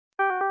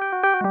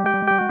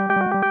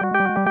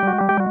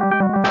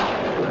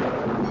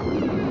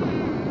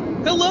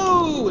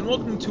Hello, and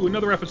welcome to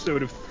another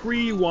episode of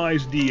Three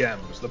Wise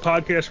DMs, the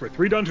podcast where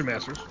three dungeon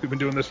masters, who've been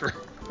doing this for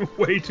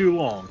way too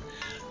long,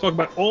 talk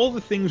about all the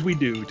things we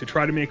do to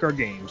try to make our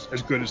games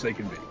as good as they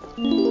can be.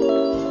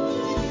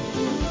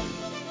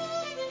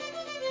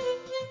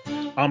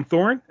 I'm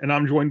Thorin, and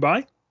I'm joined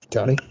by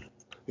Johnny.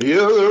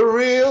 You're the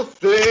real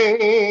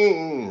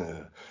thing.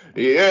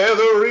 Yeah,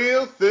 the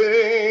real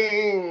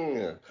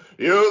thing.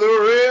 You're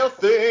the real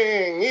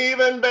thing,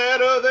 even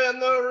better than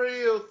the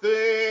real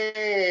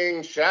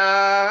thing.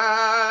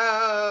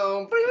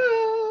 Shine.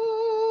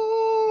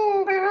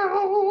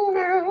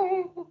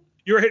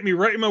 You're hitting me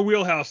right in my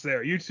wheelhouse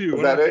there. You too,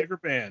 one of my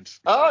favorite bands.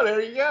 Oh,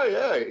 there you go.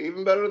 Yeah,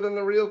 even better than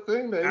the real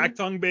thing, baby.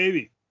 Achtung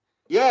Baby.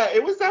 Yeah,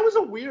 that was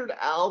a weird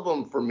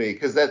album for me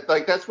because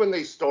that's when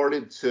they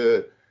started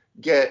to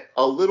get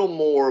a little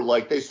more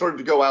like they started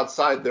to go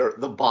outside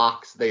the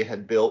box they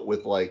had built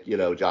with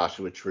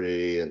Joshua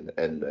Tree and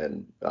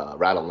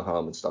Rattle and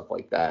Hum and stuff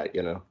like that,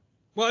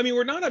 Well, I mean,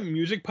 we're not a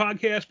music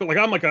podcast, but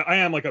I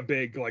am a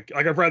big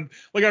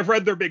I've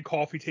read their big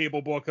coffee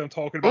table book. I'm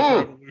talking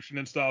about Revolution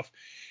and stuff.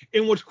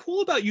 And what's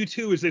cool about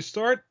U2 is they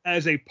start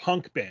as a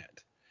punk band,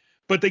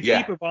 but they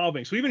keep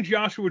evolving. So even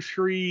Joshua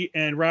Tree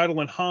and Rattle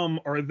and Hum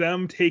are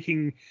them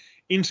taking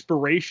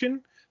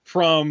inspiration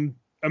from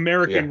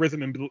American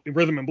rhythm and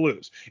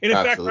blues. And in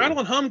fact, Rattle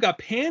and Hum got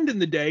panned in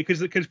the day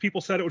because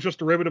people said it was just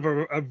derivative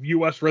of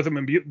U.S. rhythm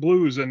and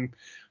blues, and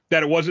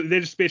that it wasn't. They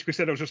just basically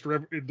said it was just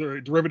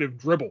the derivative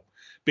dribble,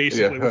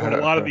 basically, was what a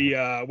lot of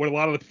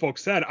the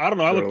folks said. I don't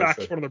know. I look back,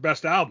 it's one of their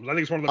best albums. I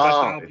think it's one of the best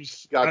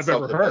albums I've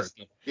ever heard.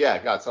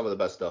 Got some of the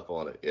best stuff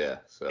on it. Yeah.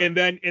 So. And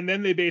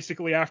then they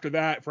basically, after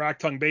that, for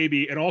Achtung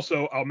Baby, and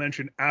also I'll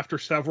mention, after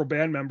several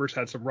band members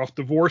had some rough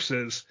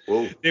divorces,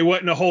 they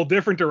went in a whole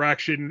different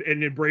direction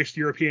and embraced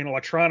European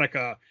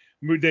electronica.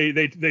 They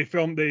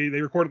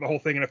recorded the whole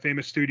thing in a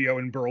famous studio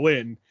in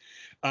Berlin.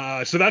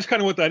 So that's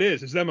kind of what that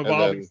is them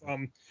evolving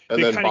from.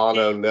 And then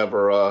Bono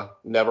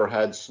never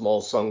had small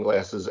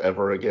sunglasses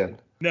ever again.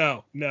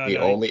 No. He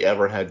only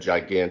ever had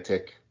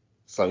gigantic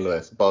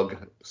bug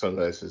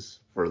sunglasses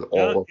for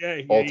all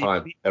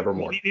time,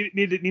 evermore.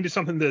 Needed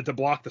something to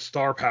block the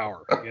star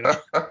power,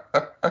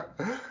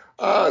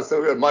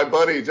 So good. My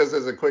buddy, just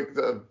as a quick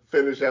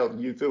finish out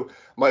U2,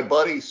 my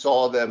buddy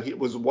saw them. It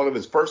was one of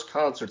his first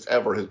concerts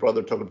ever. His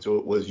brother took him to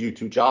it. Was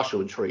U2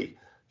 Joshua Tree.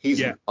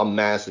 He's a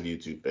massive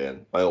U2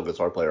 fan, my old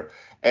guitar player,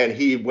 and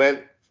he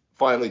went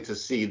finally to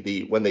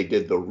see when they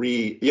did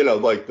they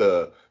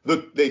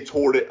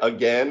toured it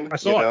again. I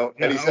saw it.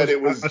 And he said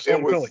it was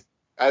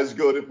as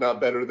good, if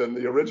not better, than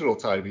the original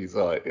time he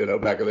saw it,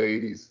 back in the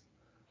 80s.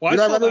 Well, what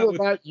I remember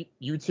about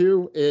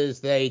U2 is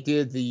they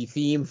did the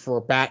theme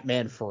for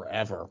Batman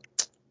Forever.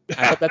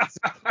 That's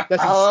they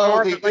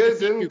did,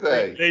 didn't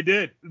they? They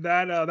did.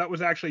 That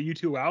was actually a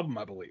U2 album,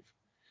 I believe.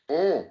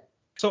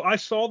 So I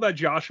saw that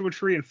Joshua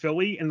Tree in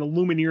Philly, and the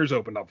Lumineers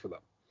opened up for them.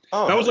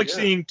 That was like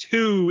seeing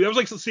two. That was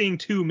like seeing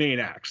two main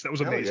acts. That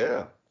was amazing.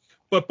 Yeah.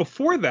 But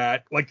before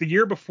that, like the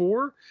year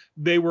before,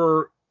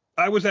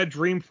 I was at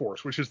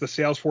Dreamforce, which is the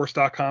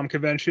Salesforce.com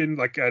convention,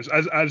 like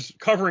as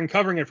covering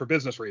it for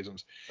business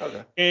reasons.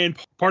 Okay. And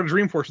part of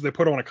Dreamforce is they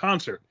put on a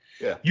concert.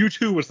 Yeah.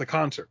 U2 was the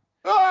concert.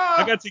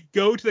 I got to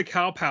go to the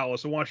Cow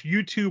Palace and watch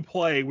U2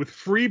 play with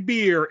free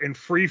beer and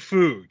free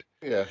food.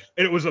 Yeah.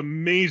 And it was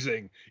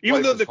amazing.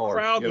 Even though the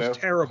crowd was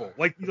terrible.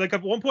 Like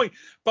at one point,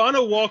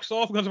 Bono walks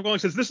off and comes up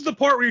and says, "This is the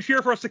part where you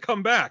cheer for us to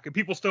come back," and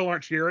people still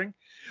aren't cheering.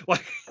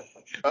 Like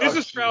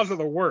business crowds are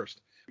the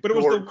worst. But it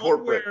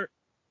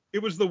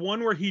was the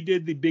one where he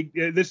did the big.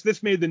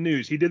 This made the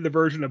news. He did the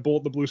version of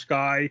Bullet in the Blue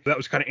Sky that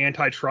was kind of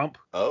anti-Trump.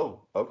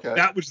 Oh, okay.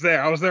 That was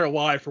there. I was there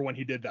live for when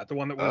he did that. The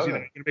one that was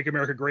Make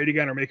America Great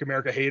Again or Make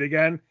America Hate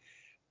Again.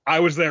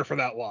 I was there for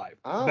that live.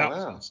 Oh, that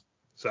wow. Was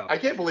so I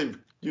can't believe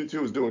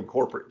U2 was doing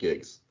corporate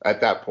gigs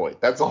at that point.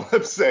 That's all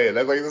I'm saying.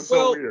 That's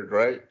so weird,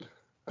 right?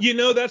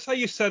 That's how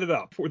you set it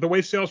up. The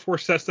way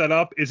Salesforce sets that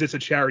up is it's a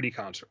charity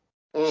concert.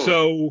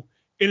 So,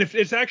 and if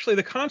it's actually,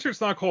 the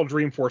concert's not called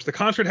Dreamforce. The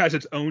concert has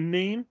its own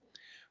name,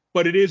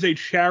 but it is a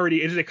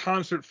charity. It is a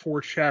concert for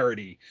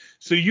charity.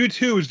 So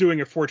U2 is doing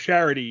it for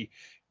charity.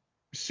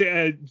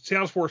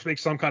 Salesforce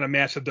makes some kind of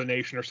massive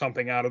donation or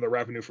something out of the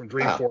revenue from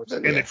Dreamforce,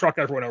 and they truck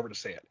everyone over to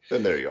see it.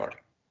 Then there you are.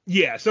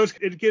 Yeah, so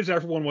it gives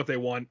everyone what they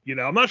want.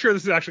 I'm not sure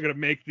this is actually going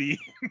to make the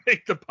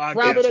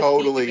podcast. It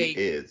totally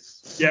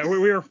is. Yeah,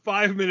 we are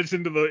 5 minutes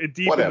into the weeds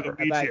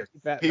here.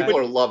 People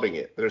are loving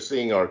it. They're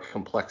seeing our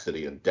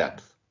complexity and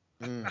depth.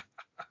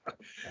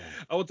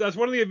 Oh, that's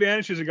one of the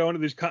advantages of going to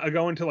these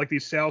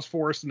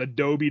Salesforce and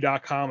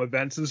Adobe.com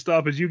events and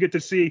stuff is you get to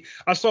see.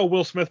 I saw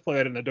Will Smith play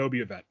at an Adobe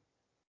event.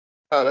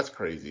 Oh, that's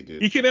crazy,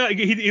 dude. He came out.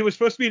 It was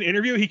supposed to be an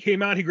interview. He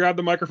came out. He grabbed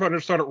the microphone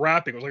and started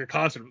rapping. It was like a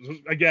concert. It was,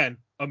 again,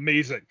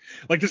 amazing.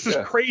 Like this is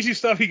crazy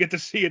stuff you get to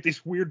see at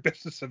these weird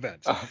business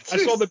events. I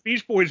saw the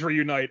Beach Boys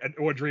reunite at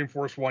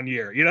Dreamforce one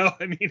year.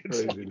 I mean,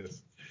 it's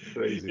craziness.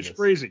 It's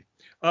crazy.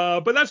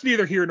 But that's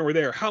neither here nor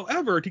there.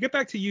 However, to get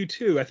back to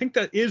U2, I think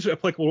that is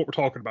applicable to what we're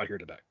talking about here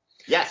today.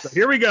 Yes. So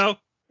here we go.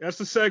 That's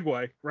the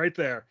segue right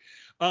there.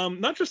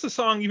 Not just the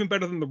song even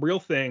better than the real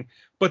thing,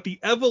 but the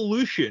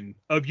evolution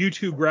of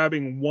U2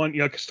 grabbing one,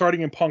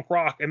 starting in punk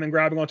rock and then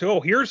grabbing onto,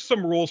 here's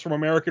some rules from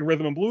American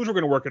rhythm and blues we're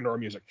going to work into our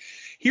music.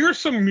 Here's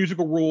some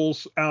musical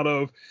rules out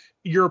of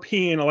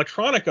European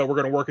electronica we're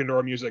going to work into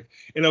our music,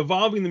 and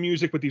evolving the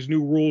music with these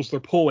new rules they're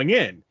pulling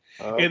in.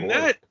 And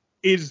boy.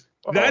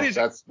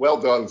 That's well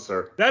done,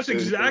 sir. That's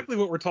exactly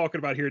what we're talking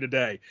about here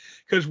today.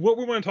 Because what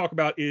we want to talk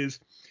about is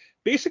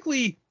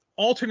basically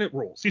alternate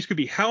rules. These could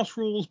be house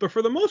rules, but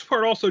for the most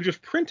part also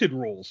just printed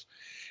rules,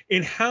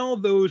 and how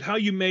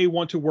you may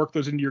want to work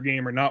those into your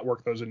game or not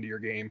work those into your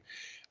game.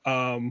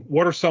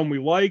 What are some we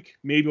like?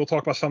 Maybe we'll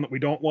talk about some that we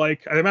don't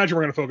like. I imagine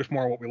we're going to focus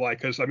more on what we like,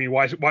 because I mean,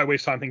 why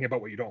waste time thinking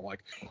about what you don't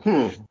like?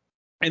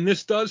 And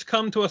this does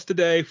come to us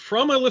today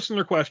from a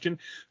listener question.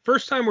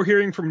 First time we're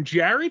hearing from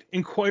Jared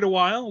in quite a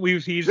while.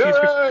 He's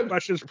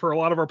questions for a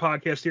lot of our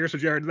podcasts here. So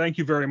Jared, thank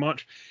you very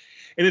much.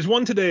 And his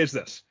one today is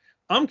this.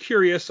 I'm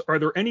curious, are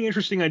there any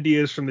interesting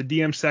ideas from the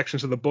DM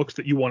sections of the books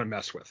that you want to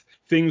mess with?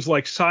 Things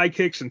like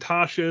sidekicks and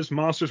Tashas,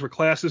 monsters with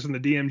classes in the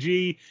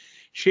DMG,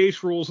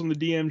 chase rules in the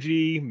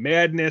DMG,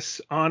 madness,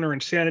 honor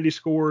and sanity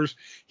scores,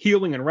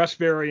 healing and rest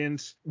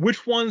variants.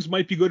 Which ones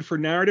might be good for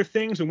narrative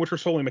things and which are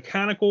solely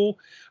mechanical?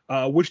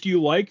 Which do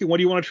you like and what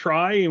do you want to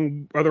try?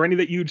 And are there any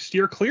that you'd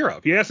steer clear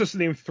of? He asked us to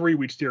name 3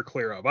 we'd steer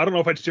clear of. I don't know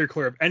if I'd steer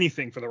clear of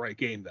anything for the right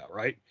game, though,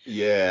 right?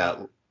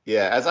 Yeah.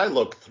 Yeah, as I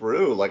looked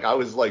through, I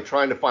was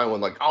trying to find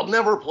one I'll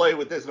never play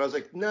with this, and I was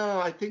like, no,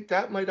 I think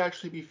that might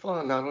actually be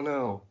fun. I don't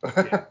know.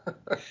 Yeah.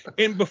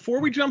 And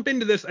before we jump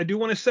into this, I do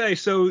want to say,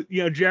 so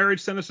Jared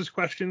sent us this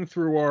question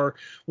through our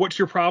What's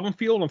Your Problem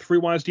field on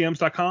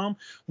 3wisedms.com.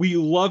 We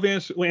love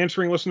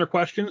answering listener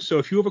questions. So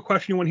if you have a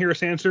question you want to hear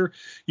us answer,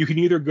 you can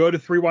either go to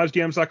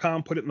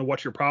 3wisedms.com, put it in the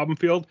What's Your Problem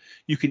field.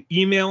 You can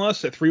email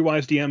us at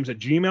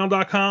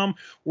 3wisedms@gmail.com,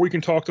 or you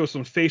can talk to us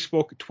on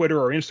Facebook, Twitter,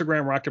 or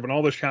Instagram. We're active on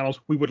all those channels.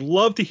 We would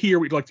love to hear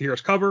what you'd like to hear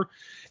us cover,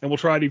 and we'll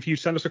try to, if you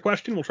send us a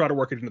question, we'll try to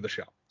work it into the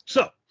show.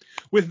 So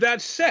with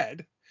that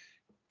said,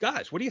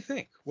 guys, what do you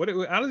think? What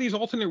out of these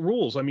alternate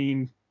rules? I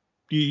mean,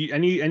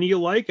 any you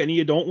like, any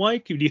you don't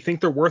like? Do you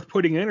think they're worth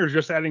putting in, or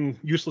just adding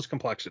useless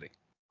complexity?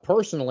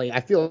 Personally,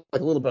 I feel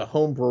like a little bit of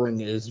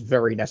homebrewing is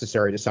very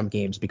necessary to some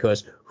games,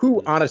 because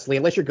honestly,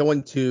 unless you're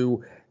going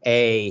to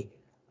a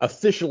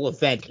official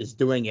event, is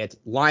doing it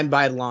line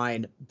by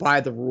line, by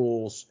the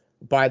rules,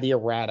 by the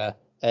errata,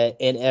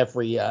 in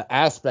every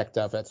aspect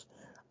of it.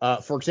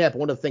 For example,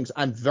 one of the things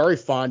I'm very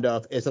fond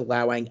of is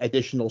allowing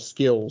additional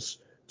skills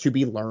to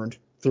be learned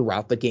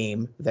throughout the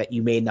game that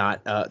you may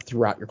not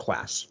throughout your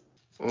class.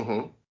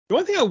 Mm-hmm. The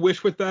one thing I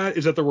wish with that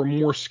is that there were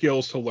more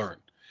skills to learn.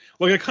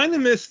 I kind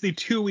of miss the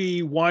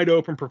 2E wide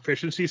open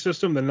proficiency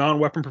system, the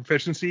non-weapon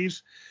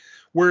proficiencies,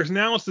 whereas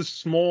now it's this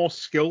small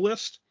skill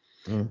list.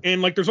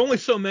 And there's only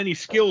so many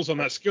skills on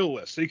that skill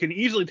list, so you can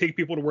easily take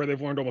people to where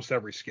they've learned almost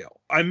every skill.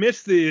 I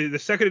miss the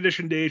second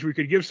edition days where you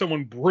could give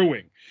someone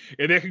brewing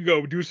and they could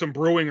go do some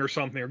brewing or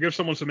something, or give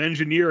someone some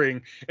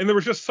engineering, and there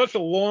was just such a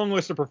long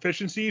list of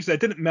proficiencies that it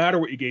didn't matter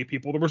what you gave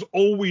people. There was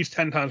always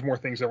 10 times more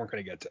things they weren't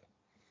going to get to.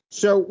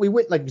 So we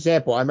went,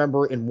 example, I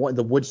remember in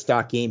the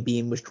Woodstock game,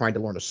 Beam was trying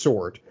to learn a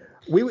sword.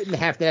 We wouldn't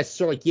have to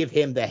necessarily give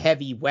him the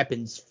heavy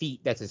weapons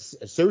feat that's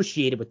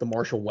associated with the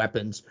martial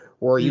weapons,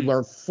 where you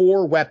learn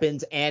 4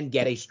 weapons and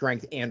get a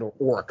strength and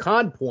or a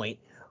con point,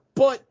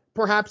 but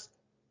perhaps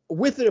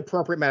with an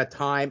appropriate amount of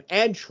time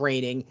and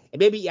training, and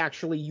maybe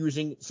actually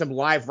using some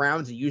live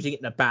rounds and using it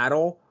in a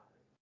battle,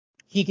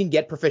 he can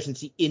get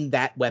proficiency in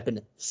that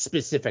weapon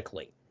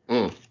specifically.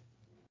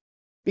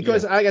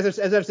 Because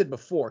as I've said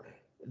before,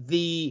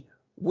 the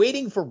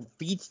waiting for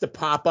feats to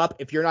pop up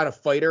if you're not a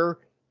fighter,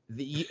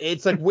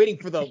 it's like waiting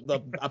for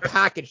a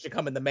package to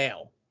come in the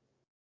mail.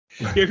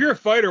 If you're a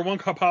fighter, one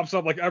pops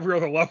up every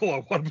other level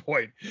at one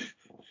point.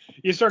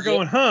 You start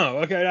going,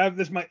 okay, I have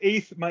this my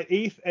eighth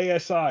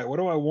ASI. What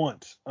do I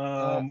want?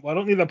 I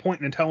don't need that point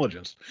in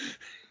intelligence.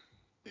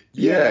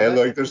 Yeah,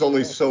 and there's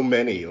only so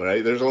many,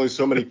 right? There's only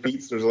so many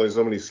feats. There's only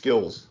so many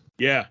skills.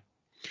 Yeah.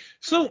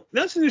 So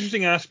that's an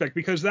interesting aspect,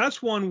 because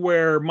that's one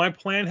where my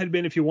plan had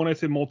been, if you wanted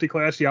to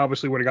multi-class, you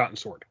obviously would have gotten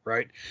Sword,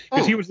 right?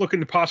 Because he was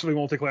looking to possibly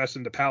multi-class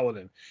into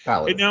Paladin.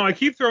 And now I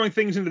keep throwing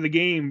things into the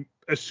game,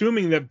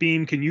 assuming that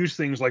Beam can use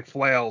things like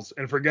flails,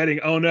 and forgetting,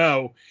 oh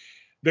no,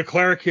 the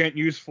cleric can't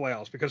use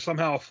flails, because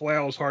somehow a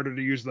flail is harder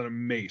to use than a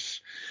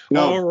mace.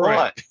 No,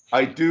 right.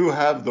 I do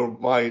have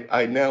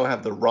I now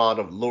have the Rod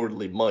of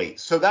Lordly Might.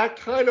 So that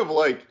kind of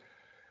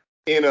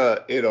in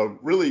a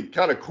really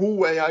kind of cool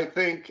way, I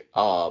think,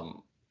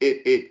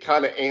 it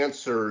kind of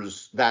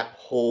answers that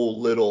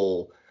whole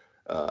little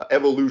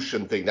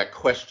evolution thing, that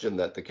question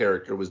that the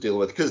character was dealing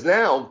with. Because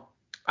now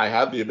I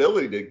have the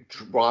ability to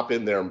drop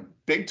in there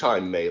big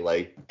time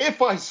melee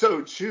if I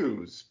so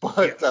choose.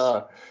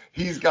 But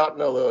he's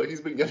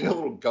been getting a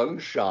little gun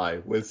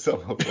shy with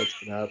some of what's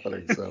been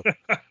happening. So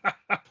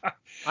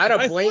I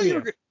don't blame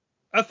you.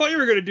 I thought you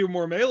were going to do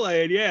more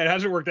melee, and it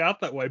hasn't worked out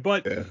that way.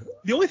 But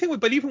the only thing,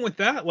 but even with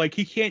that,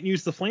 he can't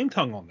use the flame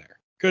tongue on there,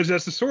 because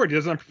that's the sword. He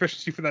doesn't have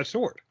proficiency for that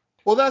sword.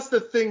 Well, that's the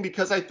thing,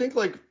 because I think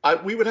like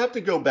we would have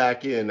to go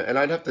back in and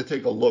I'd have to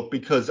take a look,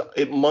 because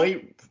it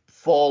might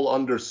fall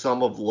under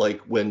some of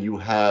like when you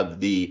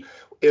have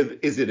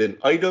is it an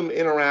item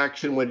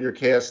interaction when you're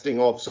casting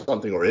off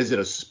something, or is it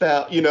a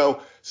spell?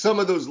 Some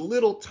of those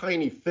little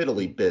tiny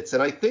fiddly bits.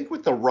 And I think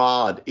with the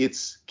rod,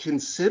 it's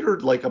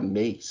considered like a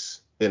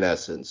mace in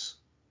essence.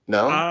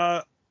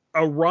 No?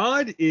 A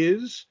rod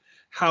is,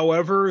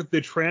 however,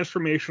 the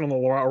transformation on the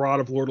rod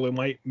of Lordly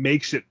Might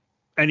makes it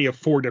any of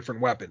 4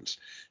 different weapons,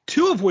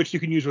 2 of which you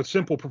can use with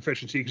simple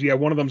proficiency, because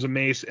one of them's a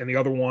mace and the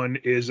other one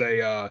is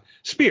a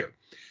spear.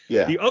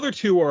 Yeah. The other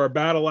 2 are a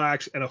battle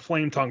axe and a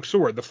flame tongue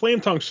sword. The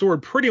flame tongue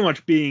sword pretty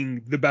much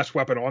being the best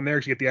weapon on there,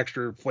 because you get the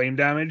extra flame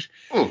damage.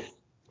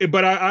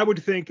 But I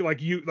would think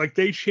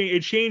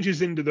it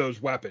changes into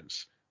those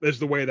weapons, is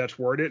the way that's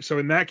worded. So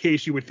in that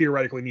case, you would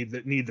theoretically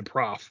need the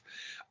prof.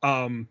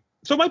 So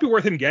it might be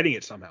worth him getting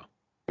it somehow.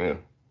 Yeah.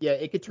 Yeah,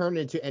 it could turn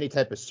into any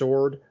type of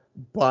sword,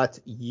 but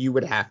you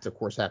would have to, of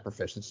course, have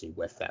proficiency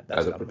with that.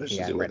 That's what I'm looking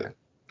at right now.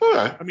 All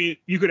right. I mean,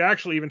 you could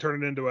actually even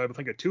turn it into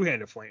a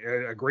two-handed flame,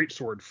 a great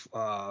sword,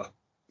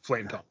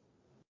 flame tongue.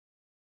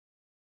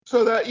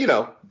 So that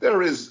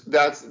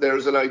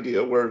there's an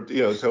idea where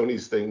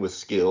Tony's thing with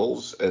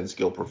skills and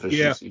skill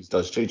proficiencies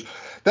does change.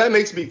 That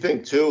makes me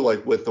think too,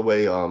 like with the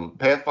way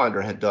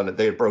Pathfinder had done it,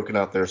 they had broken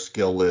out their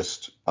skill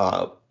list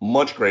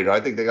much greater.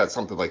 I think they got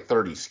something like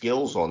 30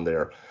 skills on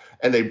there,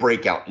 and they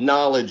break out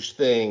knowledge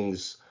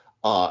things,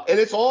 and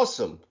it's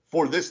awesome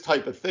for this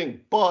type of thing,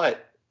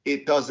 but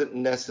it doesn't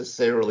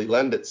necessarily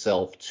lend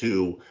itself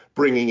to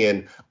bringing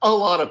in a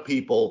lot of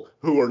people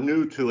who are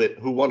new to it,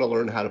 who want to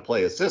learn how to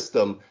play a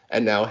system.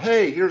 And now,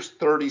 hey, here's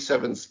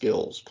 37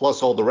 skills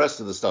plus all the rest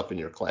of the stuff in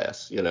your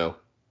class,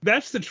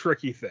 That's the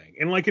tricky thing.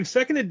 And like in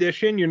 2nd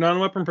edition, your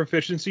non-weapon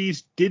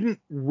proficiencies didn't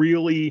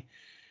really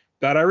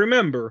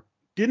overlap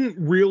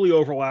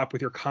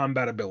with your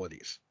combat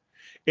abilities.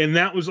 And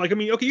that was like,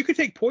 okay, you could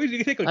take poison, you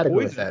could take like I'd poison.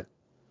 agree with that.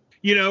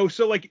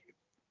 So like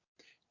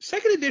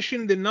 2nd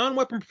edition, the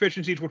non-weapon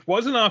proficiencies, which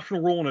was an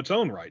optional rule in its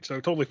own right, so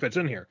it totally fits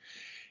in here.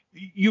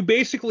 You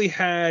basically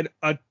had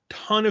a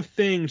ton of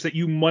things that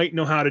you might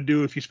know how to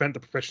do if you spent the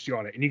proficiency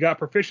on it. And you got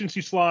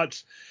proficiency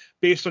slots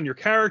based on your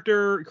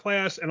character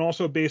class and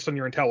also based on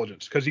your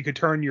intelligence, because you could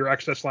turn your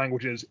excess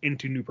languages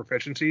into new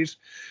proficiencies.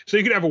 So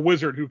you could have a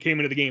wizard who came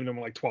into the game and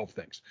were like 12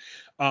 things.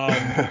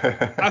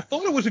 I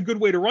thought it was a good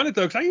way to run it,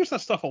 though, because I use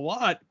that stuff a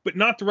lot, but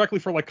not directly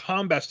for like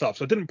combat stuff.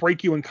 So it didn't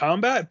break you in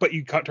combat, but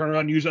you turn around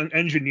and use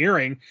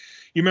engineering.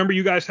 You remember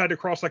you guys had to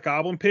cross that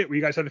goblin pit where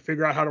you guys had to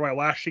figure out how do I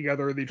lash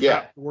together the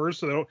trap doors,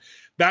 so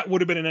that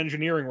would have been an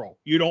engineering roll.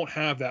 You don't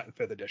have that in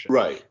 5th edition.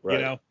 Right.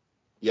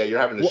 Yeah,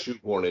 you're having to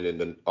shoehorn it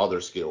into other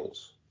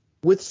skills.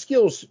 With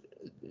skills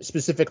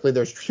specifically,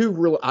 there's 2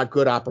 real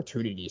good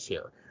opportunities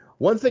here.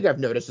 One thing I've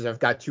noticed is I've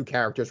got 2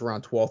 characters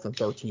around 12th and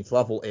 13th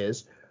level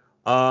is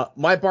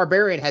my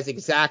barbarian has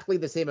exactly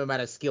the same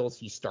amount of skills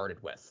he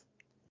started with.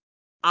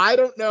 I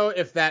don't know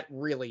if that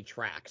really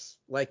tracks.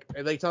 Like,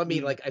 are they telling me,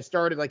 like, I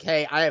started, like,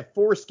 hey, I have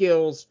 4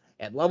 skills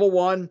at level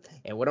 1,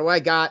 and what do I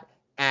got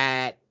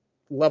at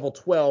level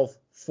 12?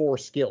 4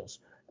 skills.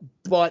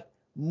 But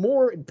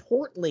more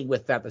importantly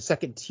with that, the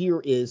 2nd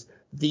tier is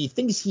the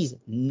things he's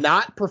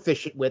not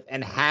proficient with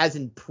and has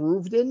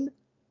improved in,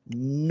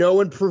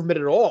 no improvement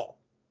at all.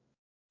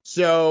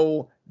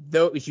 So,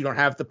 though, if you don't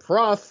have the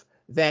prof,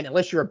 then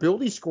unless your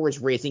ability score is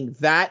raising,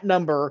 that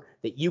number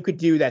that you could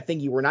do, that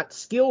thing you were not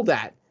skilled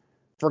at,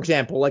 for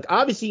example, like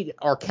obviously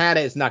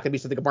Arcana is not going to be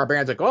something a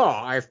barbarian's like, oh,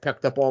 I've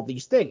picked up all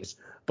these things.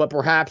 But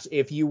perhaps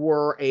if you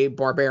were a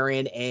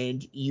barbarian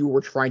and you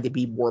were trying to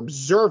be more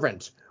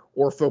observant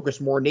or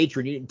focus more on nature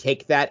and you didn't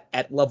take that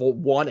at level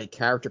 1 at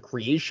character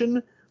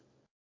creation,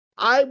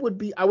 I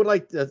would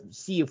like to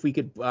see if we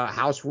could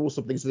house rule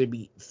something so there'd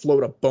be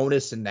float a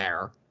bonus in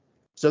there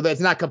so that it's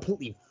not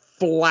completely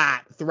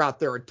flat throughout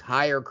their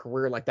entire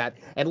career like that,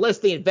 unless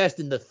they invest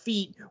in the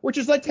feat, which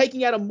is like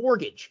taking out a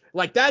mortgage.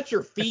 Like, that's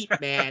your feat,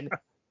 man.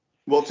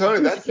 Well,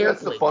 Tony, that's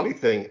the funny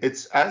thing.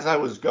 It's as I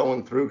was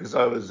going through, because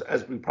I was,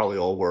 as we probably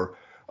all were,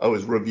 I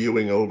was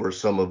reviewing over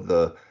some of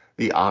the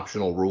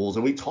optional rules,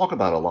 and we talk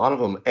about a lot of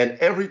them. And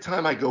every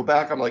time I go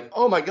back, I'm like,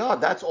 oh my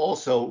God, that's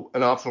also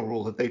an optional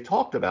rule that they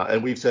talked about.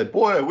 And we've said,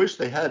 boy, I wish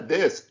they had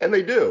this, and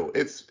they do.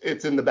 It's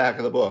in the back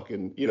of the book,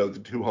 in the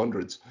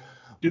 200s.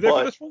 Do they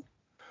for this one?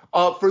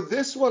 For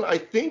this one, I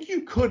think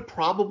you could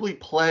probably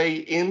play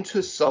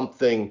into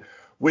something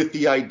with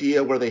the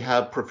idea where they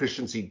have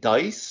proficiency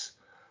dice.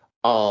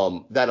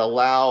 That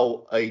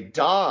allow a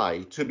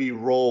die to be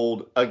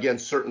rolled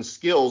against certain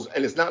skills,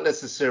 and it's not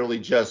necessarily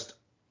just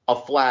a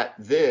flat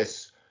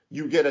this.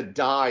 You get a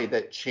die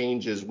that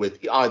changes with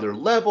either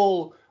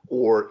level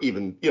or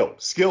even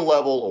skill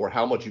level or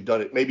how much you've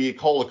done it. Maybe you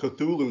call it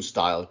Cthulhu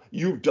style.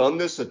 You've done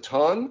this a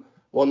ton.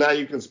 Well, now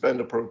you can spend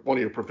one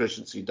of your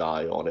proficiency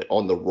die on it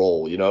on the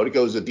roll. It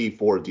goes a D4,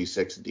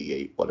 D6,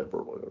 D8,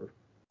 whatever.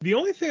 The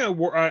only thing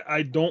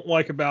I don't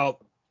like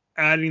about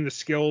adding the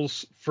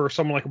skills for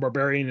someone like a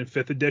barbarian in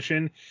 5th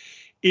edition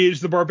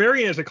is the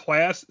barbarian as a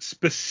class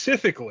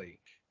specifically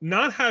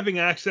not having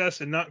access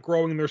and not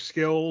growing their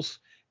skills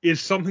is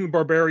something the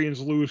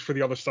barbarians lose for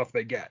the other stuff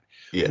they get.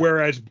 Yeah.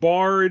 Whereas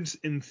bards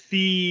and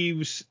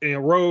thieves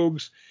and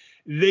rogues,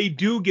 they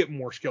do get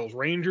more skills.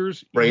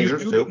 Rangers you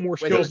do get more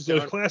skills in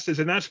those classes,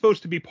 and that's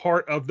supposed to be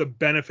part of the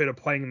benefit of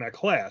playing in that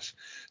class.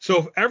 So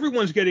if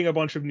everyone's getting a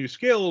bunch of new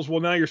skills,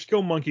 well, now your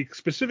skill monkey,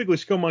 specifically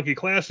skill monkey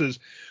classes,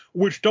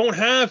 which don't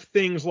have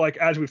things like,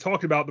 as we've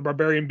talked about, the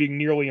barbarian being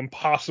nearly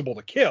impossible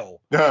to kill.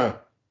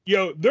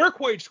 They're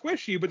quite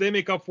squishy, but they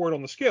make up for it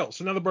on the skill.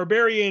 So now the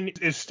barbarian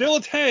is still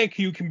a tank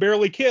who you can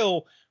barely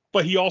kill,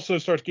 but he also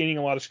starts gaining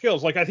a lot of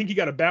skills. Like, I think you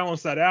got to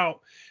balance that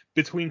out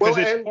between, because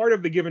it's part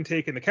of the give and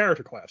take in the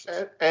character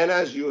classes. And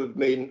as you have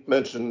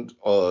mentioned,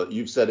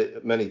 you've said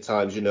it many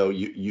times,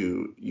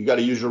 you got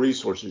to use your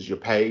resources. You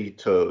pay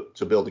to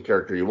build the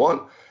character you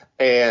want.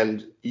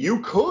 And you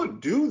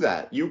could do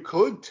that. You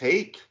could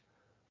take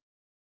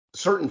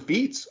certain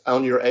feats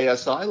on your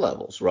ASI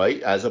levels,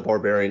 right? As a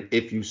barbarian,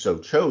 if you so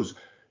chose.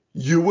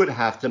 You would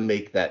have to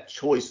make that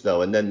choice,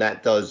 though, and then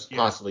that does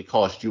possibly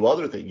cost you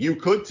other things. You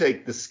could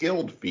take the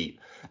skilled feat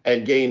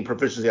and gain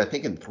proficiency, I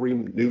think, in 3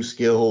 new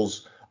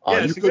skills.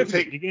 You could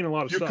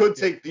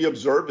take the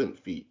observant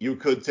feat. You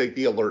could take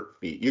the alert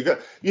feat.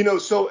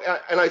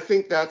 And I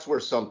think that's where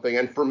something,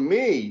 and for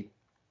me,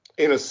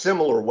 in a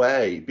similar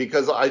way,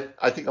 because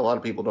I think a lot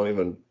of people don't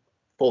even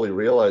fully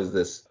realize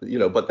this,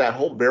 but that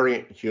whole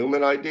variant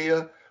human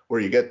idea where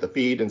you get the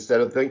feat instead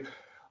of thing,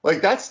 like,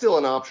 that's still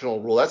an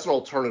optional rule. That's an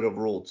alternative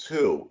rule,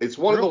 too. It's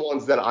one of the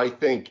ones that I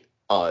think,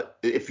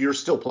 if you're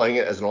still playing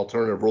it as an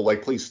alternative rule,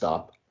 like, please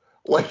stop.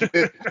 Like,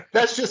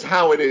 that's just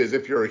how it is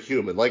if you're a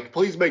human. Like,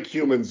 please make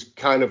humans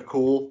kind of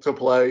cool to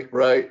play,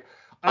 right?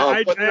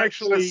 But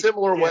in a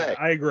similar way.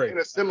 I agree. In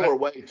a similar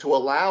way, to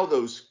allow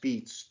those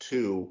feats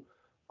to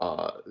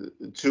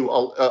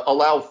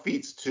allow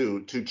feats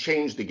to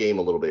change the game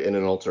a little bit in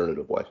an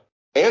alternative way.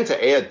 And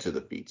to add to the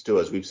feats, too,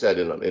 as we've said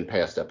in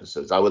past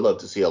episodes. I would love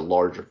to see a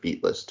larger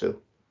feat list,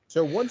 too.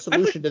 So one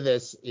solution to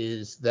this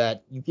is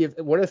that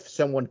what if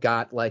someone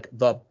got, like,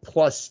 the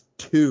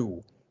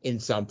 +2 in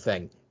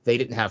something they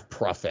didn't have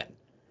prof in?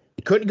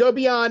 You couldn't go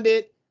beyond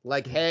it.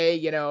 Like, hey,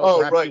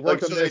 right. Like,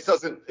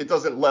 so it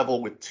doesn't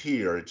level with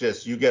tier. It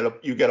just, you get a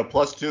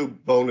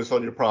 +2 bonus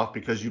on your prof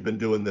because you've been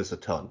doing this a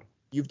ton.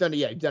 You've done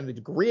a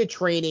degree of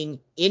training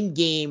in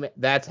game.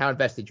 That's how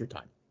invested your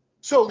time.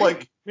 So,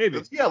 maybe.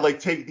 Like,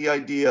 take the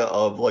idea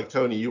of, like,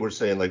 Tony, you were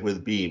saying, like,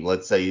 with Beam,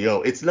 let's say,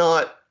 it's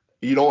not,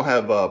 you don't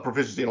have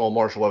proficiency in all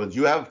martial weapons.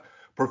 You have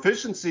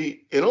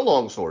proficiency in a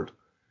longsword,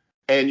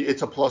 and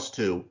it's a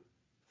 +2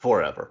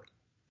 forever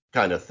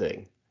kind of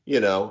thing,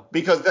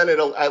 because then it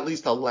at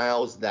least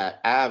allows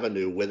that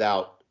avenue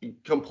without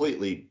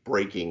completely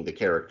breaking the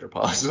character,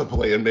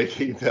 possibly, and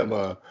making them,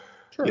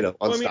 unstoppable.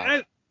 Well, I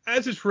mean,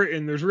 as it's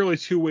written, there's really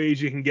 2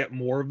 ways you can get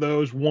more of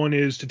those. One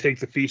is to take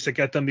the feats that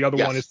get them. The other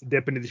one is to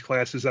dip into these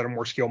classes that are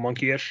more skill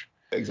monkey-ish.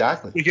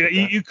 Exactly.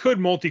 You could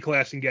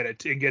multi-class and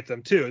get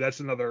them too.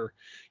 That's another.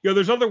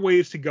 There's other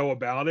ways to go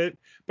about it.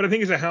 But I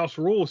think as a house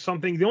rule, the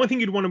only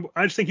thing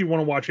I just think you'd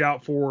want to watch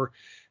out for,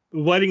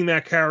 letting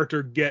that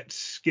character get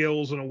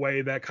skills in a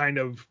way that kind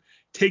of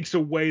takes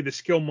away the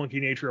skill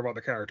monkey nature of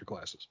other character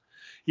classes.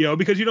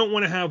 Because you don't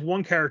want to have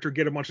one character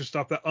get a bunch of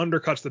stuff that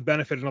undercuts the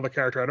benefit another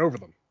character had over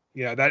them.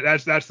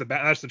 That's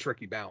the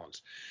tricky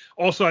balance.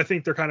 Also, I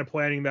think they're kind of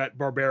planning that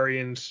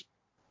barbarians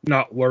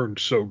not learn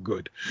so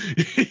good.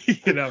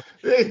 Not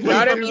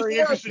anymore,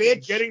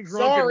 bitch. Getting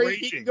drunk Sorry, and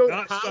raging, he can go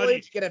not to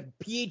college, studying. get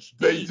a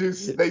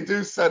PhD. They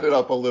do set it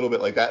up a little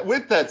bit like that.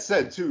 With that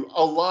said, too,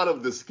 a lot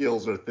of the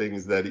skills are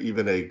things that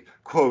even a,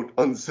 quote,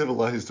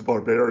 uncivilized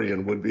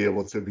barbarian would be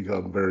able to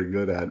become very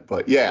good at.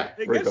 But yeah,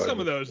 they get some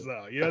of those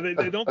though.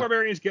 They don't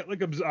barbarians get like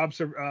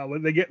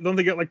don't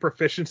they get like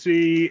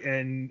proficiency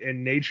and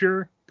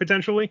nature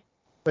potentially?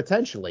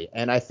 Potentially,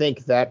 and I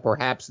think that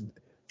perhaps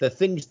the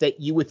things that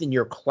you within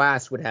your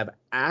class would have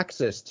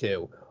access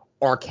to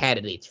are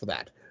candidates for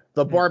that.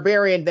 The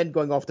barbarian then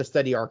going off to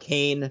study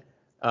arcane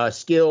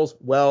skills,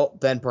 well,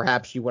 then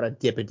perhaps you want to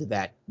dip into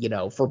that,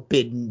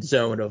 forbidden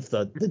zone of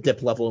the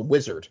dip level in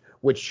wizard,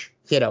 which,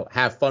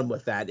 have fun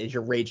with that as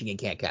you're raging and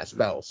can't cast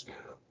spells.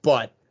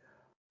 And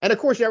of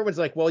course, everyone's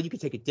like, well, you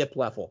could take a dip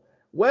level.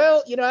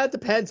 Well, that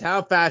depends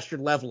how fast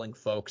you're leveling,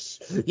 folks.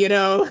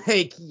 I'm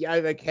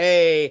like,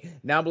 hey,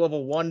 now I'm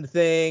level 1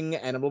 thing,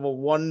 and I'm level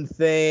 1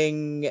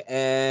 thing,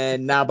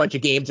 and now a bunch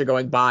of games are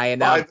going by, and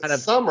now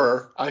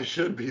summer, I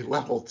should be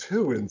level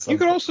 2 in something.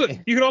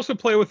 You could also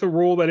play with the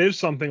rule that is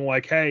something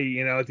like, hey,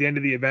 at the end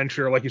of the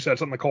adventure, like you said,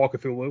 something like Call of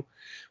Cthulhu,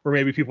 where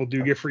maybe people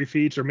do get free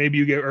feats, or maybe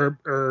you get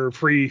or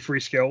free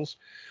skills.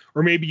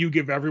 Or maybe you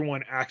give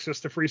everyone access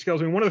to free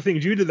skills. I mean, one of the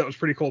things you did that was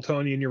pretty cool,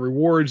 Tony, in your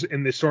rewards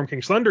in the Storm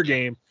King Slender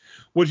game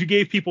was you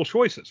gave people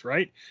choices,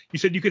 right? You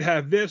said you could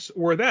have this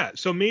or that.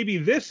 So maybe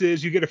this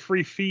is you get a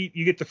free feat,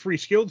 you get the free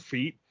skilled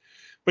feat.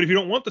 But if you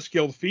don't want the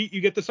skilled feat, you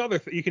get this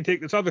other. You can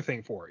take this other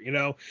thing for it,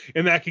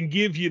 and that can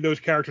give you those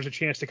characters a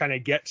chance to kind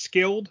of get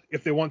skilled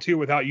if they want to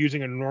without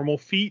using a normal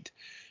feat.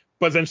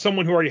 But then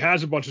someone who already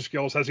has a bunch of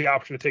skills has the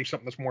option to take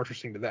something that's more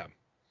interesting to them.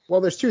 Well,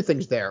 there's two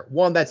things there.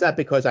 One, that's not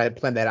because I had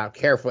planned that out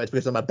carefully. It's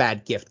because I'm a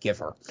bad gift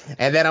giver.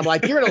 And then I'm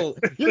like, you're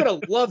gonna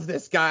love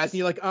this, guys. And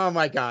you're like, oh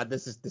my god,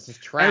 this is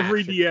trash.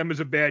 Every DM is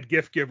a bad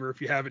gift giver, if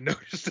you haven't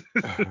noticed.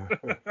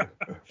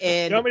 And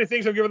you know how many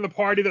things I've given the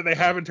party that they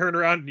haven't turned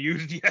around and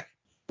used yet?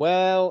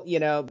 Well,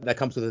 that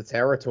comes with the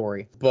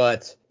territory.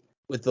 But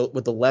with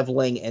the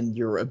leveling and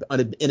your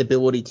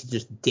inability to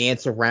just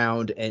dance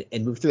around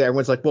and move through that,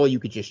 everyone's like, well, you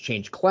could just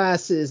change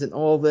classes and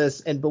all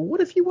this. But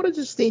what if you want to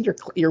just stay in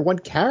your one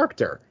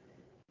character?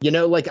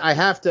 Like I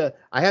have it,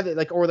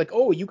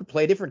 oh, you could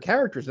play different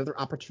characters, another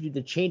opportunity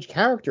to change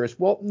characters.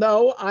 Well,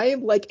 no, I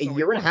am like a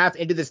year and a half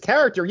into this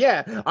character.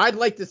 Yeah, I'd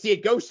like to see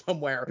it go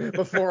somewhere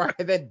before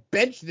I then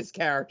bench this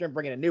character and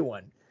bring in a new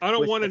one. I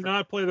don't want to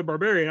not play the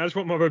barbarian. I just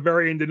want my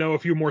barbarian to know a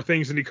few more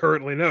things than he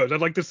currently knows.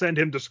 I'd like to send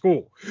him to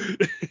school.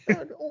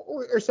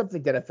 or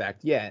something to that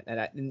effect. Yeah,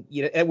 and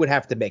it would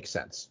have to make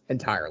sense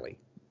entirely.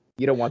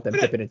 You don't want them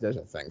dipping into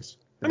those things.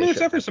 I mean, there's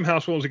definitely some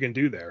house rules you can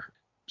do there.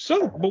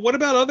 So, but what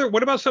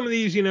about some of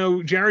these,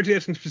 Jared's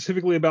asking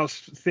specifically about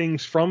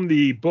things from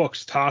the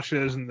books,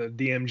 Tasha's and the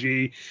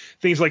DMG,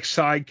 things like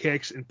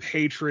sidekicks and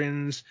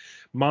patrons,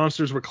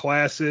 monsters with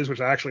classes,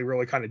 which I actually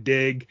really kind of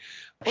dig.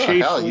 Well,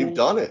 hell, you've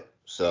done it.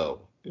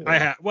 So. I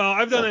have. Well,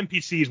 I've done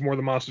NPCs more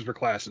than monsters for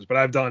classes, but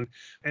I've done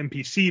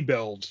NPC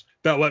builds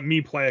that let me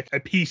play a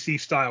PC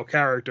style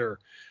character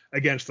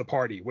against the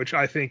party, which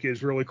I think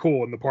is really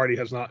cool, and the party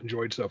has not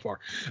enjoyed so far.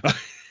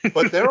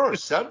 But there are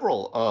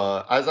several,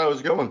 as I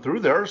was going through,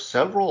 there are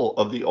several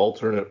of the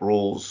alternate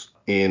rules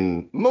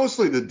in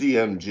mostly the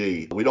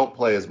DMG. We don't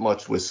play as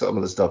much with some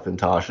of the stuff in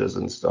Tasha's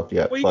and stuff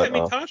yet. Well, but,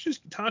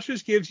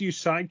 Tasha's gives you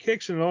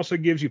sidekicks and it also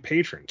gives you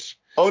patrons.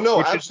 Oh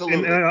no,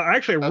 absolutely. I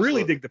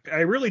really dig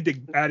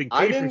adding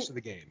patrons to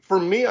the game. For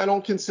me, I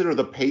don't consider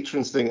the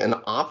patrons thing an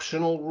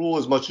optional rule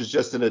as much as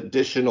just an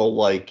additional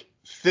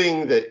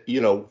thing that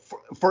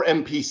for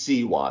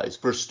NPC wise,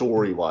 for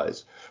story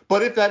wise.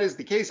 But if that is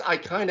the case, I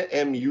kind of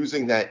am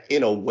using that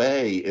in a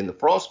way in the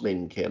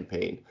Frostmaiden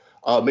campaign.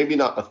 Maybe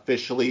not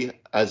officially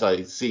as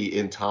I see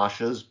in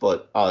Tasha's,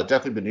 but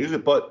definitely been using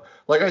it. But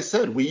like I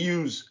said,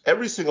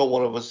 every single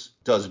one of us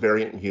does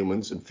variant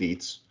humans and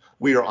feats.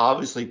 We are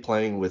obviously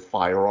playing with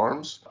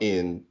firearms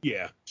in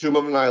Tomb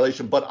of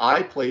Annihilation, but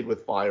I played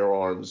with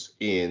firearms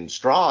in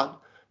Strahd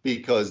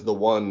because the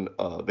one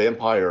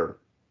vampire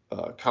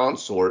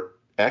consort,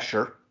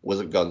 Escher, was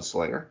a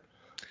gunslinger.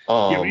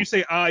 When you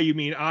say I, you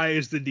mean I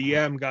as the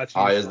DM got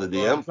you. I as the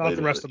DM. Not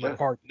the rest of my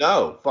party.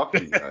 No, fuck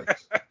you guys.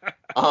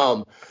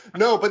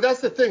 No, but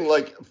that's the thing.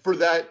 For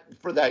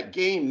that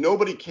game,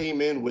 nobody came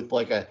in with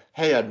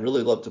hey, I'd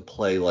really love to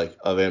play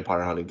a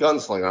vampire hunting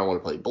gunslinger. I want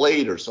to play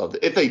Blade or something.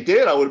 If they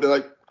did, I would have been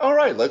like, all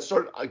right, let's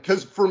start.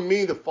 Because for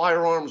me, the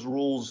firearms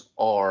rules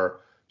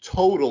are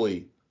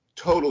totally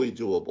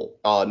doable.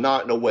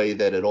 Not in a way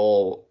that at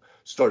all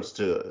starts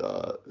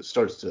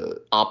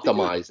to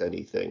optimize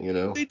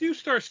anything, They do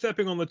start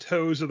stepping on the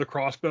toes of the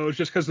crossbows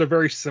just because they're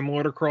very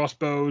similar to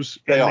crossbows.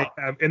 They are.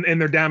 And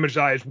their damage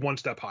die is one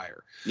step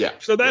higher. Yeah.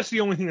 So that's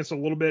the only thing that's a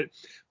little bit.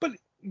 But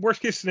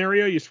worst case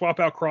scenario, you swap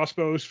out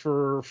crossbows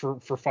for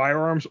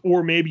firearms,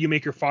 or maybe you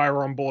make your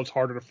firearm bullets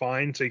harder to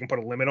find so you can put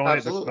a limit on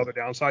it. That's another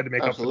downside to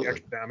make up for the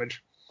extra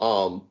damage.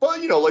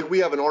 But we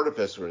have an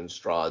artificer in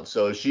Strahd,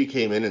 so if she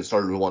came in and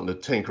started wanting to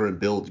tinker and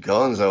build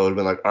guns, I would have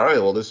been like, all right,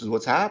 well, this is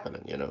what's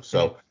happening,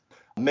 So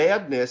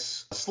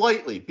Madness,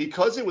 slightly,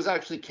 because it was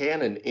actually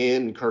canon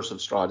in Curse of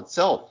Strahd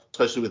itself,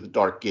 especially with the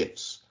Dark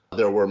Gifts.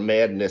 There were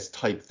Madness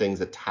type things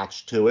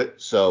attached to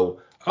it, so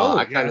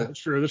that's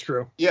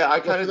true. Yeah, I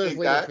kind of think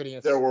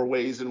that there were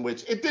ways in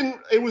which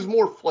it was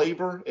more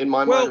flavor in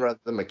my mind rather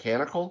than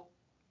mechanical.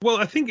 Well,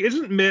 I think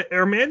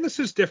Madness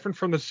is different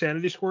from the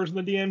sanity scores in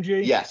the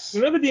DMG? Yes.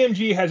 The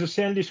DMG has a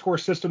sanity score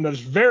system that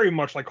is very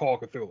much like Call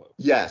of Cthulhu.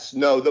 Yes.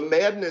 No, the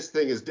Madness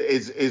thing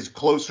is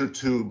closer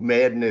to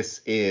Madness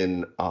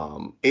in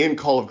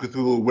Call of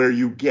Cthulhu, where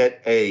you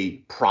get a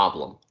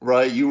problem,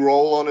 right? You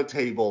roll on a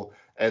table,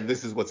 and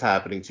this is what's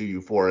happening to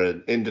you for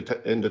an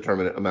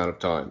indeterminate amount of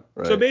time,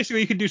 right? So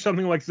basically, you could do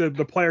something like the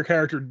player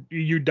character,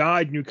 you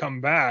died and you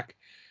come back,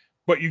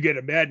 but you get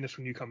a madness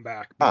when you come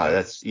back.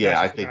 I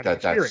think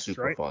that's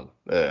super fun.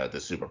 Yeah,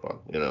 that's super fun,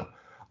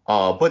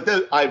 But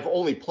I've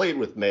only played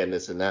with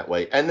madness in that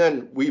way. And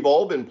then we've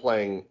all been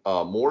playing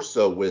more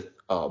so with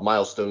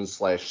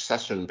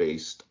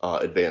milestone/session-based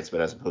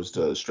advancement as opposed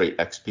to straight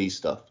XP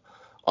stuff,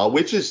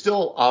 which is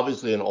still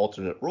obviously an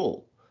alternate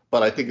rule.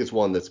 But I think it's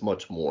one that's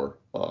much more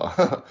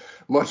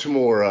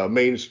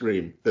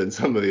mainstream than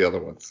some of the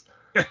other ones.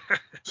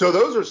 So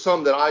those are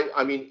some that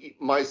I mean,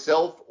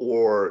 myself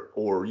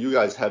or you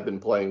guys have been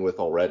playing with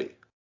already.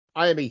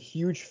 I am a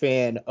huge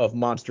fan of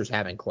monsters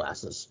having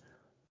classes.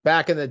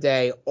 Back in the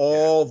day,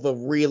 all the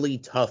really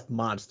tough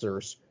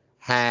monsters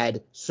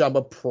had some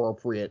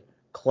appropriate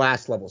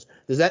class levels.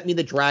 Does that mean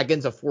the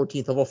dragon's a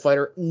 14th level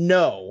fighter?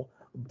 No,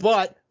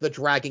 but the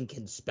dragon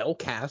can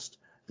spellcast.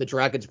 The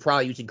dragon's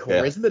probably using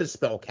charisma to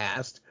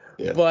spellcast.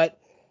 Yeah. But,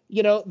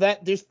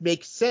 that just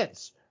makes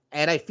sense.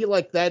 And I feel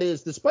like that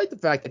is, despite the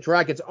fact that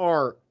dragons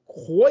are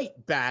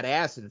quite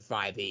badass in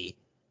 5e,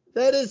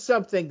 That is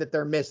something that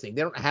they're missing.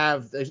 They don't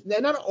have.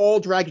 Not all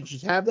dragon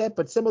should have that,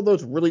 but some of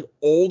those really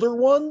older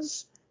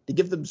ones to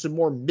give them some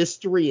more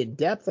mystery and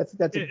depth. I think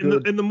that's a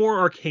good. And the more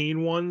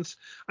arcane ones.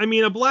 I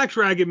mean, a black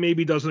dragon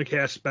maybe doesn't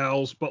cast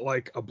spells, but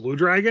like a blue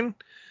dragon,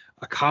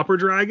 a copper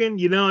dragon,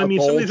 I mean,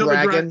 some of these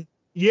dragon.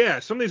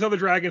 Some of these other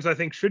dragons I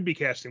think should be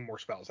casting more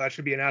spells. That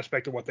should be an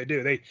aspect of what they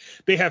do.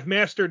 They have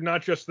mastered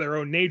not just their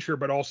own nature,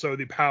 but also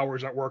the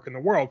powers that work in the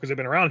world because they've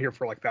been around here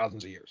for like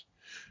thousands of years.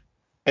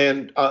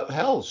 And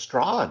hell,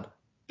 Strahd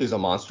is a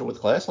monster with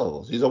class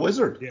levels. He's a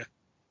wizard. Yeah.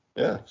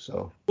 Yeah.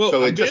 So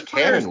it just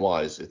canon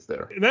wise, it's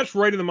there. And that's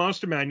right in the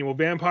monster manual.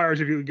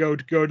 Vampires, if you go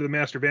to the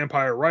Master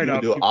Vampire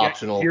write-up, you do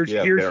optional. Here's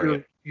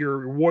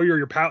your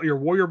warrior, your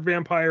warrior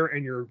vampire,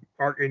 and your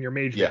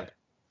mage vampire.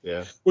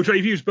 Yeah. Which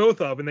I've used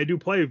both of, and they do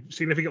play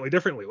significantly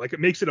differently. Like, it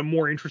makes it a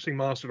more interesting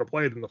monster to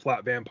play than the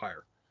flat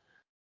vampire.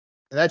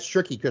 And that's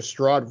tricky because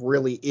Strahd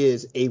really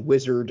is a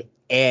wizard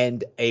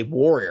and a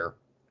warrior.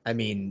 I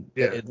mean,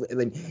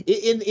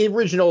 in the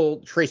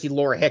original Tracy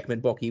Laura Hickman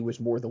book, he was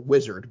more the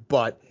wizard,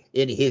 but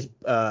in his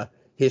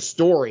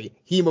story,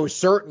 he most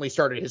certainly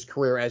started his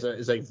career as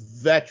a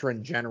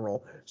veteran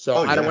general. So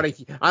I don't want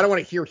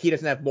to hear he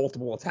doesn't have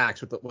multiple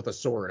attacks with a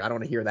sword. I don't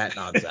want to hear that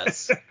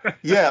nonsense.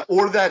 Yeah,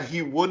 or that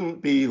he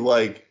wouldn't be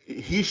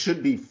he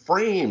should be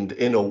framed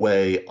in a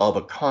way of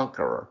a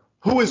conqueror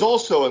who is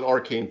also an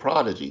arcane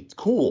prodigy. It's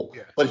cool,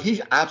 but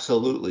he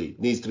absolutely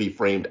needs to be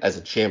framed as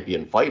a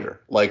champion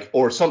fighter,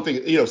 or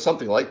something,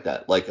 something like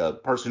that, like a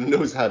person who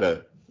knows how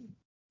to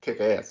kick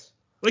ass.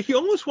 Like, you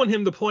almost want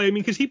him to play, I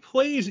mean, because he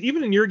plays,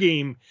 even in your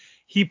game,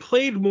 he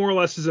played more or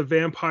less as a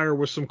vampire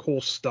with some cool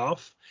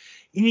stuff.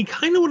 And you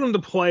kind of want him to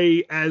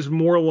play as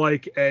more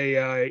like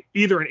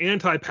either an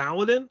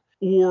anti-paladin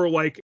or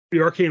like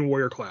the arcane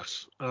warrior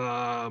class.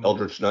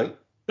 Eldritch Knight?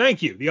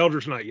 Thank you, the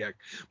Eldritch Knight. Yeah,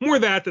 more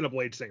that than a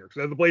Blade Singer,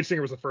 because the Blade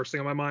Singer was the first thing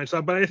on my mind. So,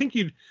 but I think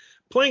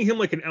having him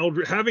with an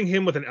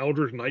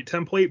Eldritch Knight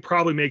template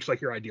probably makes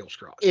like your ideal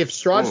Strahd. If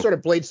Strahd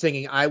started blade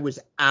singing, I was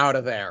out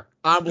of there.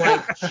 I'm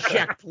like,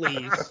 check,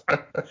 please.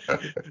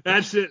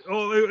 That's it.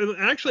 Oh,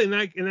 actually, and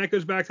that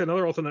goes back to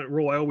another alternate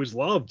rule I always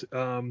loved.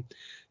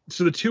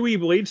 So the 2E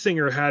Blade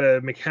Singer had a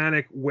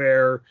mechanic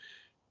where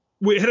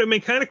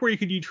you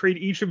could trade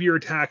each of your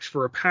attacks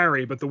for a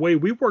parry, but the way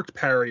we worked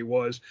parry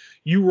was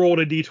you rolled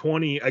a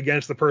d20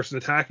 against the person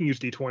attacking you's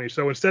d20.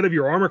 So instead of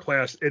your armor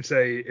class, it's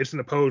an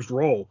opposed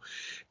roll,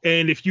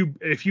 and if you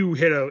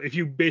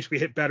basically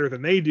hit better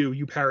than they do,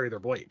 you parry their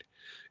blade.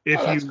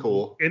 That's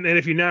cool. And then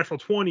if you natural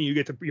 20,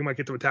 you might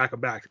get to attack them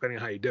back depending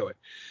on how you do it.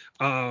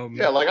 I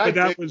like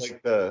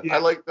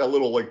that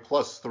little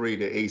 +3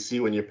 to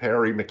AC when you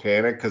parry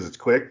mechanic because it's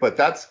quick, but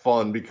that's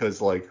fun because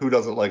who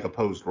doesn't like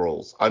opposed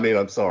rolls? I mean,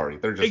 I'm sorry,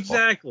 they're just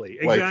exactly.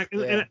 Who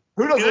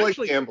doesn't like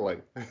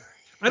gambling?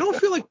 I don't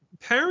feel like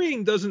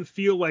parrying doesn't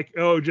feel like,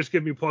 just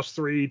give me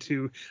 +3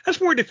 to. That's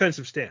more a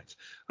defensive stance.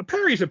 A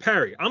parry is a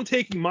parry. I'm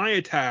taking my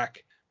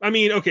attack. I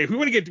mean, okay, if we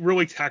want to get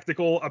really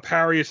tactical, a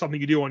parry is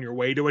something you do on your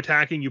way to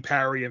attacking. You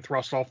parry and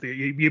thrust off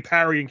you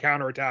parry and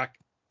counterattack.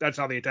 That's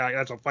how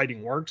that's how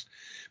fighting works.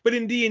 But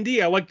in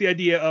D&D, I like the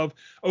idea of,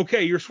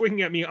 okay, you're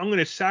swinging at me. I'm going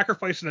to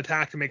sacrifice an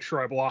attack to make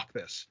sure I block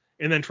this,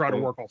 and then try to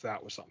work off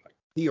that with something.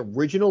 The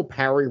original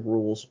parry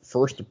rules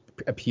first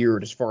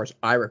appeared, as far as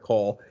I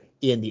recall,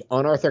 in the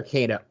Unearthed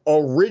Arcana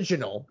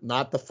original,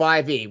 not the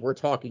 5e. We're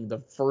talking the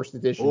first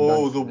edition.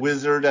 Oh, the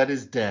wizard at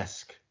his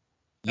desk.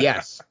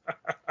 Yes,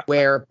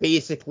 where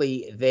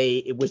basically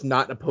it was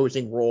not an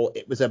opposing roll,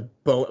 it was a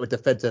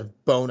defensive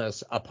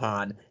bonus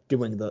upon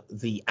doing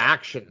the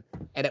action,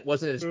 and it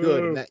wasn't as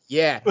good.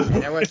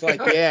 And everyone's like,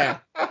 yeah.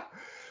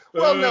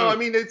 Well, no, I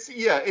mean it's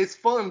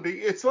fun.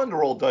 It's fun to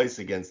roll dice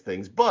against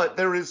things, but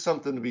there is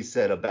something to be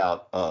said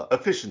about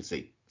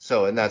efficiency.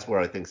 So, and that's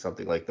where I think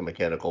something like the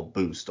mechanical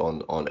boost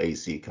on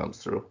AC comes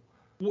through.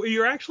 Well,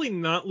 you're actually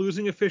not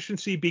losing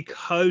efficiency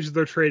because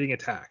they're trading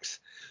attacks.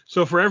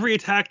 So for every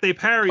attack they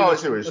parry,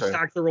 the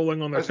attack they're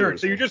rolling on their turn.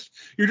 So you're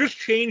just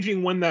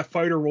changing when that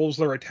fighter rolls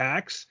their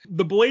attacks.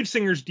 The Blade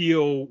Singer's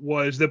deal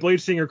was that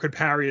Blade Singer could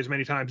parry as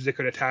many times as it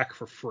could attack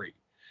for free.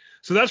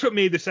 So that's what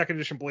made the second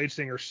edition Blade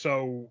Singer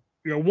so,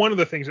 one of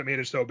the things that made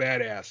it so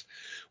badass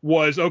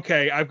was,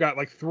 okay, I've got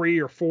 3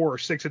 or 4 or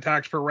 6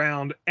 attacks per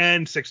round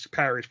and 6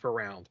 parries per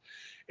round.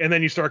 And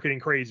then you start getting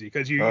crazy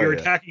because you're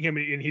attacking him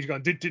and he's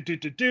going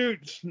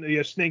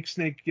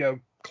snake,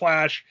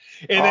 clash,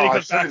 and then he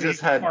comes back and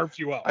carves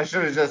you up. I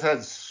should have just had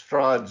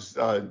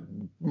Strahd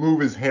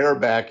move his hair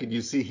back, and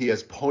you see he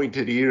has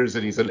pointed ears,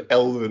 and he's an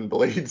elven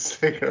blade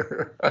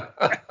singer.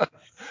 That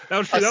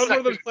was true. That was one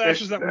of those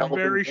classes that was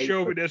very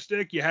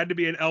chauvinistic. You had to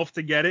be an elf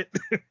to get it.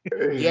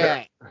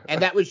 Yeah,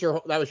 and that was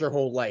your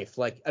whole life.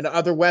 Like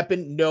another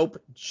weapon,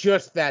 nope,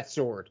 just that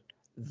sword.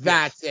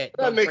 That's it.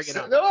 That makes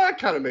sense. No, that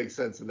kind of makes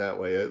sense in that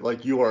way.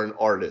 Like you are an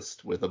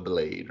artist with a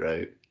blade,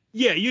 right?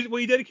 Yeah, you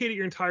dedicated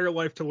your entire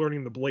life to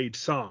learning the Blade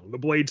Song. The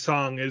Blade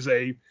Song is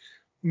a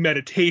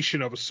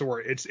meditation of a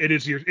sort.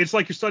 It's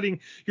like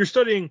you're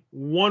studying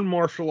one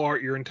martial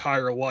art your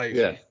entire life.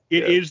 Yeah.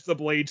 It is the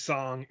Blade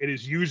Song. It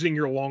is using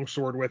your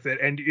longsword with it,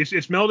 and it's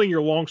melding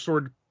your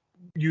longsword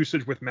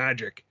usage with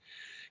magic.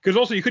 because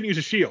also you couldn't use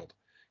a shield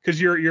because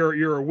you're a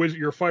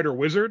you're a fighter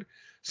wizard.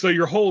 So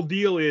your whole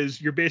deal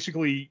is you're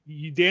basically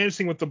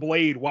dancing with the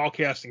blade while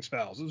casting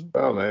spells.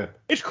 Oh man,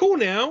 it's cool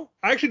now.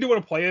 I actually do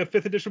want to play a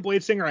 5th edition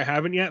Blade Singer. I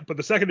haven't yet, but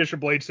the 2nd edition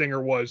Blade Singer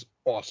was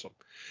awesome.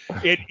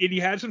 It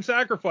had some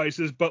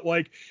sacrifices, but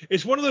like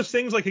it's one of those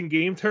things like in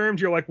game terms,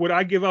 you're like, would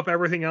I give up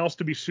everything else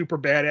to be super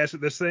badass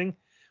at this thing?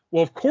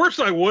 Well, of course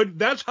I would.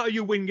 That's how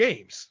you win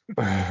games.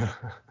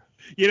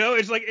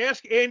 It's like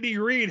ask Andy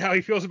Reid how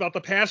he feels about the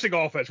passing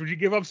offense. Would you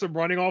give up some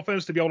running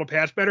offense to be able to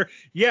pass better?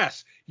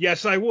 Yes,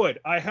 I would.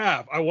 I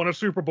have. I won a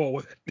Super Bowl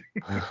with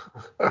it.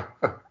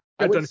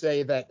 I would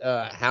say that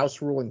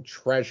house ruling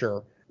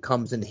treasure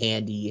comes in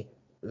handy.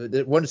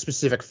 One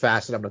specific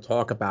facet I'm going to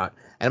talk about,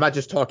 and I'm not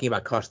just talking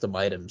about custom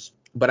items,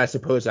 but I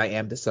suppose I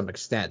am to some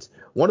extent.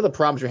 One of the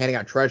problems you're handing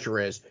out treasure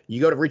is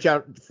you go to reach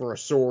out for a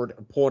sword,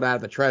 pull it out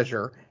of the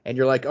treasure, and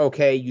you're like,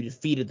 okay, you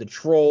defeated the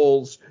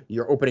trolls,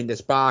 you're opening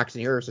this box,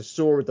 and here's a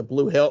sword with the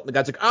blue hilt, and the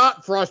guy's like,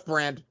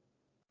 Frostbrand.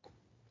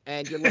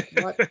 And you're like,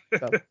 what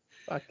the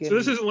fucking... So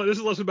this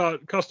is less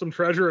about custom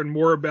treasure and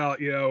more about,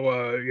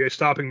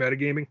 stopping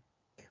metagaming?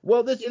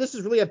 Well, this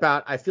is really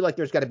about, I feel like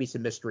there's got to be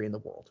some mystery in the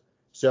world.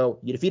 So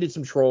you defeated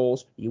some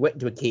trolls, you went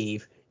into a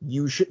cave,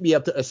 you should be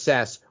able to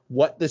assess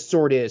what this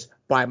sword is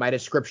by my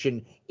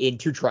description in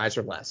 2 tries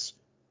or less.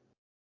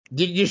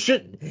 You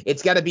shouldn't.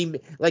 It's got to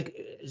be like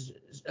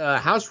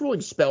house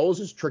ruling spells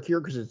is trickier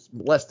because it's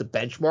less to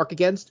benchmark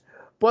against,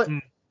 but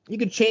you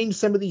can change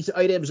some of these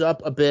items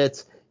up a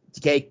bit.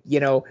 Okay,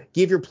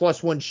 give your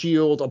 +1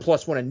 shield a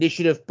 +1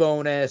 initiative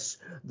bonus.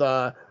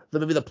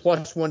 Maybe the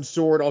 +1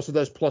 sword also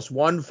does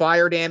 +1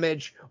 fire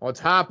damage on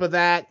top of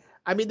that.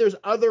 I mean, there's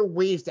other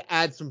ways to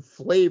add some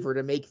flavor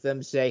to make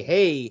them say,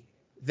 hey,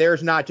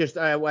 there's not just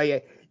I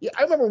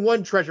remember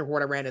one treasure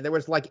hoard I ran in. There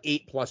was like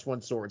 8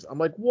 +1 swords. I'm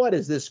like, what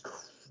is this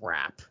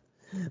crap?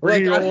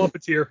 Bringing it all up a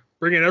tier.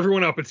 Bringing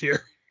everyone up a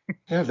tier.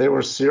 Yeah, they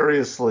were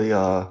seriously.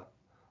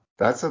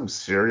 That's some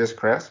serious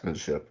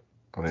craftsmanship.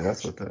 I mean,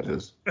 that's what that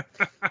is.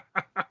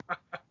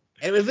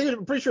 And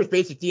I'm pretty sure it's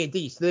basic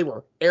D&D, so they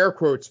were air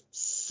quotes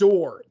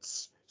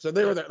swords. So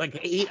they were like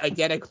 8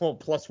 identical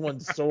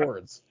 +1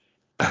 swords.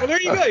 Well,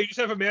 there you go. You just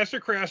have a master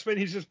craftsman.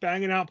 He's just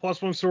banging out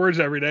 +1 swords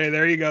every day.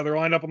 There you go. They're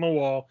lined up on the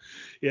wall.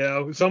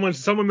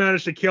 Someone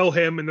managed to kill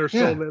him, and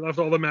they left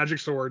all the magic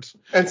swords.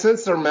 And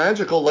since they're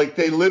magical, like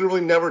they literally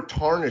never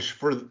tarnish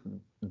for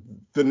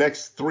the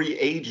next 3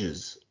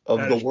 ages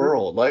of the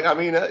world. Like, I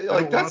mean,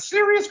 that's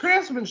serious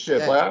craftsmanship.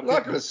 Yeah, like, I'm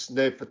not going to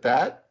sniff at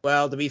that.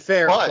 Well, to be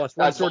fair,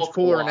 +1 sword's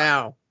cooler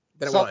now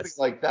than it was. Something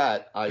like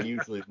that, I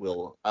usually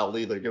will. I'll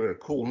either give it a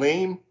cool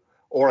name,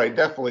 or I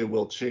definitely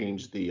will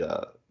change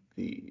the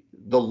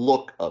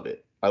look of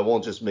it. I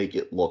won't just make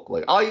it look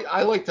like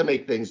I like to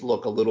make things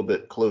look a little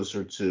bit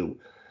closer to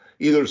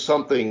either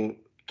something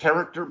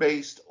character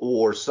based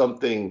or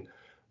something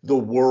the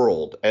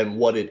world and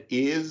what it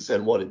is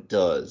and what it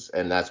does,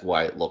 and that's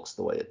why it looks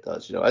the way it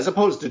does, as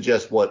opposed to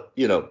just what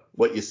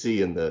you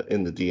see in the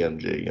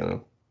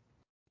DMG,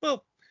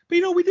 Well,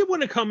 but we did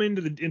want to come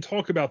into and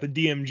talk about the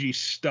DMG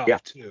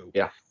stuff too.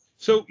 Yeah.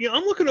 So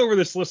I'm looking over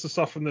this list of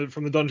stuff from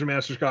the Dungeon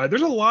Master's Guide.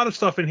 There's a lot of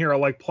stuff in here I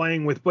like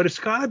playing with, but it's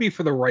got to be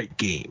for the right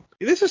game.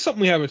 This is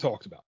something we haven't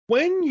talked about.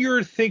 When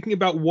you're thinking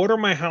about what are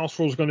my house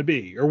rules going to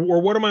be, or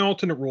what are my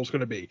alternate rules going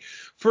to be?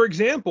 For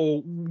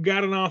example,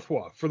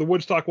 Gadanathwa for the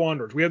Woodstock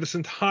Wanderers. We have this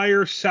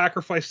entire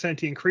sacrifice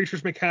sentient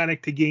creatures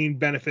mechanic to gain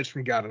benefits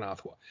from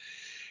Gadanathwa.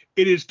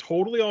 It is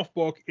totally off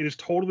book. It is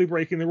totally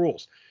breaking the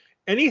rules.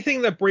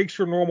 Anything that breaks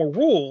your normal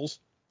rules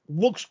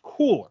looks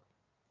cooler.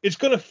 It's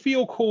going to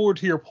feel cooler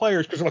to your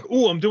players because they're like,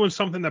 ooh, I'm doing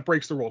something that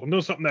breaks the rules. I'm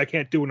doing something that I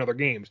can't do in other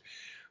games.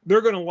 They're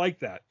going to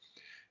like that.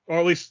 Or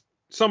at least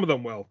some of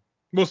them will.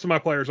 Most of my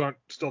players aren't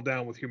still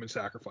down with human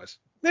sacrifice.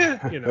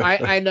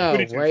 I know,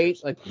 right?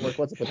 Like, what's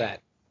up with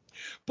that?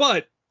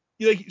 But,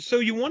 so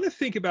you want to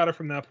think about it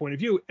from that point of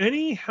view.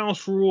 Any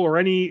house rule or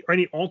any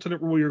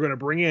alternate rule you're going to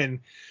bring in,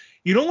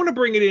 you don't want to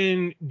bring it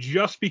in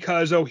just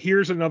because,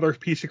 here's another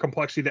piece of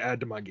complexity to add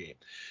to my game.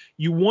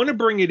 You want to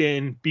bring it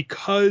in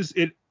because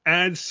it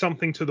adds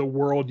something to the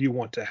world you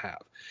want to have.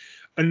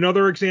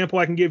 Another example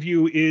I can give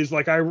you is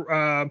like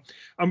I've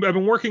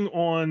been working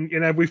on,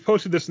 and we've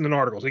posted this in an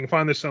article, so you can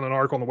find this on an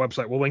article on the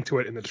website. We'll link to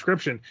it in the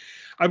description.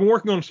 I've been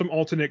working on some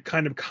alternate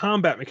kind of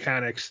combat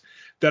mechanics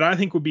that I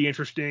think would be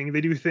interesting. They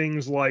do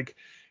things like,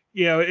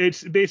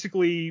 it's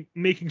basically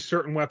making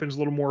certain weapons a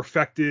little more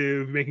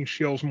effective, making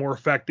shields more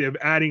effective,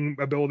 adding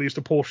abilities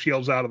to pull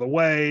shields out of the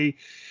way,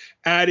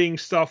 adding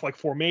stuff like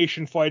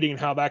formation fighting and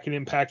how that can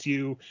impact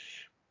you.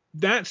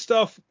 That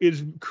stuff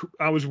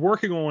I was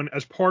working on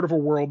as part of a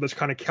world that's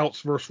kind of Celts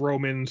versus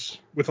Romans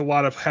with a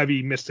lot of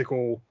heavy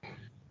mystical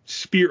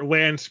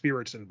land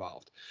spirits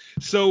involved.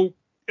 So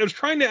I was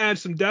trying to add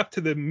some depth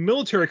to the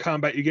military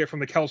combat you get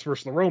from the Celts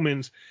versus the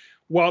Romans,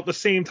 while at the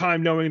same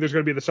time knowing there's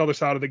going to be this other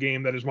side of the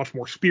game that is much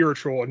more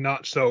spiritual and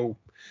not so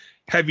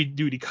heavy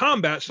duty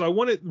combat. So I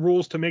wanted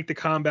rules to make the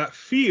combat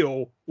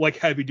feel like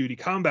heavy duty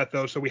combat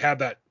though. So we have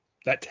that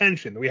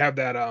tension, we have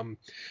that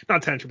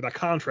not tension, but that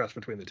contrast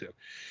between the two.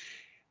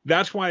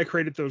 That's why I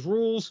created those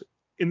rules.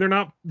 and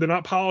they're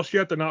not polished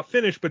yet, they're not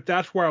finished, but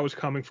that's where I was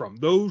coming from.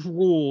 Those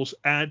rules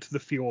add to the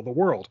feel of the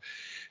world.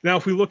 Now,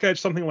 if we look at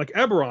something like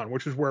Eberron,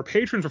 which is where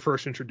patrons were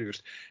first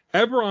introduced,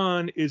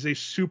 Eberron is a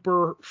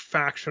super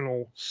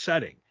factional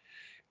setting.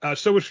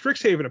 So is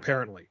Strixhaven,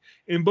 apparently.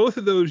 And both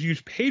of those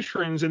use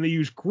patrons and they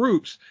use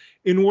groups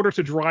in order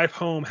to drive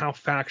home how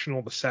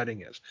factional the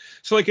setting is.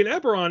 So like in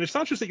Eberron, it's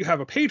not just that you have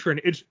a patron,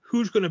 it's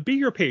who's going to be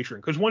your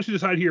patron. Because once you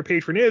decide who your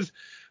patron is,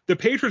 the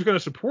patron's going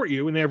to support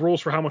you, and they have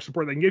rules for how much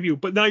support they can give you.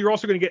 But now you're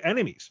also going to get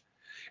enemies.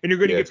 And you're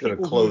going to get people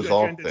who close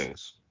off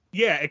things.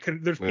 Yeah,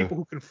 there's people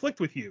who conflict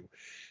with you.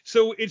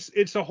 So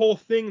it's a whole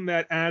thing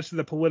that adds to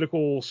the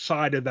political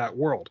side of that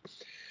world.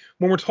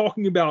 When we're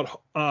talking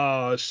about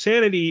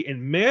sanity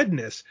and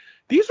madness,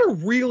 these are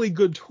really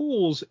good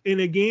tools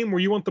in a game where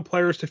you want the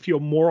players to feel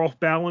more off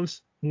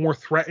balance, more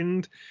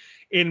threatened,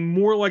 and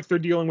more like they're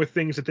dealing with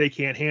things that they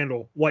can't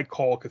handle, like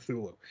Call of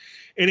Cthulhu.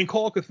 And in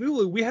Call of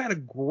Cthulhu, we had a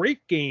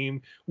great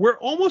game where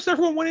almost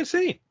everyone went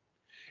insane.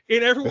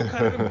 And everyone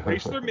kind of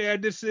embraced their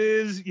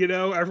madnesses,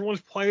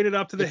 everyone's playing it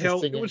up to the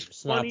hill. It was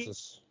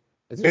synopsis.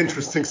 Funny.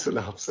 Interesting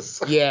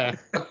synopsis. Yeah.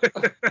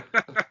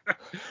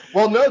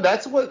 Well, no,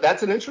 that's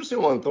an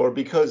interesting one, Thor,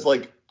 because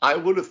like I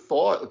would have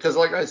thought, because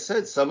like I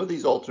said, some of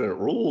these alternate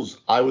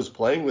rules I was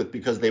playing with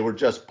because they were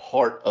just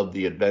part of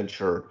the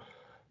adventure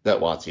that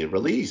WotC had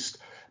released.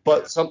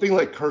 But something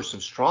like Curse of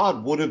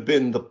Strahd would have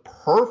been the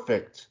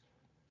perfect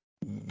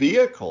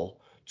vehicle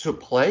to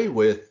play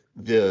with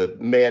the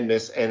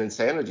madness and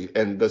insanity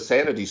and the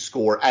sanity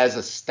score as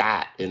a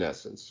stat, in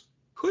essence.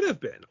 Could have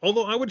been.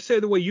 Although I would say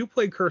the way you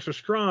played Curse of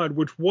Strahd,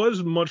 which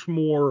was much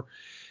more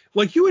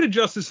like you had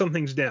adjusted some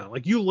things down.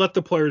 Like you let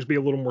the players be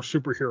a little more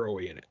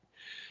superhero-y in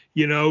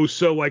it.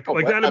 So like that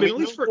would have been at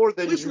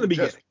least in the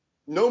beginning.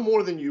 No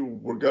more than you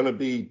were going to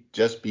be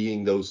just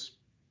being those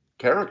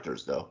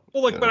characters, though.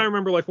 Well, but I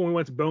remember like when we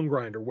went to Bone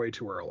Grinder way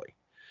too early.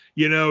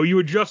 You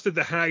adjusted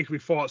the hags we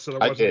fought so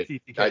there wasn't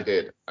TTK.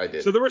 I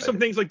did. So there were some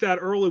things like that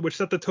early which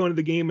set the tone of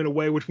the game in a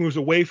way which moves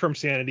away from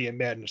sanity and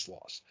madness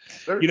loss.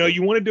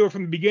 You want to do it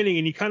from the beginning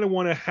and you kind of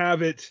want to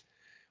have it.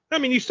 I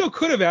mean, you still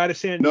could have added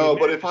sanity. No,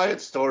 but if I had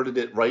started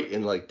it right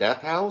in like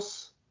Death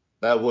House,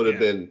 that would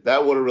have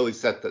really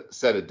set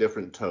a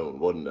different tone,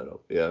 wouldn't it?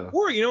 Yeah.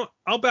 Or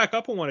I'll back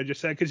up on what I just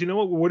said because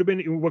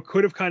what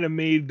could have kind of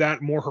made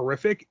that more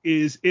horrific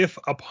is if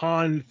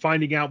upon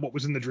finding out what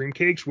was in the dream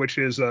cakes, which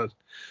is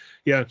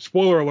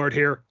spoiler alert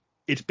here,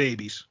 it's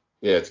babies.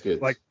 Yeah, it's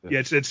good. Like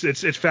it's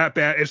fat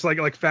it's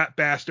like fat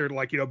bastard,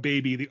 like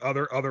baby, the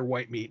other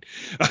white meat.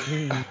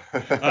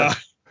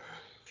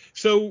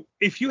 So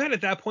if you had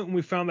at that point when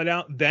we found that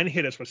out, then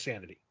hit us with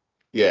sanity.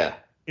 Yeah.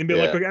 And be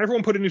like,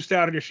 everyone put a new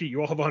stat on your sheet. You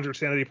all have 100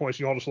 sanity points.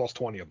 You all just lost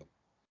 20 of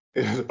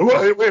them.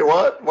 Wait,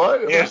 what?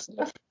 What? Yeah.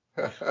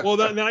 Well,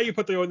 now you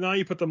put them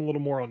a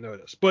little more on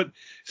notice. But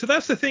so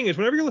that's the thing is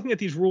whenever you're looking at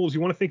these rules, you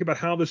want to think about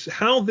how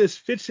this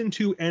fits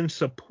into and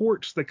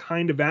supports the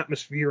kind of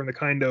atmosphere and the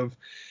kind of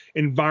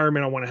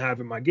environment I want to have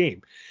in my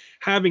game.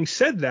 Having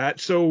said that,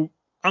 so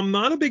I'm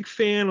not a big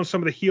fan of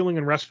some of the healing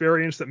and rest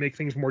variants that make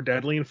things more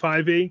deadly in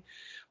 5e.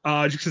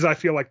 Just because I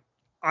feel like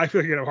you're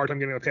going to have a hard time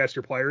getting it past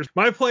your players.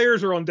 My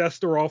players are on death's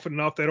door often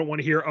enough. They don't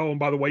want to hear, oh, and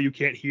by the way, you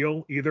can't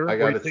heal either. I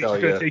got to tell you.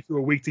 It's going to take you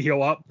a week to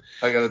heal up.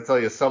 I got to tell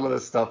you, some of the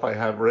stuff I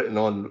have written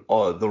on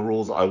the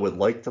rules I would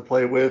like to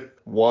play with.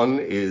 One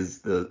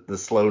is the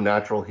slow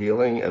natural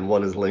healing, and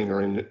one is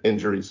lingering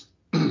injuries.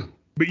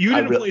 But you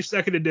didn't play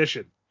second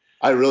edition.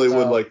 I really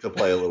would like to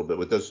play a little bit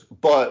with this.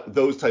 But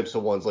those types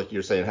of ones, like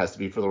you're saying, has to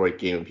be for the right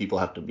game, and people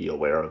have to be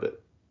aware of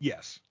it.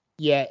 Yes.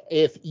 Yeah,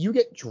 if you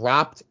get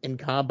dropped in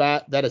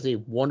combat, that is a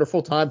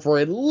wonderful time for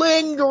a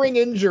lingering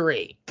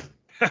injury.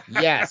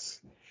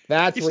 Yes,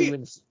 that's where you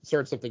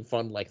insert something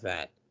fun like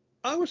that.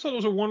 I always thought it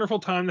was a wonderful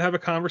time to have a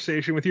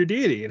conversation with your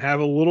deity and have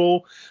a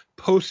little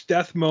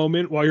post-death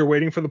moment while you're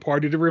waiting for the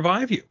party to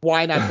revive you.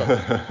 Why not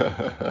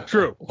both?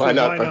 True. Why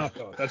not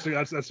both? That's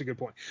a good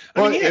point.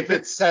 But if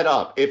it's set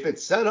up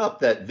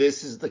that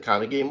this is the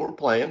kind of game we're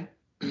playing,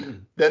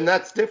 then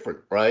that's different,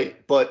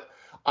 right? But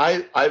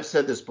I've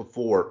said this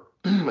before.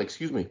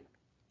 Excuse me,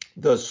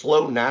 the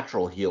slow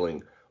natural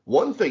healing.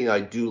 One thing I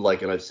do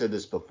like, and I've said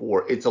this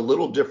before, it's a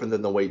little different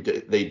than the way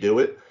they do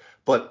it,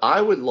 but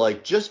I would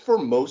like, just for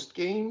most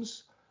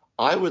games,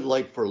 I would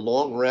like for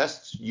long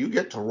rests, you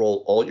get to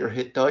roll all your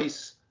hit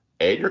dice,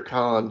 add your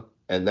con,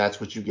 and that's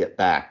what you get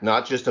back,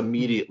 not just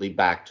immediately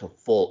back to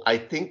full. I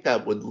think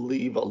that would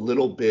leave a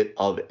little bit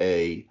of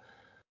a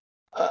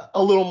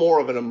little more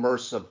of an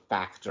immersive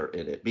factor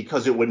in it,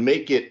 because it would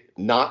make it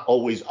not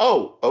always,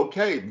 oh,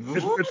 okay.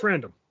 It's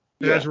random.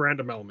 It has a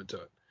random element to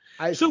it.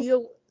 I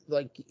feel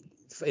like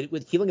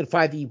with healing in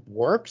 5e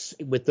works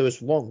with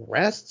those long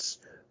rests,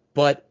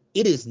 but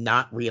it is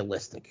not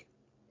realistic.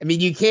 I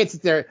mean, you can't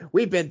sit there.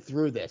 We've been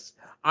through this.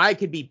 I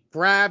could be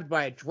grabbed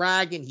by a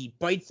dragon. He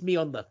bites me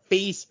on the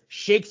face,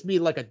 shakes me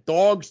like a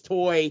dog's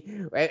toy.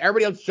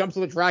 Everybody else jumps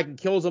on the dragon,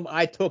 kills him.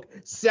 I took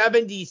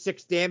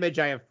 76 damage.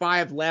 I have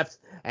 5 left,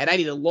 and I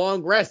need a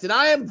long rest, and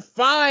I am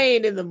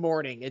fine in the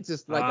morning. It's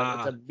just like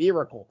it's a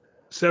miracle.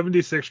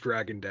 76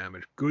 dragon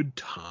damage. Good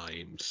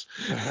times.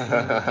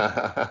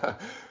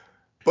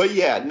 But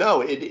yeah,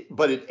 no,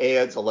 it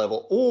adds a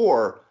level,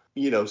 or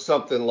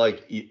something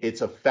like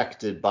it's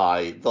affected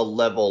by the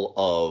level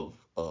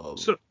of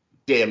So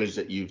damage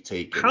that you've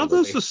taken. how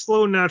does the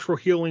slow natural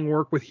healing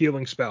work with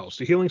healing spells?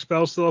 Do healing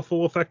spells still have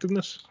full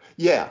effectiveness?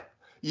 Yeah.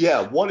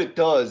 What it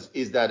does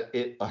is that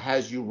it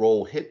has you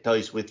roll hit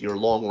dice with your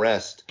long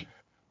rest.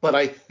 But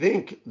I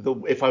think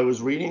if I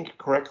was reading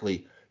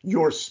correctly,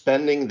 you're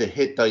spending the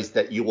hit dice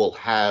that you will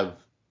have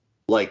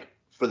like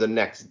for the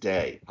next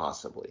day,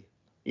 possibly.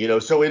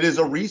 So it is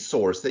a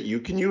resource that you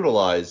can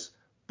utilize,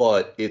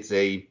 but it's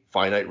a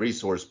finite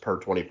resource per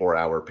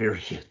 24-hour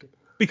period.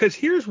 Because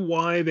here's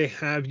why they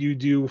have you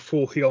do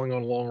full healing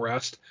on long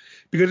rest.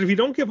 Because if you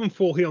don't give them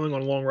full healing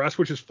on long rest,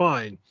 which is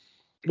fine,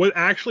 what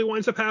actually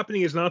winds up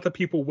happening is not that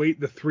people wait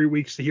the 3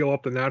 weeks to heal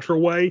up the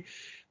natural way.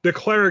 The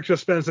cleric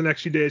just spends the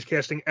next few days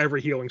casting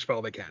every healing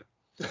spell they can.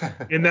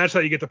 And that's how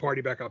you get the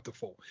party back up to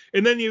full.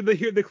 And then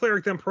the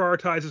cleric then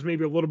prioritizes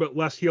maybe a little bit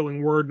less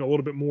healing word and a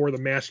little bit more of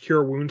the mass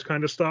cure wounds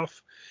kind of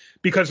stuff,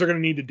 because they're going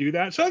to need to do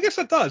that. So I guess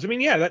that does. I mean,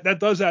 yeah, that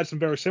does add some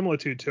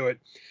verisimilitude to it.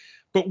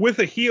 But with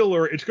a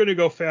healer, it's going to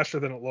go faster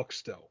than it looks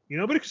still.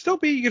 But it can still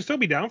be, you can still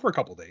be down for a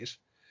couple days.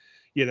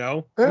 Who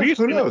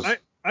knows?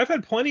 We've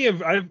had plenty of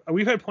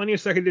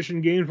second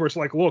edition games where it's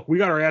like, look, we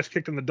got our ass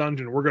kicked in the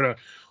dungeon. We're going to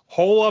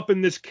hole up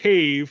in this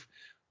cave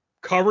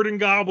covered in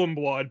goblin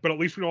blood, but at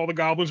least we know all the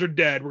goblins are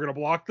dead. We're going to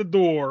block the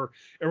door,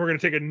 and we're going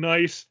to take a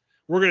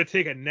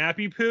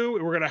nappy poo,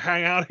 and we're going to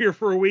hang out here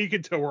for a week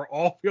until we're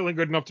all feeling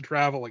good enough to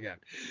travel again.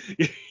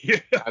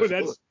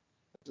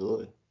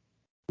 Absolutely.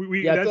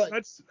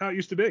 That's how it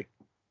used to be.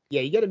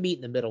 Yeah, you got to meet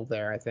in the middle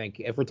there, I think,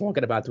 if we're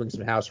talking about doing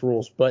some house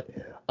rules. But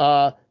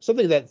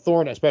something that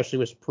Thorn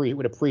especially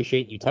would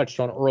appreciate you touched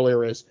on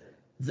earlier is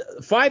the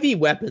 5e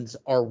weapons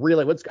are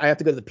really, I have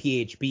to go to the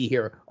PHP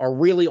here, are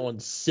really on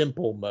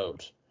simple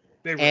mode.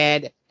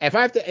 And if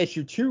I have to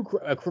issue two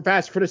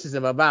fast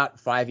criticism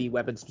about 5e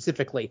weapons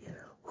specifically,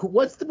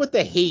 what's with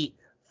the hate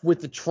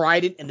with the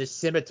trident and the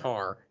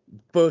scimitar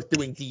both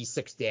doing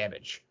D6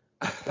 damage?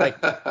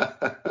 Like,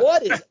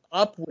 what is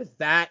up with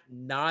that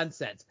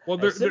nonsense? Well,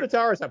 the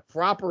scimitar is a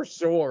proper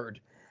sword,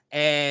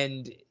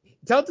 and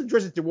tell it to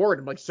Drizzt Do'Urden,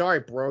 I'm like, sorry,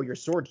 bro, your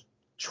sword's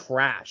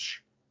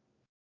trash.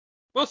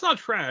 Well, it's not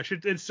trash.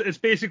 It's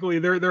basically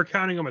they're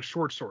counting them as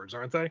short swords,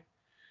 aren't they?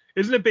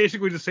 Isn't it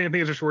basically the same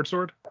thing as a short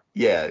sword?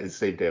 Yeah, it's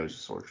the same damage as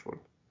a short sword.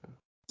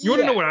 You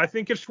want to know what I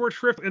think is short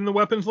shrift in the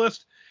weapons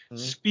list?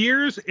 Mm-hmm.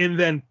 Spears and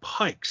then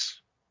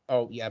pikes.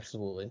 Oh, yeah,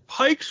 absolutely.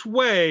 Pikes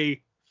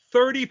weigh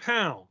 30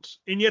 pounds,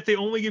 and yet they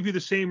only give you the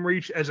same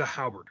reach as a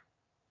halberd.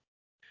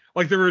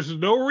 Like, there is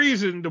no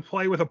reason to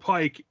play with a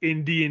pike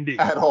in D&D.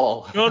 At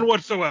all. None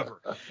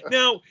whatsoever.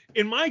 Now,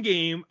 in my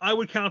game, I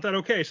would count that,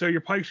 okay, so your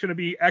pike's going to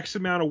be X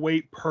amount of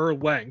weight per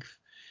length.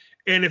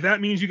 And if that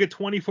means you get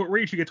 20-foot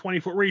reach, you get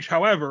 20-foot reach.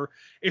 However,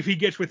 if he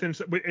gets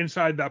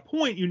inside that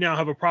point, you now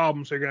have a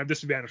problem, so you're going to have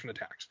disadvantage on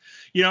attacks.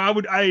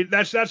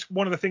 That's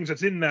one of the things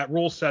that's in that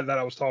rule set that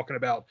I was talking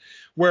about,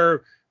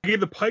 where I gave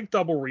the pike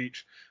double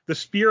reach, the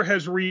spear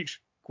has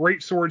reach,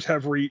 great swords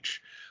have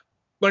reach.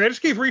 Like, I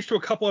just gave reach to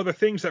a couple other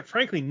things that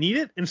frankly need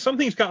it, and some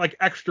things got like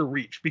extra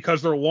reach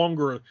because they're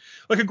longer.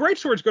 Like, a great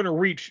sword's going to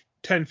reach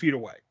 10 feet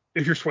away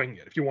if you're swinging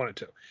it, if you wanted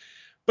to.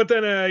 But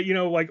then,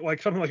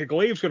 like something like a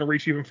glaive's going to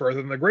reach even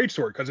further than the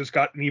greatsword because it's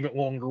got an even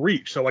longer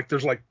reach. So, like,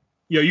 there's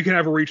you can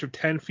have a reach of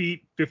 10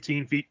 feet,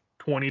 15 feet,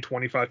 20,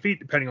 25 feet,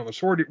 depending on the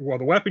sword or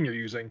the weapon you're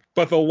using.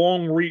 But the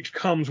long reach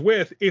comes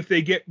with, if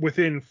they get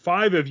within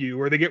 5 of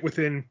you, or if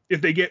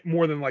they get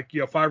more than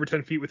 5 or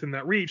 10 feet within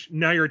that reach,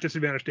 now you're at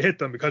disadvantage to hit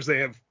them because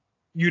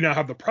you now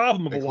have the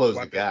problem of a long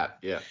weapon. The gap,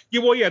 yeah.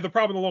 Yeah, well, yeah, the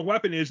problem of the long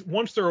weapon is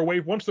once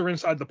they're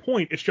inside the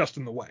point, it's just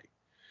in the way.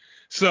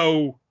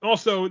 So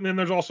also, and then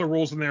there's also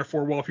rules in there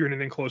for, well, if you're in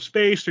an enclosed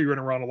space or you're in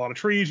around a lot of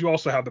trees, you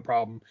also have the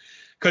problem,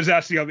 because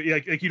that's the other,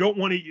 like you don't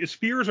want to,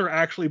 spears are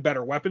actually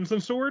better weapons than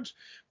swords,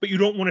 but you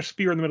don't want to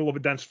spear in the middle of a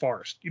dense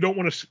forest. You don't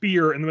want to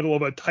spear in the middle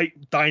of a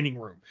tight dining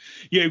room.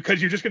 Yeah, because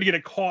you're just going to get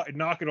it caught and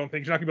knock it on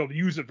things. You're not going to be able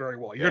to use it very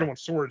well. You're going to want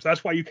swords.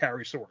 That's why you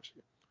carry swords.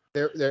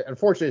 There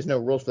unfortunately is no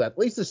rules for that. At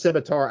least the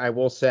scimitar, I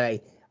will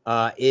say,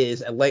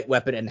 is a light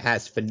weapon and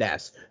has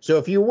finesse. So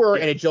if you were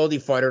an agility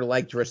fighter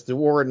like Drizzt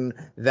Do'Urden,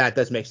 that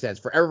does make sense.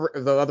 For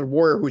the other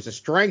warrior who's a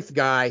strength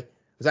guy,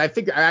 because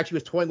I actually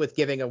was toying with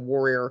giving a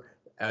warrior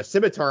a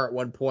scimitar at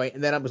one point,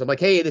 and then I'm like,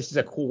 hey, this is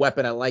a cool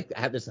weapon. I like to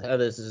have this.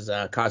 This is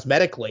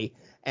cosmetically,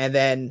 and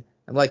then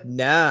I'm like,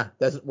 nah,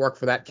 doesn't work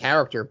for that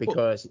character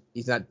because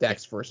he's not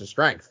dex versus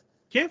strength.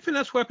 Can't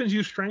finesse weapons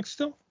use strength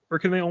still, or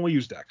can they only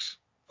use dex?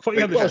 I thought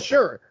you had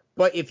sure.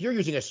 But if you're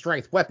using a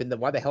strength weapon, then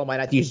why the hell am I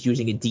not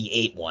using a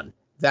D8 one?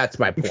 That's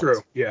my point.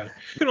 True, yeah.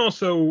 You can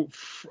also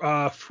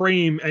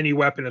frame any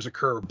weapon as a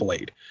curved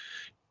blade.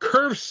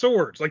 Curved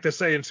swords, like they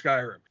say in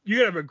Skyrim. You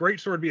could have a great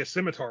sword be a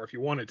scimitar if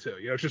you wanted to.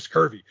 It's just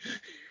curvy.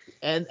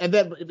 And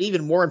then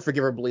even more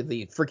unforgivably,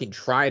 the freaking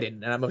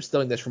trident, and I'm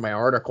stealing this from my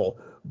article,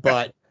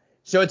 but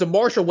so it's a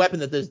martial weapon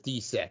that does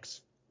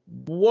D6.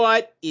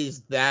 What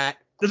is that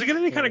Does it get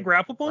any kind of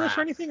grapple bonus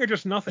or anything, or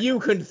just nothing? You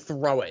can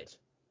throw it.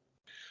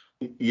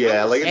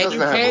 Yeah, like it And doesn't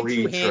have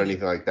reach or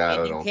anything like that.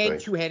 And I you don't can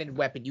think. two-handed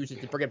weapon use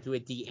it to bring it up to a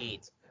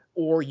D8,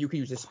 or you can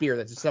use a spear.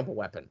 That's a simple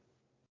weapon.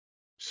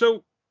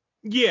 So,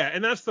 yeah,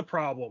 and that's the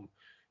problem.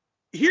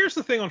 Here's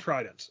the thing on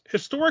tridents.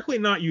 Historically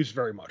not used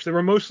very much. They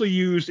were mostly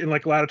used in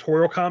like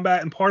gladiatorial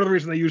combat, and part of the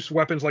reason they used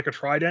weapons like a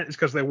trident is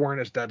because they weren't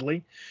as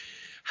deadly.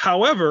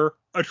 However,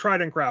 a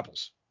trident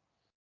grapples.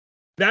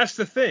 That's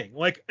the thing.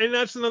 Like, and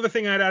that's another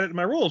thing I'd added to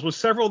my rules was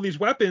several of these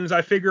weapons,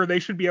 I figure you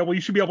should be able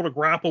to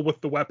grapple with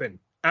the weapon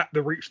at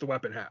the reach the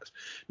weapon has.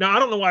 Now, I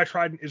don't know why a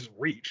trident is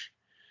reach.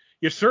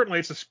 Certainly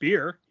it's a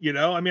spear,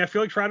 I mean, I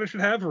feel like trident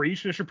should have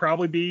reach, and it should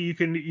probably be, you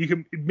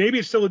can, maybe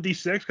it's still a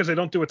D6 because they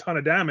don't do a ton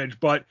of damage,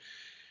 but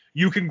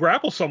you can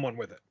grapple someone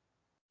with it.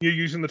 You're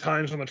using the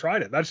times on the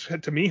trident. That's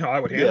to me how I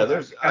would handle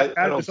it.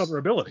 Add this other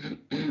ability.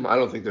 I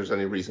don't think there's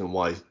any reason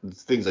why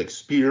things like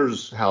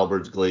spears,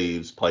 halberds,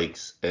 glaives,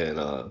 pikes,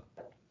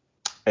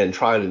 and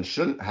trident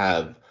shouldn't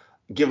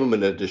give them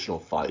an additional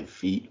 5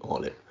 feet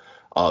on it,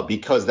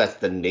 because that's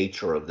the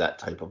nature of that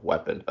type of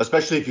weapon.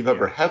 Especially if you've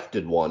ever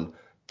hefted one,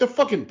 they're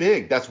fucking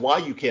big. That's why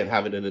you can't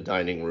have it in a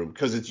dining room,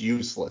 because it's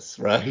useless,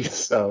 right?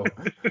 So.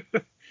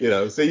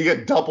 So you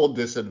get double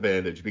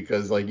disadvantage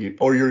because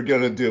you're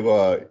gonna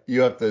do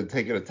you have to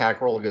take an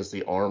attack roll against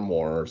the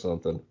armoire or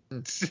something.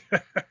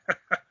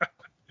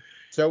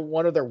 So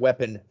one other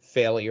weapon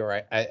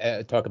failure,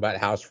 I talk about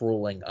house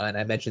ruling, and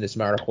I mentioned this in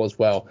my article as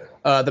well.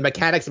 The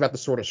mechanics about the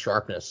sword of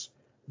sharpness,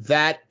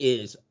 that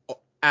is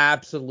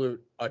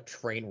absolute a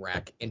train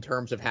wreck in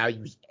terms of how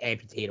you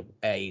amputate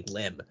a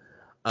limb.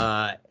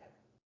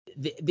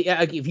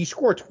 If you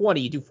score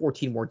 20, you do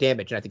 14 more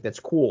damage, and I think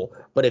that's cool.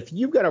 But if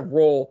you've got to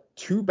roll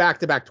 2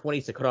 back-to-back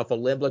 20s to cut off a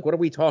limb, like what are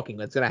we talking?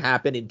 That's going to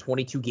happen in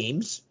 22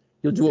 games?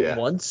 You'll do it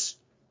once?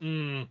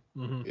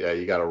 Mm-hmm. Yeah,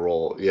 you got to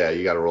roll. Yeah,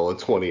 you got to roll a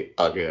 20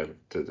 again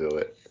to do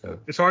it. Yeah.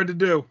 It's hard to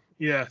do.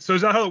 Yeah. So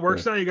is that how it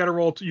works now? You got to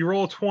roll. You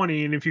roll a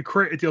 20, and if you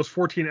crit, it deals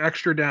 14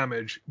 extra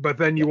damage. But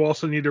then you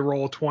also need to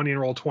roll a 20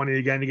 and roll 20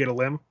 again to get a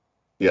limb.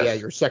 Yes. Yeah,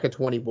 your second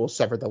 20 will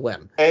sever the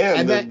limb.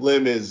 And the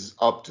limb is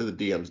up to the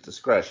DM's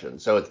discretion.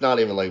 So it's not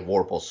even like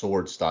Vorpal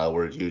Sword style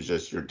where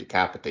you're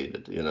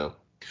decapitated,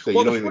 So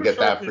you don't even get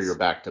that for your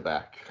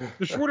back-to-back.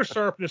 The sword of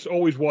sharpness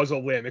always was a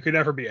limb. It could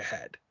never be a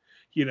head.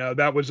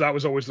 That was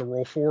always the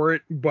rule for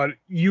it. But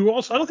I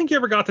don't think you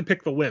ever got to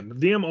pick the limb.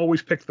 The DM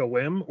always picked the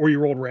limb, or you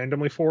rolled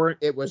randomly for it.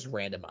 It was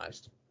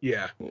randomized.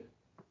 Yeah.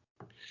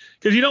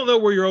 Because you don't know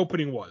where your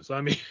opening was.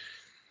 I mean...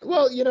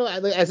 Well,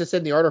 as I said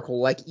in the article,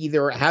 like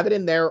either have it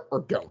in there or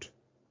don't.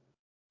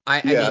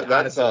 I mean,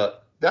 honestly,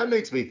 that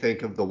makes me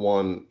think of the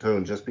one,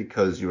 Tone, just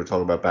because you were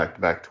talking about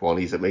back-to-back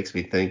 20s, it makes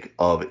me think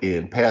of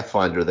in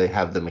Pathfinder, they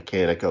have the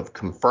mechanic of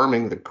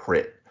confirming the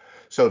crit.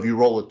 So if you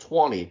roll a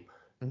 20,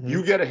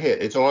 you get a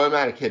hit. It's an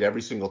automatic hit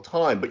every single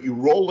time, but you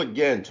roll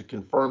again to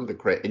confirm the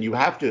crit, and you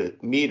have to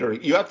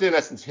in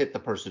essence hit the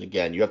person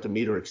again. You have to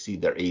meet or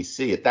exceed their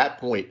AC. At that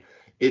point,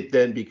 it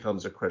then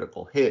becomes a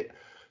critical hit.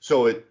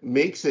 So it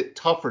makes it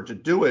tougher to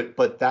do it,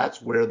 but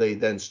that's where they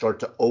then start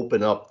to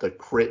open up the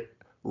crit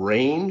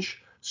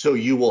range. So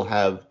you will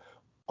have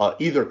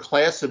either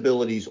class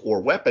abilities or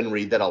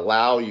weaponry that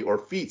allow you, or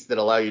feats that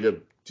allow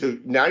you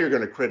to now you're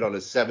going to crit on a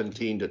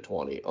 17 to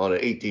 20, on an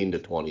 18 to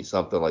 20,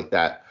 something like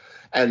that.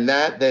 And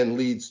that then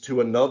leads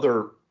to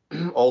another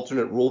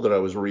alternate rule that I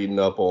was reading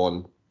up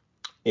on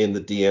in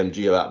the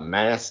DMG about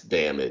mass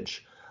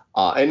damage.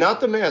 And not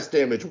the mass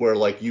damage where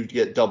like you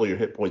get double your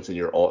hit points and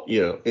you're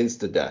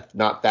insta death,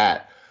 not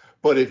that.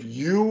 But if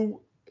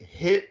you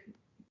hit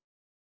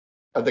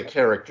the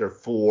character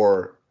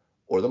or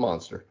the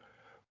monster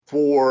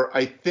for,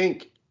 I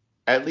think,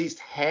 at least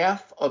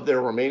half of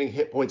their remaining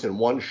hit points in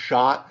one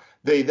shot,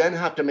 they then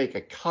have to make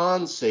a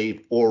con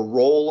save or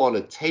roll on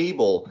a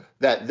table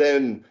that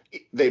then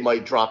they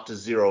might drop to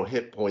 0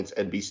 hit points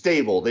and be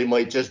stable. They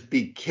might just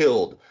be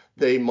killed.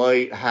 They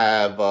might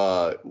have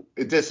a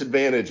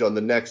disadvantage on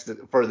the next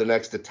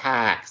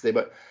attacks.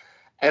 And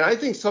I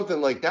think something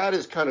like that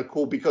is kind of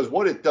cool because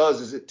what it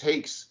does is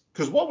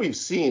because what we've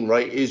seen,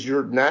 right, is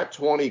your nat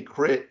 20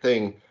 crit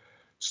thing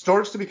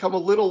starts to become a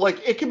little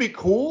like, it can be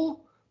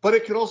cool, but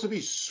it can also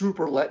be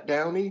super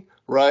letdowny,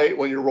 right?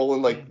 When you're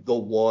rolling like the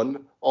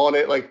 1 on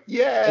it, like,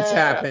 yeah, it's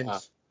happened.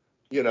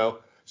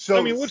 So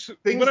I mean,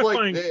 things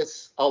like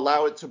this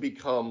allow it to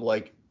become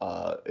like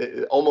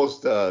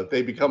almost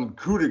they become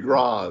coup de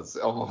grace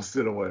almost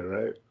in a way,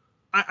 right?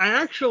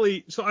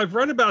 So I've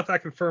read about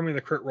that confirming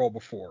the crit roll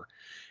before,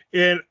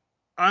 and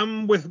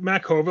I'm with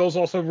Matt Coville's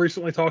also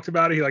recently talked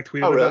about it. He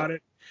tweeted about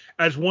it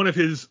as one of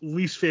his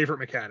least favorite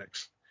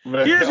mechanics.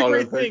 Here's a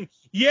great thing.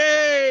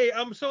 Yay!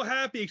 I'm so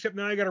happy, except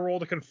now I got to roll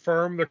to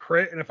confirm the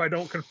crit, and if I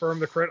don't confirm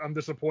the crit, I'm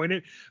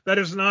disappointed. That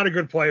is not a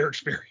good player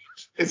experience.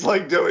 It's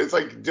like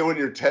doing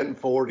your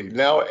 1040.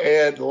 Now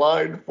add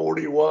line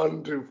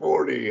 41 to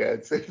 40.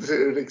 It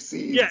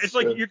exceeds. Yeah, it's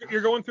like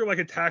you're going through like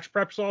a tax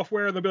prep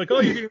software, and they'll be like,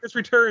 oh, you're getting this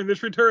return,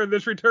 this return,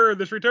 this return,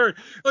 this return.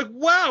 Like,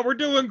 wow, we're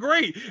doing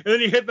great. And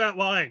then you hit that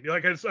line. You're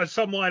like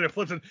some line that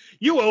flips in,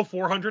 you owe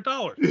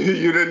 $400.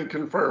 You didn't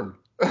confirm.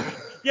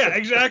 Yeah,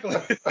 exactly.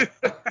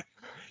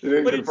 You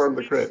didn't confirm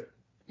the crit.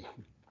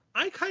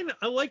 I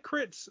like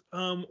crits.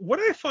 What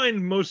I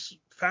find most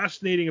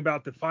fascinating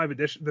about the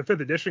 5th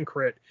edition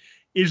crit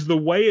is the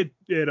way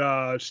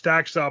it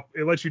stacks up.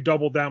 It lets you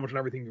double damage on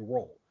everything you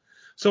roll.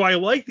 So I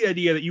like the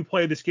idea that you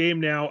play this game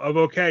now of,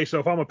 okay, so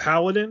if I'm a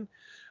paladin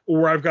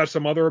or I've got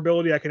some other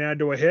ability I can add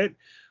to a hit,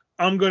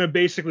 I'm going to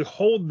basically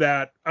hold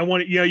that.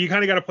 You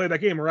kind of got to play that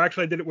game. Or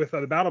actually I did it with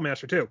the Battle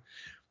Master too.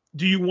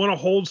 Do you want to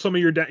hold some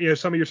of your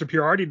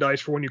superiority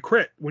dice for when you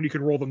crit, when you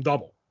can roll them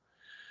double?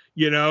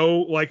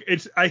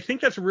 I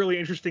think that's a really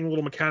interesting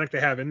little mechanic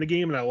to have in the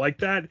game, and I like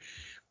that.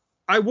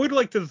 I would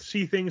like to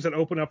see things that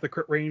open up the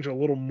crit range a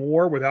little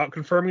more without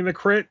confirming the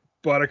crit,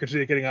 but I could see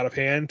it getting out of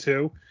hand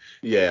too.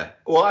 Yeah.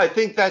 Well, I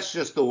think that's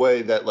just the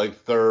way that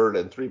like 3rd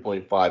and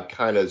 3.5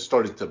 kind of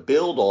started to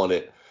build on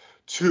it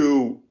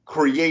to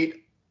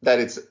create that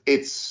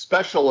it's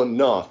special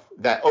enough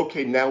that,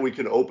 okay, now we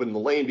can open the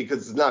lane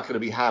because it's not going to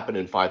be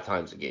happening 5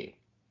 times a game,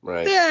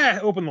 right? Yeah,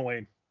 open the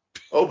lane.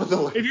 Open the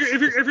lane. If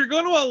you're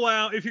going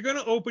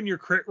to open your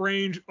crit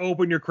range,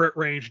 open your crit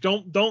range.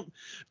 Don't do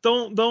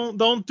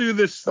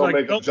this.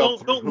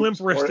 Don't limp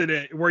wristed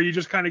it where you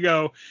just kind of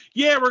go,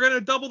 yeah, we're going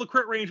to double the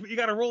crit range, but you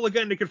got to roll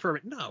again to confirm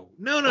it. No.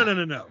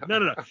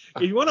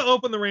 If you want to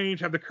open the range,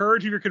 have the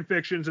courage of your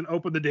convictions and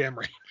open the damn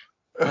range.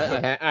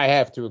 I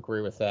have to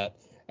agree with that.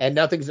 And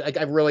nothing's like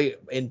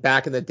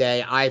back in the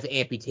day, I've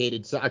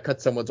amputated. So I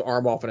cut someone's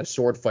arm off in a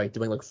sword fight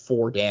doing like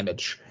 4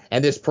 damage.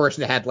 And this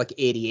person had like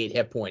 88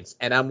 hit points.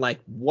 And I'm like,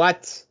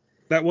 what?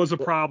 That was a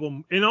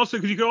problem. And also,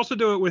 because you could also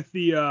do it with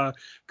the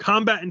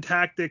combat and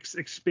tactics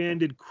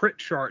expanded crit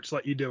charts,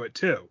 let you do it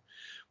too.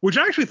 Which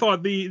I actually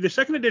thought the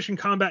 2nd edition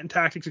combat and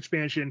tactics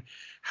expansion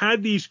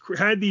had these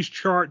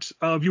charts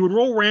of you would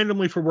roll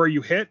randomly for where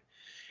you hit.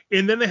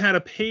 And then they had a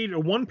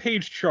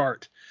 1-page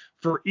chart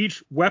for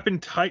each weapon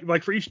type,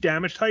 like for each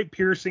damage type,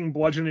 piercing,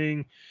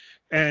 bludgeoning,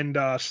 and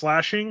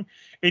slashing.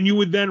 And you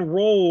would then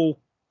roll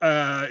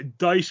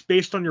dice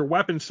based on your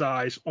weapon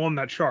size on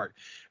that chart.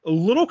 A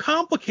little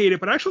complicated,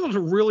 but actually it was a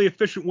really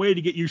efficient way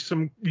to get you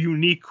some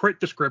unique crit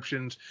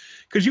descriptions,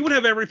 because you would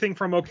have everything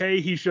from, okay,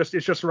 it's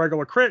just a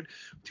regular crit,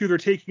 to they're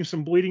taking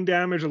some bleeding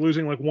damage or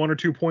losing like 1 or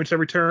 2 points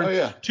every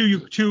turn, to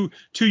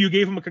you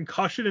gave them a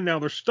concussion and now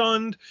they're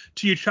stunned,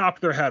 to you chopped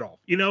their head off.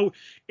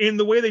 And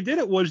the way they did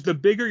it was the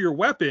bigger your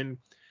weapon,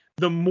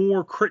 the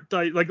more crit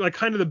dice, like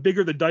kind of the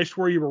bigger the dice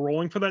were you were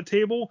rolling for that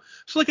table.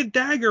 So like a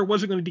dagger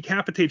wasn't going to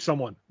decapitate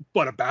someone,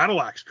 but a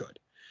battle axe could.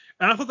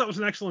 And I thought that was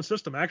an excellent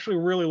system. I actually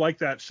really like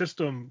that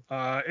system,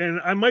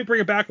 and I might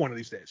bring it back one of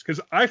these days because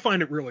I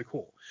find it really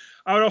cool.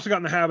 I would also got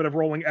in the habit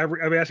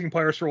of asking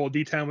players to roll a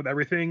D10 with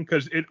everything,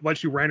 because it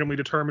lets you randomly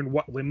determine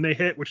what limb they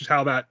hit, which is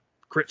how that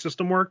crit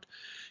system worked.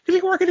 Because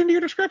you can work it into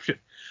your description.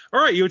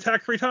 All right, you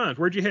attack 3 times.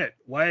 Where'd you hit?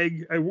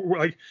 Leg.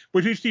 Like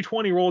with each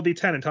D20, roll a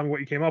D10 and tell me what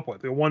you came up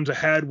with. One's a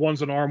head,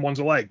 one's an arm, one's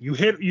a leg. You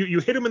hit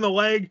him in the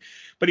leg,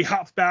 but he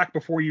hops back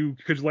before you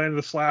could land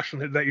the slash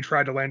that you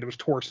tried to land to his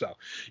torso.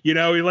 He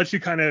lets you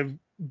kind of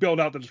build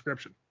out the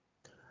description.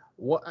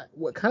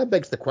 What kind of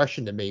begs the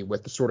question to me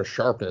with the Sword of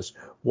Sharpness,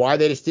 why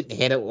they just didn't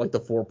handle it like the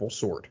Vorpal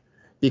Sword?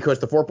 Because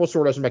the Vorpal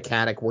Sword has a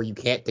mechanic where you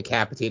can't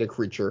decapitate a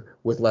creature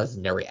with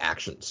legendary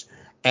actions.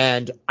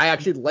 And I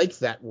actually liked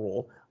that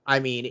rule.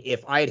 I mean,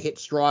 if I had hit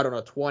Strahd on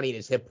a 20 and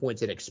his hit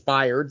points had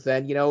expired,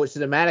 then,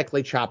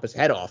 cinematically chop his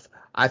head off.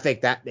 I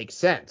think that makes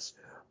sense.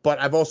 But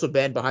I've also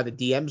been behind the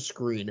DM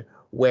screen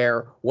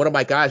where one of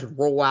my guys would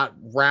roll out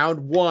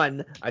round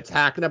 1,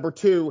 attack number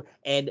 2,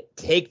 and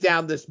take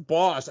down this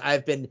boss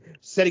I've been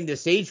setting the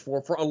stage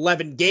for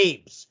 11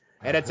 games.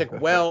 And it's like,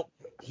 well,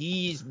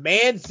 he's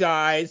man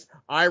size.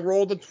 I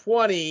rolled a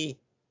 20,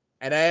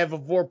 and I have a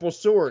Vorpal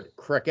Sword.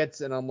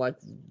 Crickets. And I'm like,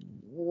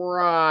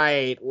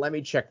 right, let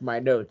me check my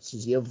notes.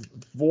 Does he have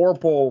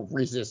Vorpal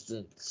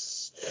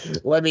resistance?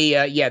 Let me,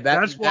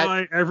 That's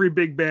why every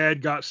big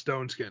bad got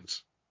stone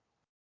skins.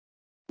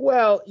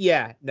 Well,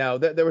 yeah, no,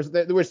 there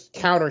was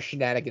counter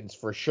shenanigans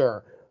for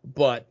sure,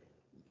 but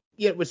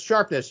with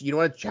Sharpness, you don't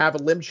want to have a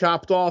limb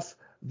chopped off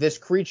this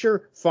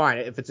creature, fine.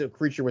 If it's a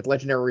creature with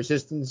legendary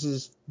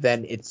resistances,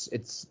 then it's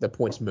the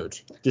point's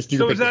moot. Just do.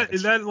 So is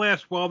that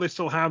last while they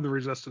still have the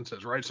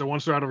resistances, right? So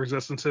once they're out of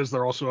resistances,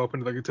 they're also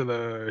open to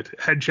the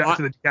head chop,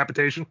 to the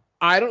decapitation.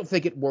 I don't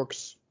think it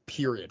works.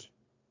 Period.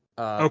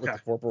 With the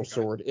Vorpal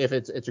Sword, if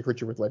it's a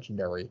creature with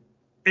legendary.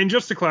 And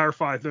just to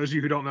clarify, those of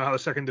you who don't know how the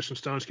 2nd edition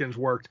Stone Skins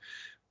worked,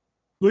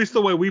 at least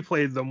the way we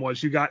played them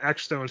was you got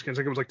X Stone Skins,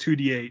 like it was like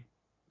 2d8.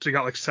 So you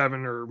got like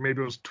 7 or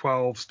maybe it was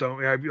 12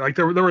 stone. Like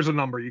there was a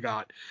number you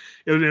got.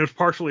 It was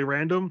partially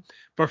random,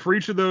 but for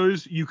each of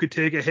those you could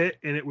take a hit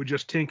and it would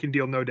just tink and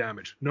deal no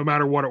damage, no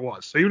matter what it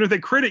was. So even if they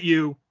crit at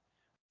you,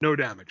 no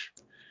damage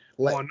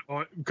on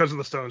because of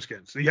the stone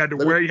skins. So you had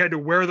to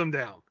wear them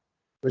down.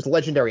 It was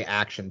legendary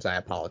actions. I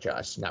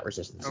apologize, not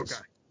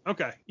resistances.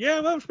 Okay.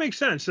 Yeah, that makes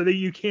sense. So that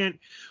you can't.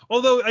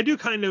 Although I do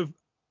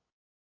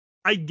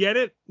I get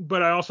it,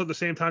 but I also at the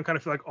same time kind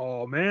of feel like,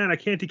 oh man, I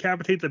can't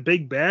decapitate the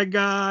big bad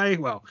guy.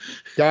 Well,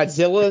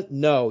 Godzilla,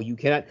 no, you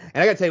cannot.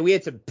 And I gotta tell you, we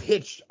had some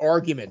pitched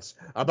arguments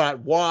about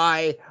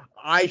why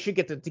I should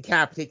get to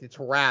decapitate the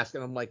Tarrasque.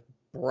 And I'm like,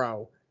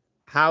 bro,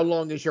 how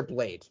long is your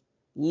blade?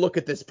 Look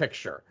at this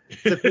picture.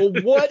 It's like, well,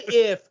 what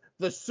if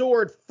the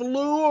sword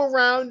flew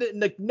around it?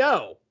 And like,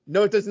 no,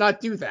 it does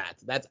not do that.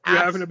 That's you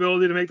have an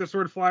ability to make the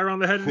sword fly around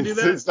the head and do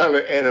that? It's not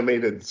an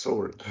animated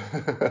sword.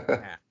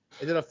 Yeah.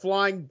 Is it a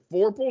flying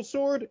vorpal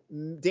sword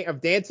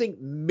of dancing?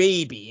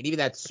 Maybe. And even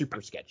that's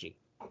super sketchy.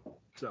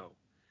 So,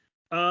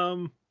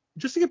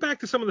 just to get back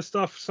to some of the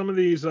stuff, some of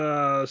these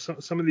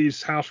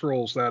house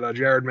rules that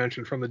Jared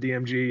mentioned from the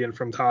DMG and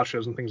from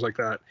Tasha's and things like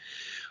that.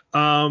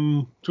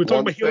 So we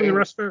talked about healing and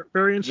rest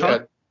variants. Yeah,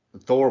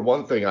 Thor,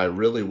 one thing I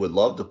really would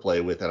love to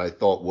play with, and I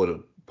thought would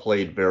have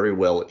played very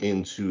well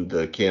into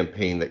the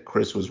campaign that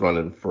Chris was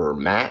running for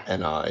Matt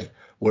and I,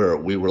 where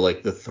we were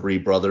like the three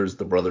brothers,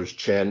 the brothers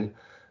Chen,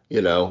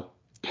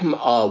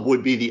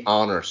 would be the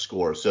honor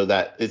score. So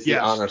that it's the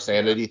honor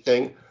sanity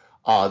thing.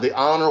 The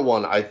honor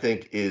one I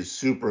think is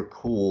super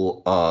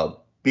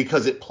cool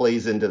because it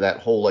plays into that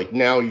whole, like,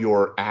 now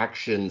your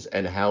actions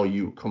and how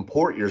you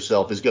comport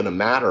yourself is going to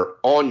matter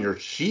on your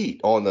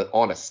sheet, on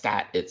a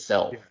stat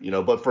itself,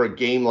 but for a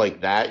game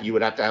like that, you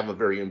would have to have a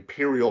very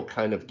imperial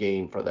kind of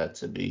game for that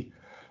to be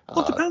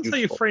well, it depends how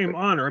you frame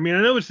honor. I mean,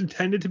 I know it's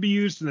intended to be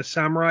used in a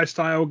samurai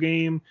style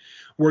game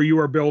where you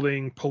are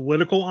building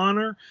political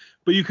honor,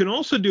 but you can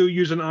also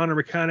use an honor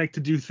mechanic to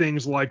do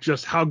things like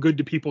just how good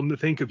do people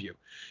think of you.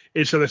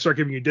 And so they start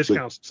giving you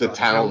discounts. The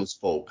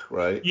townsfolk,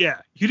 right?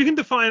 Yeah. You can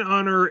define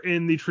honor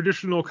in the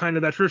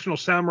traditional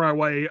samurai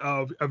way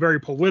of a very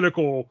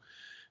political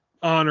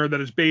honor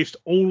that is based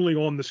only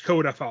on this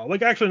code file.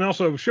 Like, actually, and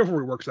also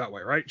chivalry works that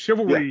way, right?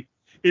 Chivalry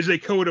is a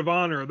code of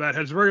honor that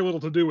has very little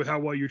to do with how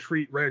well you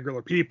treat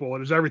regular people.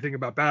 It is everything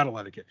about battle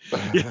etiquette.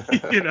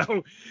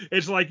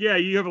 It's like,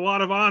 you have a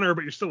lot of honor,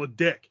 but you're still a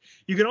dick.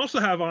 You can also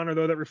have honor,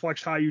 though, that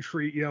reflects how you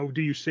treat,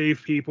 do you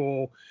save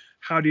people?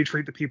 How do you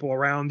treat the people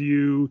around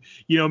you?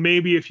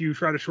 Maybe if you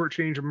try to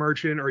shortchange a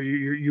merchant or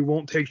you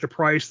won't take the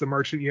price, the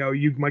merchant,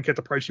 you might get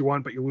the price you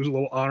want, but you lose a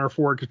little honor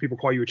for it because people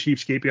call you a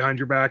cheapskate behind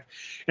your back,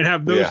 and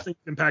have those things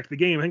impact the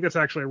game. I think that's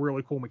actually a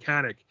really cool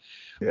mechanic.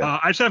 Yeah.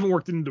 I just haven't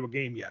worked it into a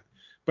game yet,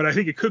 but I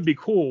think it could be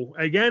cool.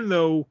 Again,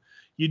 though,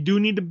 you do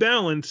need to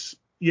balance,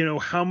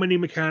 how many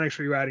mechanics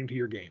are you adding to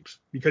your games?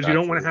 Because you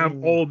don't want to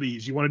have all of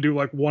these. You want to do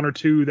like one or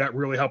two that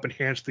really help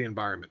enhance the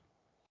environment.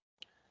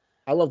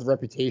 I love the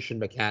reputation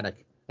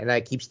mechanic. And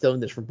I keep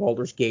stealing this from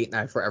Baldur's Gate, and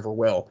I forever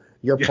will.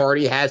 Your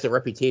party has a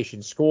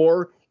reputation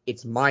score.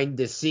 It's mine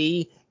to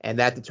see, and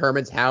that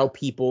determines how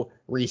people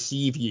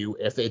receive you.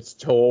 If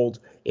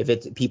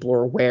people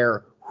are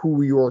aware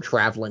who you're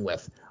traveling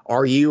with.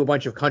 Are you a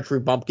bunch of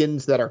country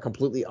bumpkins that are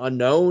completely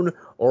unknown,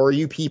 or are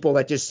you people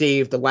that just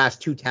saved the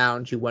last two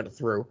towns you went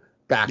through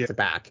back to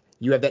back?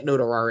 You have that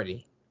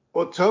notoriety.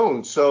 Well,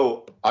 Tone,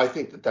 so I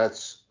think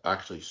that's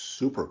actually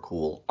super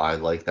cool. I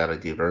like that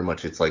idea very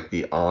much. It's like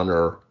the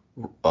honor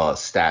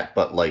stat,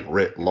 but like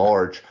writ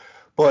large.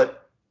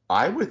 But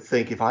I would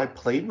think if I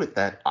played with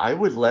that, I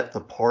would let the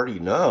party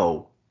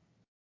know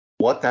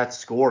what that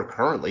score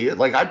currently is.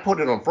 Like, I'd put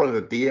it on front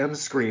of the DM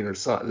screen or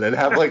something and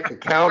have like the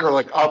counter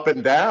like up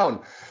and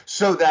down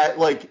so that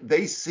like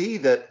they see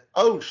that,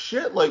 oh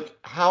shit, like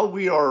how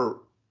we are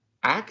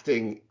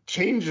acting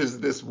changes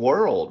this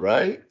world,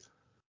 right?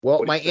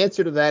 Well, my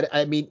answer to that,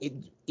 I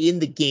mean, in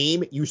the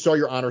game, you saw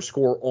your honor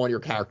score on your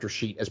character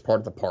sheet as part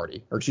of the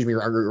party, or excuse me,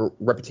 your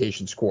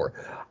reputation score.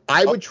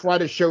 I would try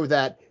to show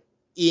that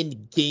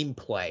in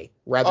gameplay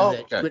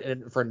rather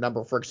than for a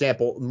number. For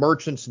example,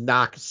 merchants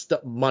knock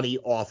money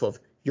off of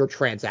your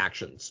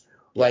transactions.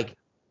 Yeah.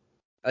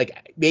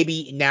 Like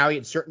maybe now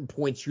at certain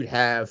points you'd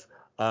have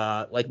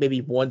like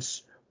maybe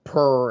once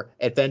per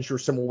adventure,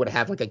 someone would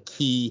have like a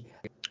key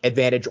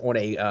advantage on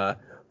a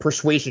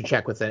persuasion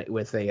check with a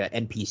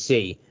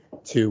NPC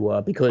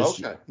to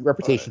because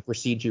reputation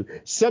precedes you.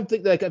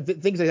 Something like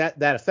things like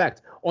that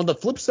effect. On the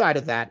flip side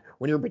of that,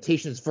 when your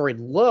reputation is very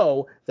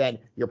low, then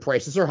your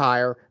prices are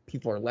higher,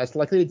 people are less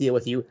likely to deal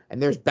with you,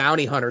 and there's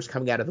bounty hunters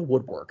coming out of the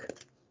woodwork.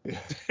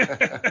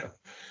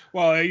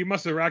 Well, you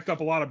must have racked up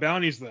a lot of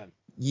bounties then.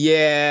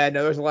 Yeah,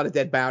 no, there's a lot of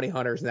dead bounty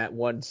hunters in that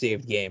one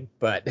saved game,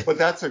 but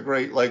that's a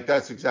great, like,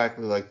 that's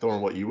exactly like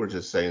Thorne, what you were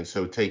just saying.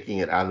 So taking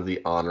it out of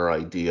the honor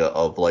idea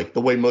of like the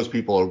way most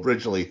people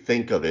originally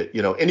think of it,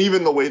 and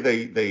even the way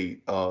they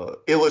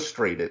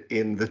illustrate it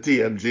in the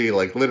DMG,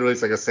 like literally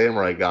it's like a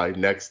samurai guy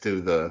next to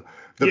the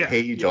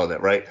page on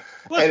it, right?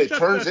 Well, and it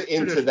turns it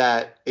into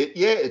that.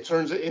 It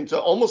turns it into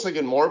almost like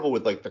in Marvel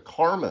with like the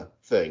karma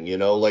thing,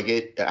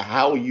 like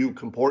how you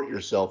comport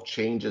yourself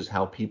changes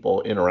how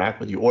people interact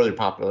with you or their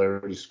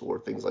popularity score,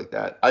 things like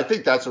that. I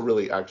think that's a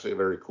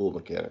very cool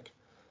mechanic.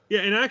 Yeah,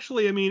 and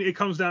actually, I mean, it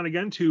comes down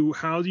again to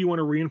how do you want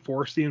to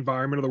reinforce the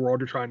environment of the world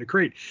you're trying to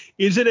create?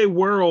 Is it a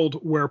world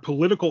where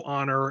political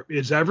honor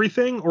is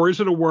everything, or is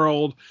it a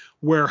world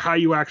where how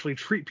you actually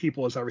treat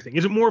people is everything?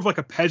 Is it more of like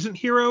a peasant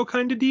hero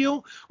kind of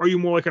deal? Or are you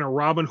more like in a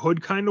Robin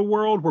Hood kind of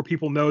world where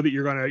people know that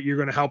you're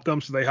gonna help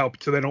them so they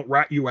don't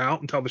rat you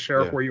out and tell the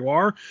sheriff where you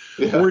are?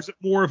 Yeah. Or is it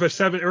more of a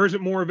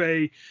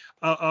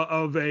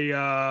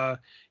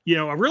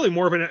really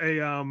more of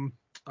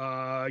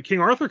King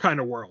Arthur kind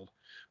of world,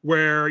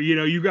 where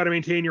you got to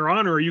maintain your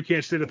honor or you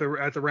can't sit at the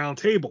round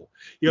table.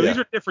 These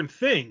are different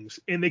things,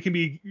 and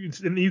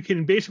you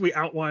can basically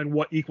outline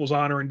what equals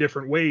honor in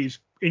different ways,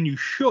 and you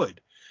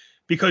should,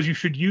 because you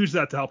should use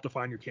that to help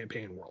define your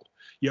campaign world.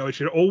 It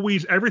should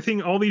always,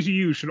 all these you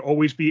use should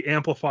always be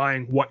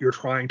amplifying what you're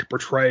trying to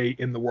portray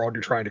in the world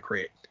you're trying to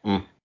create.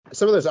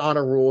 Some of those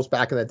honor rules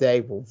back in the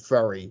day were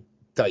very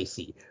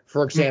dicey.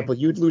 For example,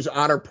 you'd lose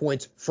honor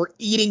points for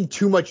eating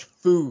too much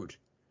food.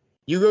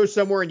 You go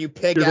somewhere and you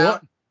pig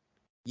out.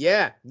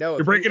 Yeah, no.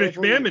 You're breaking a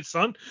commandment,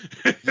 son.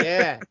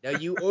 Yeah, no,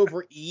 you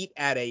overeat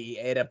at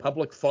a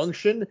public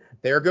function,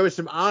 there goes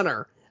some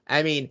honor.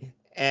 I mean,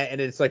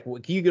 and it's like,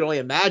 you can only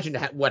imagine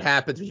what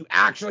happens when you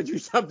actually do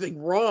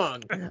something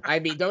wrong. I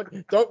mean,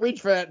 don't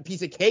reach for that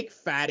piece of cake,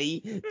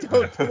 fatty.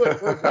 Don't do it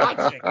for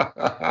watching.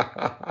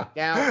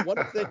 Now,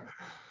 one thing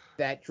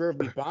that drove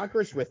me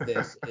bonkers with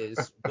this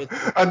is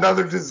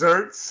another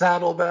dessert,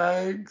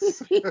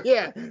 saddlebags.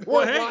 Yeah.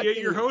 Well, hey,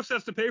 your host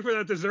has to pay for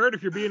that dessert.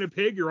 If you're being a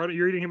pig,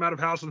 you're eating him out of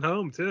house and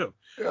home too.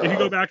 Yeah. If you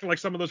go back to like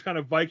some of those kind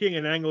of Viking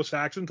and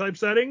Anglo-Saxon type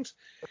settings,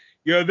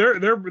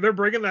 they're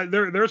bringing that,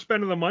 they're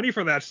spending the money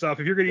for that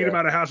stuff. If you're gonna eat them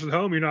out of house and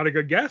home, you're not a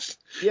good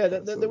guest. Yeah,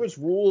 there was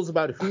rules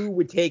about who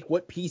would take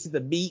what piece of the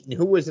meat and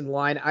who was in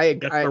line.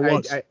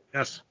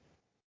 Yes.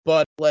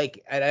 But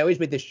like, and I always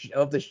make this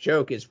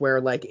joke is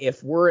where like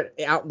if we're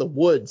out in the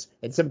woods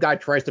and some guy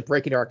tries to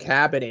break into our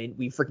cabin and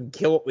we freaking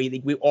kill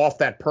it, we off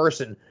that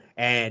person,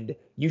 and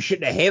you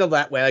shouldn't have handled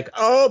that way. Like,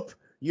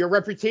 your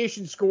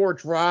reputation score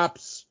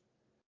drops.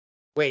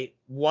 Wait,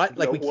 what?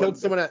 Like, we killed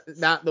someone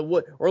not in the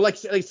wood, or like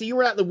so you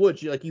were out in the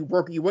woods. You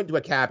went to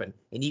a cabin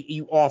and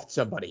you offed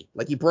somebody.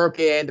 Like, you broke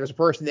in, there was a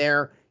person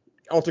there,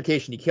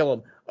 altercation, you kill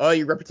him. Oh,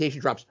 your reputation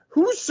drops.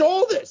 Who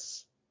saw this?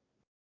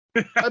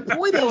 My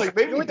point is, like,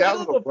 maybe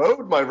down the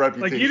road, my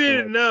reputation. Like, you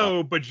didn't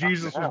know, but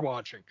Jesus was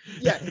watching.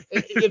 Yeah,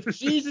 if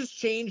Jesus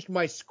changed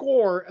my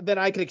score, then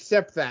I could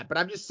accept that. But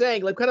I'm just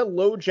saying, like, what kind of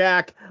low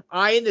jack,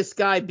 eye in the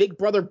sky, Big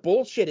Brother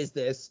bullshit is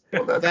this?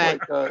 Well,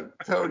 that's like,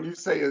 Tone, you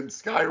say in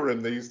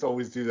Skyrim, they used to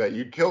always do that.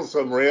 You'd kill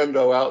some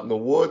rando out in the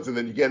woods, and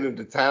then you get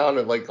into town,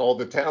 and like all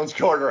the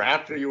townsguard are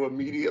after you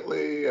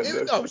immediately. And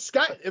original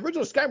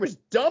Skyrim was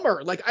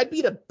dumber. Like, I'd be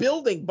in a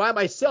building by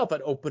myself.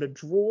 I'd open a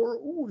drawer.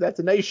 Ooh, that's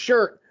a nice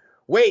shirt.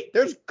 Wait,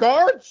 there's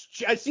guards.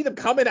 I see them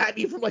coming at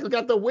me from like looking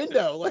out the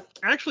window. Like,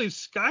 actually,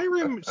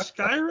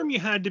 Skyrim, you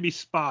had to be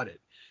spotted,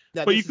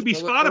 but you could be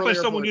spotted by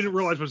someone you didn't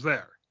realize was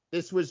there.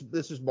 This was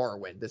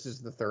Morrowind. This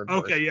is the third.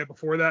 Okay, version. Yeah,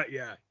 before that,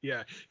 yeah.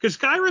 Because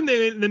Skyrim,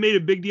 they made a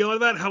big deal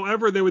of that.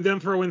 However, they would then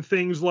throw in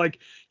things like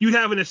you'd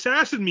have an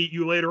assassin meet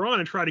you later on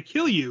and try to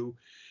kill you,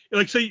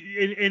 like so,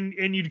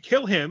 and you'd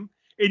kill him.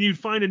 And you'd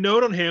find a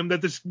note on him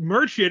that this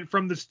merchant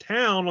from this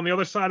town on the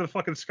other side of the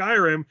fucking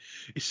Skyrim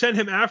sent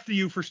him after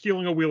you for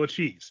stealing a wheel of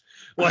cheese.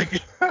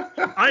 Like,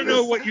 I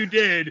know what you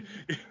did.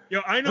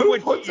 I know Who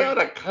puts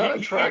out a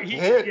contract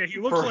hit. Yeah, he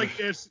looks like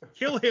this.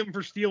 Kill him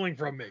for stealing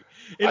from me.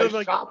 I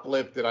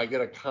shoplifted. I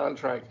get a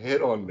contract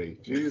hit on me.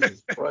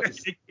 Jesus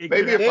Christ.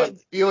 Maybe if I'm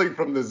stealing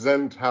from the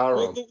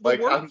Zentarum,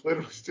 I'm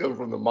literally stealing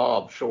from the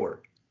mob.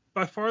 Sure.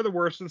 By far the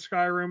worst in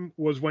Skyrim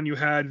was when you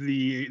had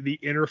the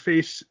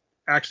interface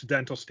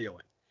accidental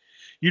stealing.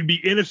 You'd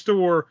be in a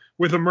store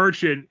with a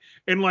merchant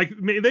and like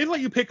they let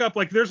you pick up,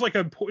 like, there's like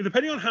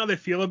depending on how they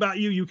feel about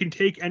you, you can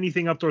take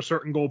anything up to a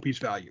certain gold piece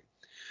value.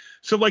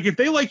 So like if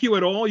they like you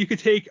at all, you could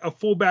take a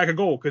full bag of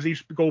gold because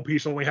each gold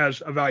piece only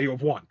has a value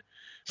of 1.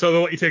 So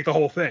they'll let you take the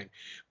whole thing.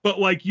 But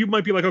like you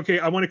might be like, okay,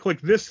 I want to click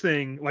this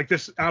thing, like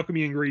this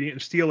alchemy ingredient,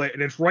 and steal it,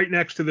 and it's right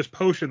next to this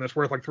potion that's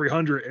worth like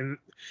 300, and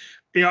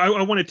I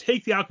want to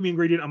take the alchemy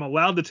ingredient I'm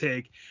allowed to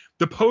take.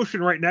 The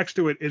potion right next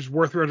to it is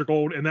worth 300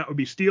 gold, and that would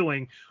be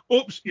stealing.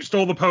 Oops, you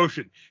stole the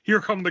potion. Here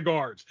come the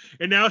guards.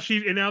 And now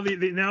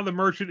the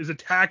merchant is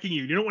attacking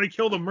you. You don't want to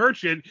kill the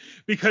merchant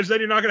because then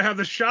you're not going to have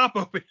the shop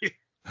open here.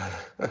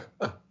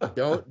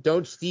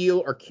 Don't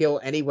steal or kill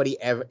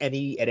anybody at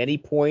any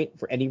point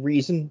for any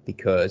reason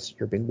because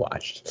you're being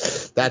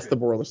watched. That's the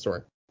moral of the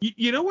story.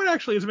 You know what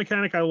actually is a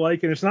mechanic I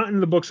like, and it's not in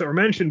the books that were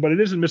mentioned, but it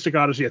is in Mystic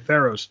Odyssey of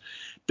Theros: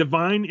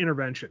 divine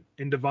intervention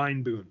and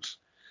divine boons.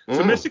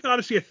 So Mystic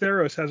Odyssey of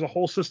Theros has a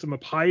whole system of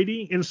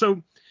piety, and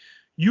so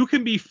you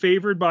can be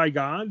favored by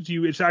gods.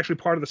 It's actually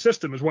part of the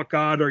system is what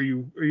god are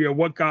you,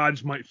 what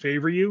gods might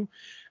favor you.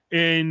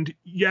 And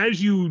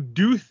as you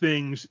do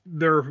things,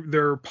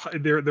 their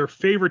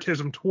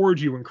favoritism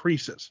towards you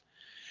increases,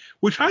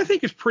 which I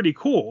think is pretty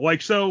cool.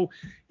 Like, so,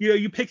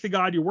 you pick the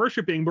god you're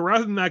worshiping, but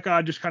rather than that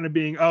god just kind of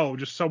being,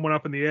 just someone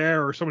up in the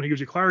air or someone who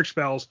gives you cleric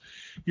spells,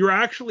 you're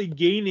actually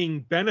gaining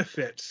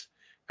benefits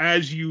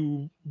as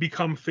you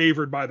become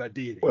favored by that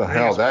deity. Well,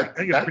 hell, that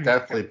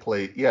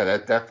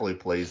definitely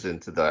plays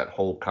into that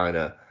whole kind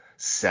of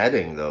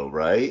setting, though,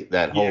 right?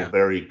 That whole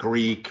very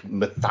Greek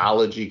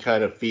mythology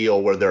kind of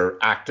feel where they're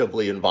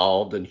actively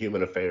involved in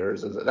human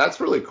affairs.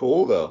 That's really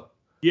cool, though.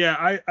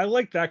 Yeah, I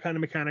like that kind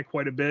of mechanic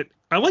quite a bit.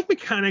 I like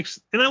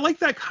mechanics, and I like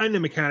that kind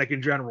of mechanic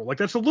in general. Like,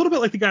 that's a little bit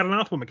like the God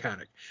Anathema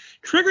mechanic.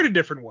 Triggered a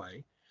different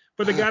way,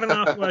 But the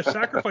Gadanathwa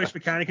sacrifice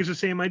mechanic is the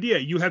same idea.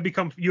 You have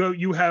become you're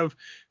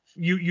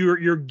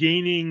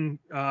gaining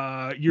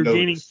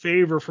gaining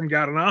favor from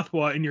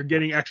Gadanathwa, and you're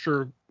getting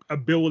extra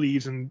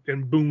abilities and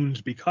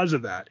boons because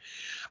of that.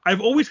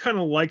 I've always kind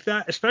of liked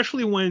that,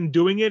 especially when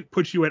doing it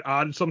puts you at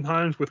odds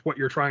sometimes with what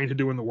you're trying to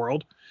do in the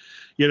world.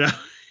 You know,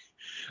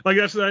 like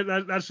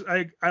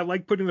I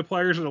like putting the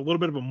players in a little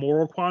bit of a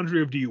moral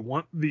quandary of do you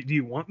want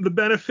the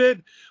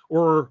benefit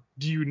or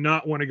do you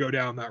not want to go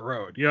down that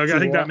road? You know, I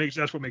think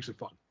that's what makes it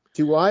fun.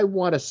 Do I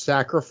want to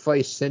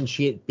sacrifice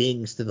sentient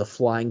beings to the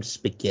flying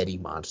spaghetti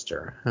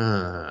monster?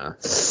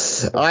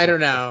 I don't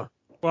know.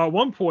 Well, at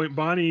one point,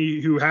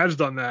 Bonnie, who has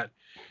done that,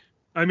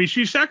 I mean,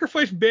 she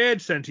sacrificed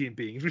bad sentient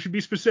beings. We should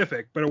be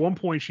specific. But at one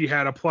point, she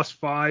had a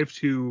 +5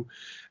 to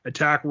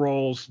attack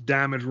rolls,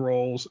 damage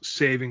rolls,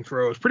 saving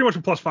throws. Pretty much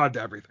a +5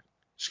 to everything.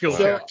 Skill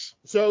checks.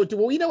 So do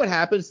we know what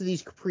happens to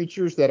these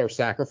creatures that are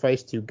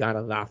sacrificed to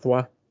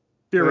Gadanathwa?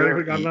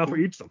 Theoretically, Gadanathwa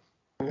eats them.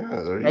 Yeah,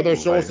 are their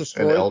souls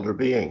destroyed? An elder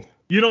being.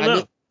 You don't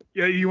know.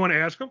 Yeah, you want to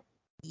ask them?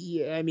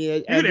 Yeah, I mean,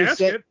 you could ask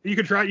it. You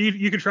could try.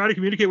 You could try to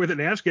communicate with it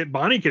and ask it.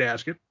 Bonnie could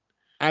ask it.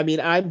 I mean,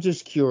 I'm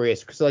just curious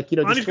because, like, you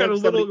know, Bonnie's got a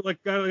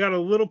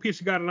little piece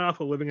of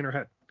Gadanathwa living in her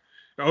head.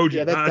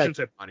 Ojin, I shouldn't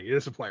say Bonnie.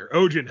 It's a player.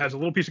 Ojin has a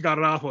little piece of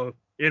Gadanathwa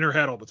in her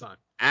head all the time.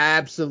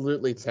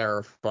 Absolutely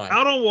terrifying.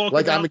 Out on walk.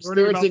 Like I'm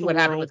experiencing what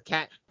happened with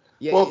Cat.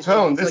 Yeah, well,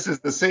 Tone, this is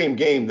the same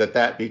game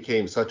that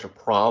became such a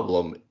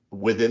problem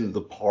within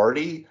the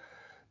party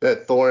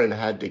that Thorin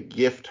had to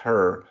gift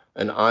her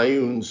an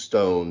Ioun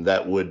stone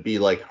that would be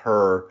like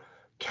her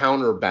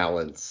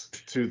counterbalance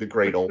to the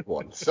Great Old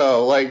One.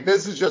 So, like,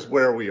 this is just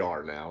where we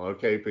are now,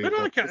 okay, people?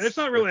 It's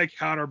not really a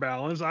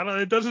counterbalance.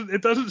 It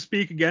doesn't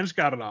speak against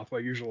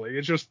Gadanathwa usually.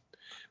 It just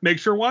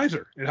makes her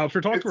wiser. It helps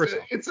her talk to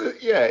herself.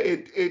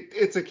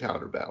 It's a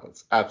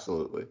counterbalance,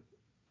 absolutely.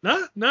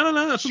 No.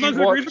 That's sometimes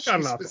I agree with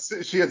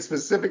Gadanathwa. She had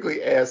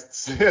specifically asked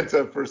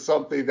Santa for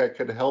something that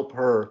could help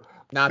her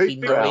not be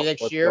naughty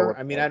next year.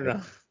 I mean, I don't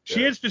know.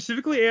 She had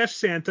specifically asked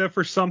Santa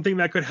for something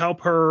that could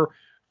help her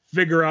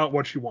figure out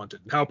what she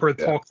wanted and help her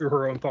talk through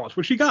her own thoughts,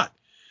 which she got.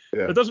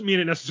 Yeah. That doesn't mean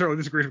it necessarily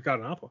disagrees with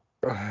Gadanathwa.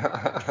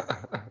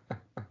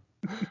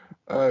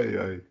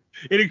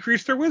 It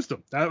increased her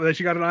wisdom. That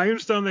she got an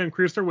Ioun stone that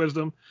increased her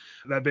wisdom.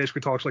 That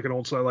basically talks like an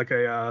old, like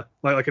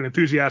an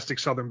enthusiastic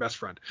Southern best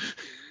friend.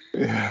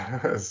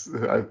 Yes,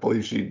 I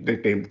believe she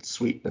nicknamed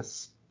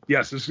Sweetness.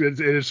 Yes, it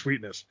is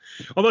Sweetness.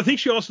 Although I think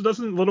she also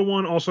doesn't little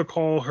one also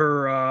call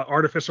her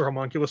Artificer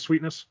Homunculus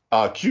Sweetness.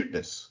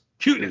 Cuteness.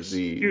 Cuteness.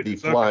 The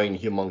flying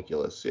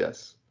homunculus.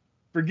 Yes.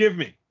 Forgive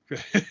me.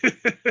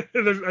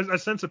 There's a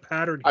sense of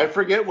pattern here. I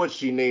forget what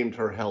she named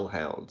her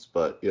hellhounds,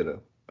 but you know.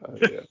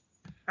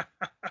 Yeah.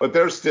 But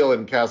they're still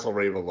in Castle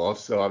Ravenloft,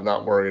 so I'm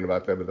not worrying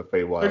about them in the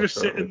Feywild. They're just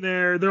sitting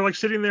there. They're like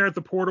sitting there at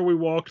the portal we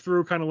walked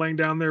through, kind of laying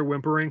down there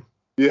whimpering.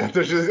 Yeah,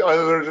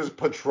 they're just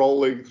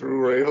patrolling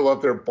through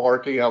Ravenloft. They're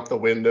barking out the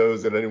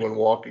windows at anyone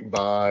walking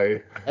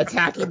by.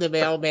 Attacking the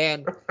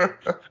mailman.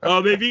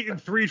 They've eaten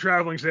 3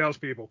 traveling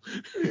salespeople.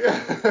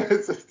 Yeah,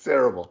 it's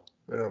terrible.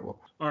 Terrible.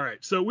 All right,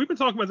 so we've been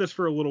talking about this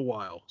for a little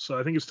while, so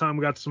I think it's time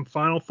we got some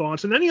final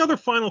thoughts and any other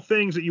final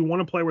things that you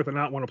want to play with or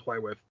not want to play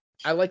with.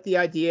 I like the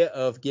idea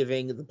of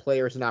giving the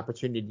players an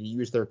opportunity to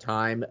use their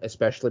time,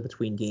 especially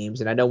between games.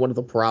 And I know one of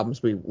the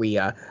problems we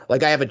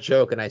like, I have a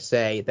joke and I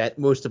say that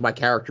most of my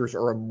characters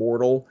are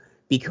immortal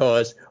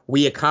because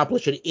we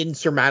accomplish an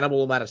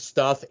insurmountable amount of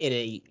stuff in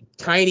a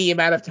tiny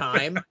amount of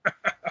time.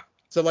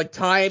 So like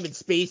time and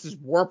space is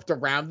warped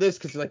around this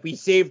because like we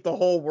saved the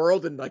whole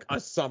world in like a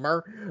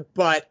summer,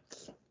 but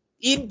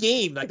in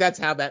game, like that's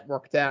how that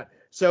worked out.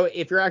 So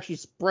if you're actually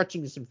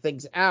stretching some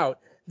things out,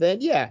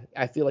 then yeah,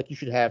 I feel like you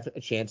should have a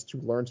chance to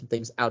learn some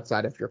things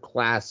outside of your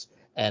class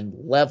and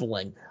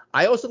leveling.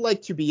 I also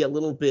like to be a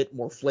little bit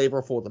more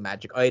flavorful with the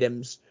magic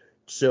items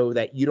so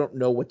that you don't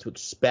know what to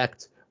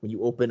expect when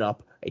you open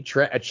up a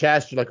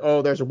chest. You're like,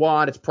 oh, there's a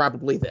wand. It's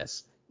probably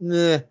this.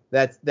 Nah,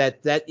 that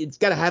it's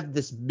got to have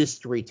this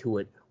mystery to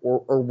it,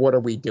 or what are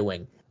we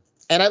doing?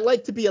 And I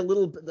like to be a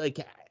little bit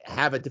like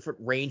have a different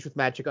range with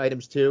magic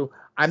items too.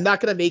 I'm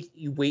not going to make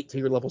you wait till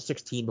you're level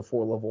 16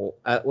 before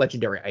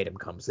legendary item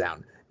comes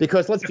down.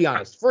 Because let's be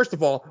honest, first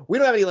of all, we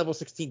don't have any level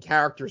 16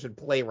 characters in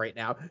play right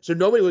now, so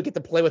nobody would get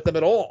to play with them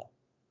at all.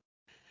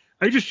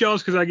 Are you just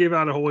jealous because I gave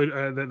out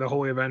the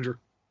Holy Avenger?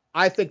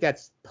 I think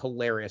that's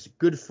hilarious.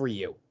 Good for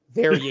you.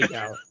 There you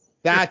go.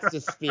 That's the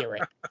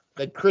spirit,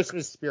 the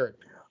Christmas spirit.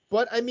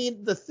 But I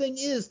mean, the thing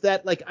is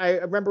that like I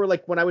remember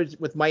like when I was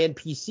with my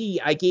NPC,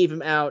 I gave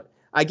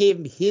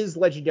him his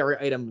legendary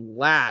item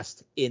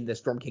last in the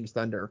Storm King's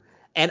Thunder,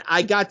 and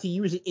I got to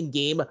use it in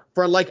game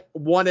for like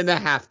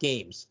 1.5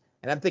 games.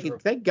 And I'm thinking,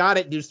 thank God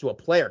it used to a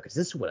player because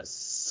this would have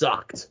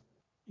sucked.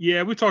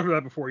 Yeah, we talked about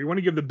that before. You want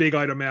to give the big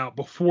item out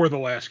before the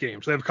last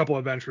game, so they have a couple of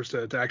adventures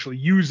to actually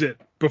use it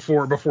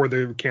before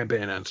the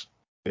campaign ends.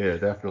 Yeah,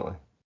 definitely.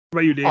 What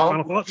about you, Dave?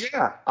 Final thoughts?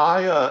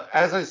 Yeah,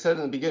 as I said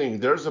in the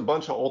beginning, there's a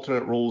bunch of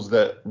alternate rules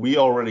that we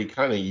already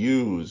kind of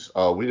use.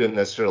 We didn't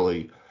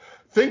necessarily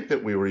think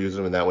that we were using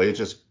them in that way. It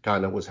just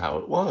kind of was how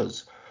it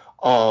was.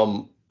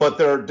 But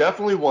there are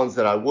definitely ones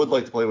that I would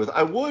like to play with.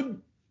 I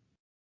would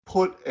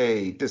put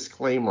a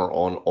disclaimer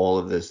on all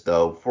of this,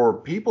 though. For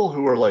people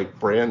who are like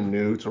brand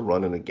new to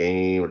running a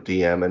game or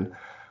DMing,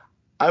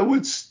 I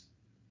would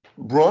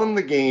run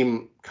the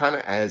game kind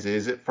of as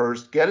is at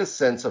first. Get a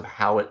sense of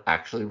how it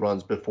actually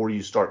runs before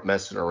you start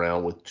messing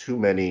around with too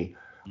many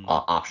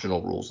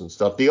optional rules and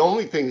stuff. The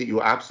only thing that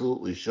you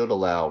absolutely should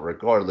allow,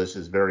 regardless,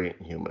 is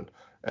variant human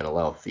and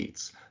allow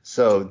feats.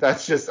 So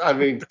that's just, I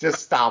mean,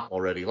 just stop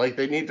already. Like,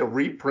 they need to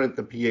reprint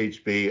the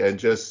PHB and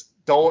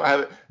just don't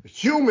have it.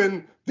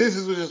 Human, this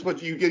is just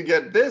what you can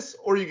get, this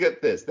or you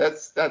get this.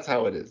 That's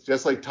how it is.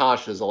 Just like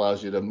Tasha's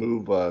allows you to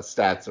move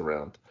stats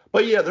around.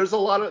 But yeah,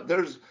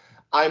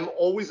 I'm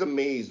always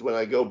amazed when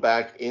I go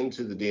back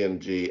into the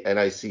DMG and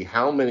I see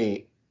how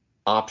many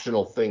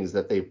optional things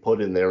that they've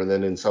put in there and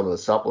then in some of the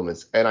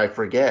supplements. And I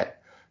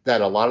forget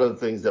that a lot of the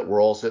things that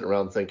we're all sitting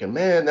around thinking,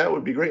 man, that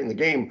would be great in the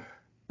game,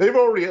 they've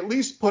already at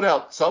least put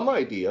out some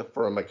idea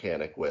for a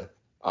mechanic with.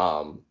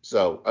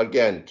 So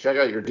again, check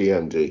out your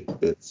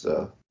DMG. It's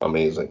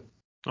amazing.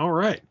 All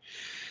right.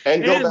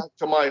 And go back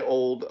to my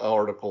old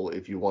article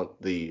if you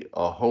want the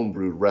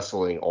homebrewed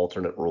wrestling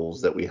alternate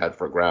rules that we had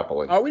for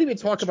grappling. Oh, we didn't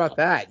even talk about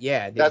that.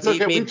 Yeah. That's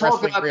okay. We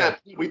talked about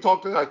that. We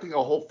talked, I think,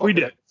 a whole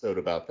fucking episode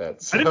about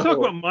that. So. I didn't talk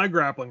about my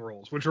grappling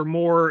rules, which are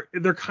more,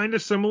 they're kind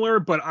of similar,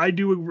 but I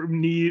do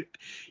need,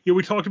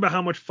 we talked about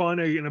how much fun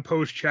an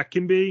opposed check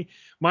can be.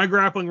 My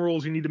grappling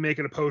rules, you need to make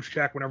an opposed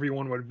check whenever you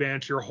want to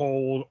advance your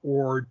hold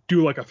or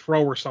do like a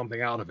throw or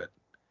something out of it.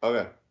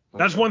 Okay.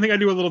 That's one thing I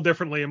do a little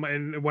differently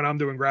when I'm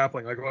doing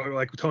grappling,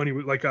 like Tony,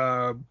 like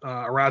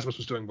Erasmus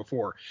was doing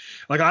before.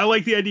 Like, I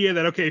like the idea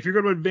that, okay, if you're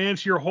going to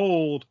advance your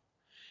hold,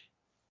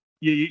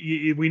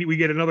 we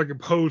get another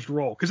opposed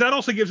roll, because that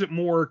also gives it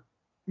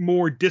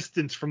more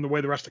distance from the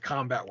way the rest of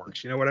combat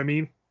works. You know what I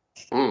mean?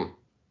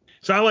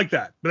 So I like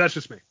that, but that's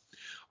just me.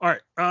 All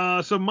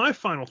right. So my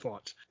final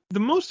thoughts. The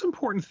most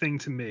important thing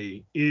to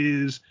me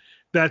is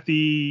that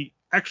the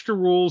extra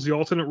rules, the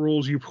alternate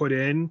rules you put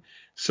in,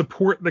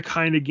 support the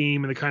kind of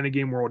game and the kind of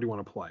game world you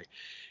want to play.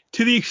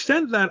 To the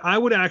extent that I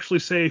would actually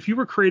say, if you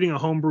were creating a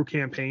homebrew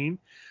campaign,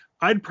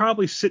 I'd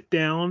probably sit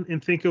down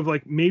and think of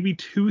like maybe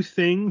 2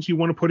 things you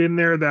want to put in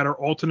there that are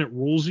alternate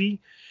rulesy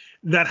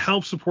that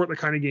help support the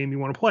kind of game you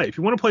want to play. If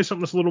you want to play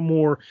something that's a little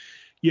more,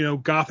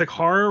 gothic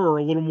horror or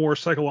a little more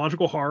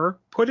psychological horror,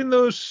 put in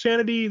those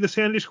the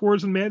sanity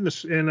scores and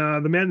madness and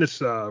the madness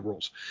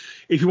rules.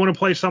 If you want to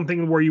play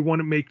something where you want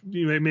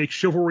to make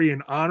chivalry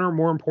and honor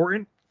more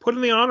important, put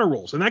in the honor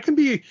rules. And that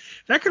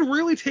can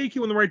really take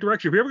you in the right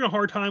direction. If you're having a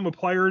hard time with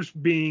players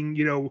being,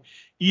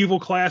 evil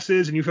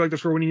classes and you feel like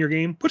that's ruining your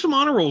game, put some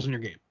honor rules in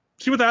your game.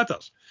 See what that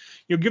does.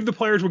 Give the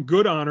players with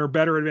good honor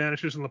better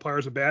advantages than the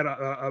players with bad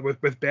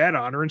with bad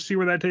honor, and see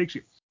where that takes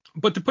you.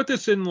 But to put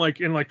this in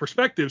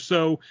perspective,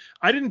 so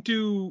I didn't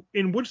do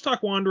in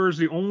Woodstock Wanderers,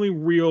 the only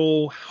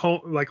real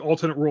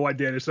alternate rule I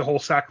did is the whole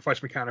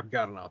sacrifice mechanic we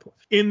got on with.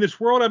 In this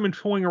world I've been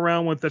toying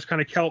around with, that's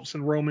kind of Celts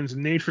and Romans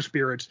and nature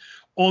spirits.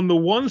 On the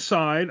one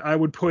side, I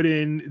would put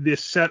in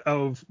this set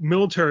of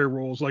military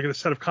rules, like a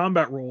set of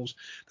combat rules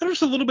that are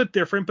just a little bit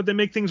different, but they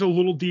make things a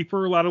little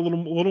deeper, a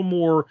little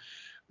more.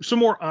 Some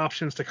more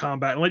options to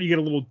combat and let you get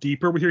a little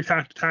deeper with your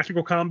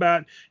tactical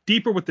combat,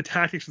 deeper with the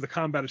tactics of the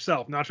combat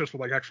itself, not just with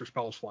like extra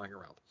spells flying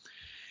around.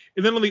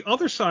 And then on the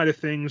other side of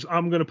things,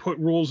 I'm going to put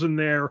rules in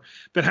there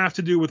that have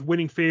to do with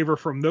winning favor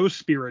from those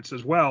spirits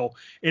as well.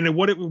 And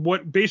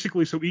what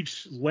basically, so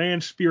each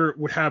land spirit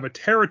would have a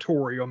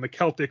territory on the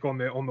Celtic, on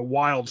the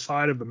wild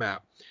side of the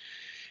map.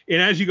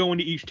 And as you go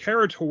into each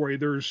territory,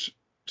 there's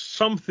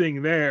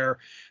something there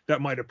that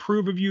might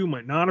approve of you,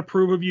 might not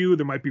approve of you.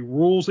 There might be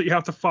rules that you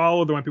have to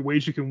follow. There might be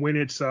ways you can win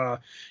its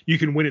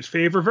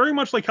favor, very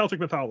much like Celtic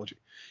mythology.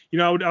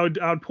 I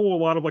would pull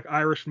a lot of like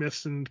Irish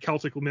myths and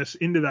Celtic myths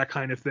into that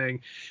kind of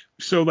thing.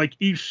 So like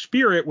each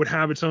spirit would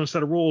have its own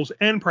set of rules,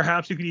 and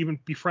perhaps you could even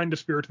befriend a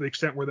spirit to the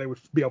extent where they would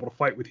be able to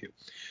fight with you.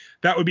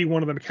 That would be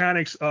one of the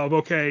mechanics of,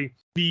 okay,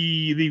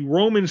 the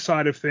Roman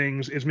side of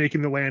things is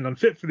making the land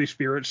unfit for these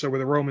spirits. So where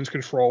the Romans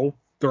control,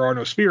 there are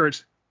no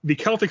spirits. The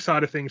Celtic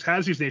side of things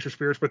has these nature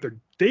spirits, but they're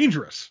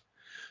dangerous.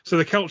 So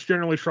the Celts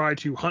generally try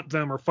to hunt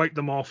them or fight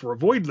them off or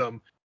avoid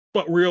them.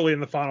 But really, in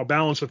the final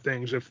balance of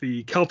things, if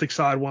the Celtic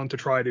side wanted to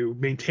try to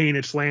maintain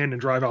its land and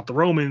drive out the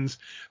Romans,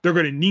 they're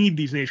going to need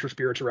these nature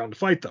spirits around to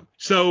fight them.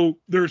 So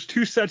there's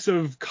 2 sets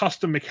of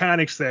custom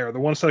mechanics there. The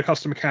one set of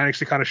custom mechanics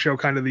to kind of show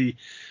kind of the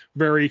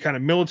very kind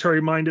of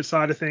military-minded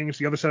side of things.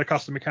 The other set of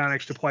custom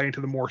mechanics to play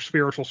into the more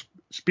spiritual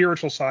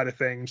side of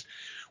things,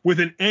 with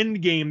an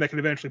end game that can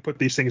eventually put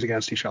these things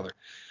against each other.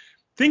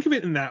 Think of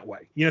it in that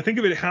way. Think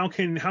of it, how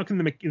can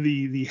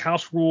the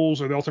house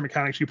rules or the alternate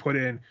mechanics you put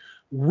in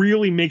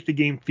really make the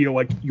game feel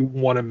like you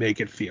want to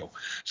make it feel.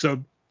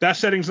 So that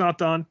setting's not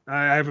done.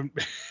 I haven't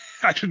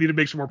I actually need to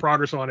make some more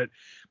progress on it.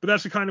 But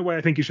that's the kind of way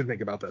I think you should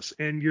think about this.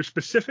 And your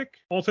specific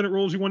alternate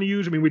rules you want to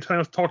use, I mean, we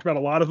kind of talked about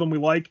a lot of them we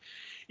like,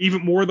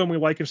 even more than we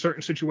like in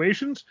certain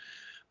situations.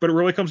 But it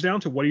really comes down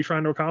to what are you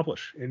trying to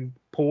accomplish, and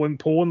pull in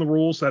the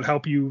rules that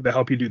help you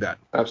do that.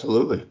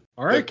 Absolutely.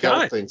 All right, that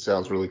count thing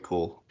sounds really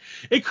cool.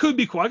 It could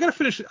be cool. I gotta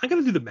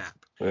do the map.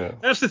 Yeah.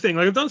 That's the thing.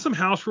 Like, I've done some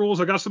house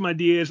rules. I got some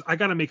ideas. I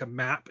gotta make a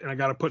map, and I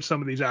gotta put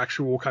some of these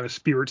actual kind of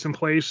spirits in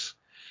place.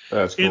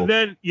 That's cool. And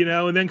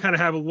then kind of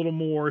have a little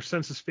more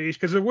sense of space,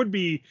 because there would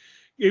be,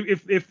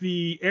 if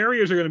the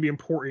areas are going to be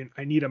important,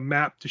 I need a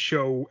map to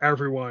show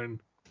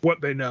everyone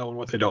what they know and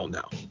what they don't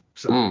know.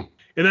 So, and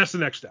that's the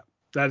next step.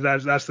 That's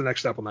the next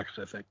step on that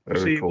kind of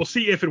thing. We'll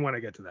see if and when I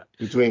get to that.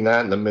 Between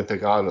that and the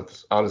Mythic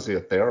Odyssey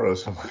of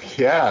Theros, I'm like,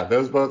 yeah,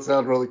 those both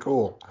sound really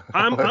cool.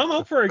 I'm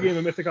up for a game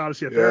of Mythic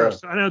Odyssey of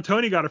Theros. I know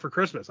Tony got it for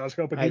Christmas. I was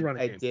hoping he'd run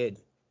a game. I did.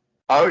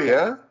 Oh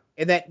yeah.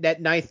 And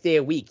that ninth day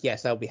a week,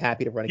 yes, I'll be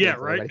happy to run a game. Yeah,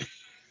 right.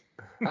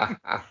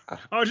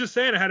 I was just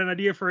saying, I had an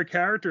idea for a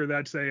character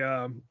that's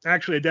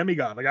actually a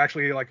demigod,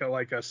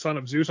 like a son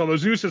of Zeus. Although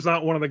Zeus is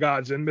not one of the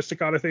gods in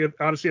Mystic Odyssey of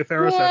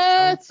Theros.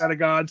 That's set of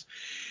gods.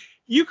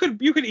 You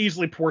could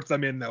easily port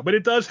them in though, but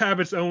it does have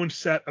its own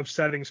set of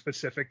setting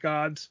specific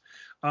gods.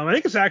 I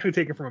think it's actually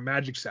taken from a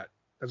Magic set,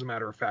 as a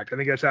matter of fact. I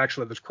think that's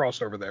actually this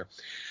crossover there.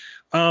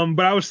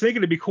 But I was thinking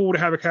it'd be cool to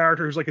have a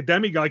character who's like a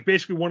demigod, like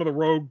basically one of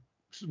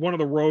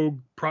the rogue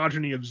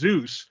progeny of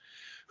Zeus,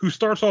 who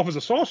starts off as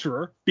a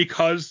sorcerer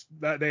because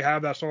they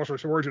have that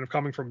sorcerer's origin of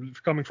coming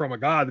from a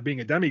god,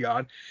 being a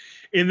demigod,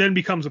 and then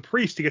becomes a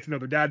priest to get to know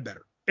their dad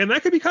better. And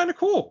that could be kind of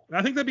cool.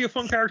 I think that'd be a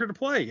fun character to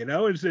play. You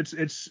know, it's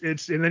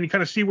and then you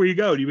kind of see where you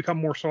go. Do you become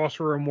more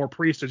sorcerer and more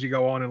priest as you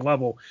go on in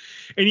level?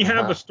 And you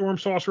have a storm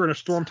sorcerer and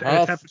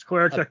a tempest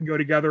cleric that can go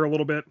together a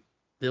little bit.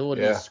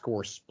 Ability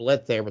score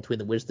split there between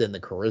the wisdom and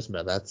the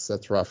charisma.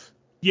 That's rough.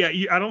 Yeah,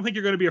 I don't think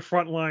you're going to be a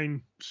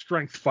frontline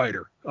strength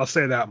fighter. I'll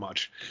say that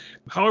much.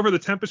 However, the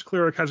Tempest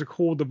Cleric has a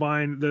cool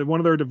one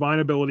of their divine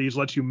abilities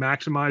lets you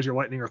maximize your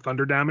lightning or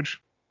thunder damage.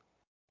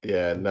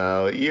 Yeah,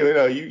 no,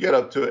 you get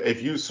up to it.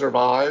 If you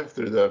survive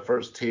through the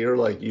first tier,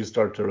 like you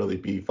start to really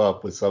beef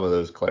up with some of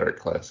those cleric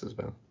classes,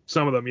 man.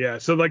 Some of them, yeah.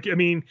 So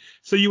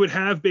you would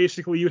have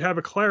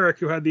a cleric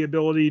who had the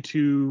ability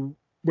to,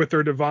 with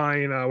their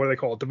divine, what do they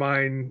call it?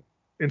 Divine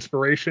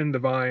inspiration,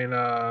 divine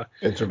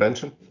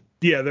intervention.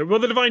 Yeah, the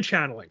divine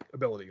channeling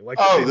ability.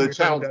 The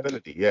channel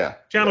divinity, yeah.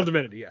 Channel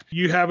divinity, yeah.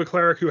 You have a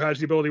cleric who has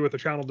the ability with the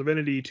channel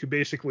divinity to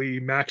basically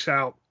max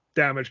out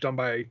damage done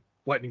by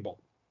lightning bolt,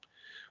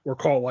 or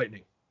call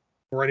lightning,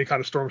 or any kind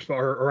of storm spell,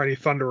 or any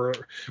thunder,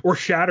 or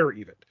shatter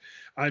even.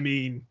 I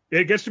mean,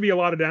 it gets to be a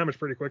lot of damage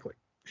pretty quickly.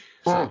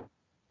 So,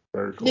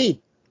 very cool.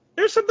 Neat.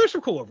 There's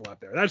some cool overlap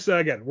there. That's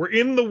again, we're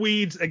in the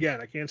weeds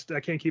again. I can't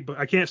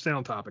stay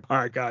on topic. All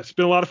right, guys, it's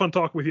been a lot of fun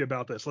talking with you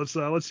about this. Let's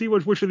see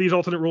which of these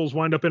alternate rules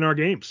wind up in our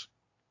games.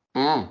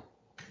 Sounds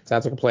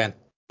like a plan.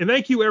 And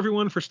thank you,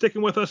 everyone, for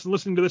sticking with us and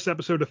listening to this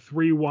episode of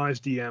 3 Wise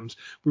DMs.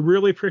 We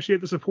really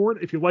appreciate the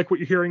support. If you like what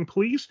you're hearing,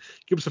 please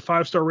give us a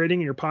 5-star rating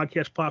in your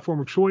podcast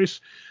platform of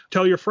choice.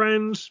 Tell your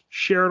friends,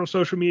 share it on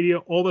social media.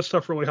 All this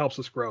stuff really helps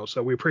us grow.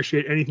 So we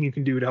appreciate anything you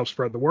can do to help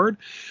spread the word.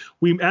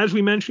 As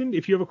we mentioned,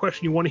 if you have a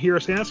question you want to hear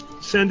us ask,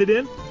 send it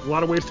in. A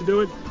lot of ways to do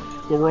it.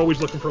 But we're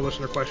always looking for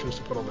listener questions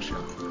to put on the show.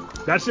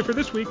 That's it for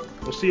this week.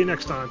 We'll see you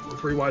next time on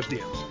 3 Wise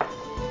DMs.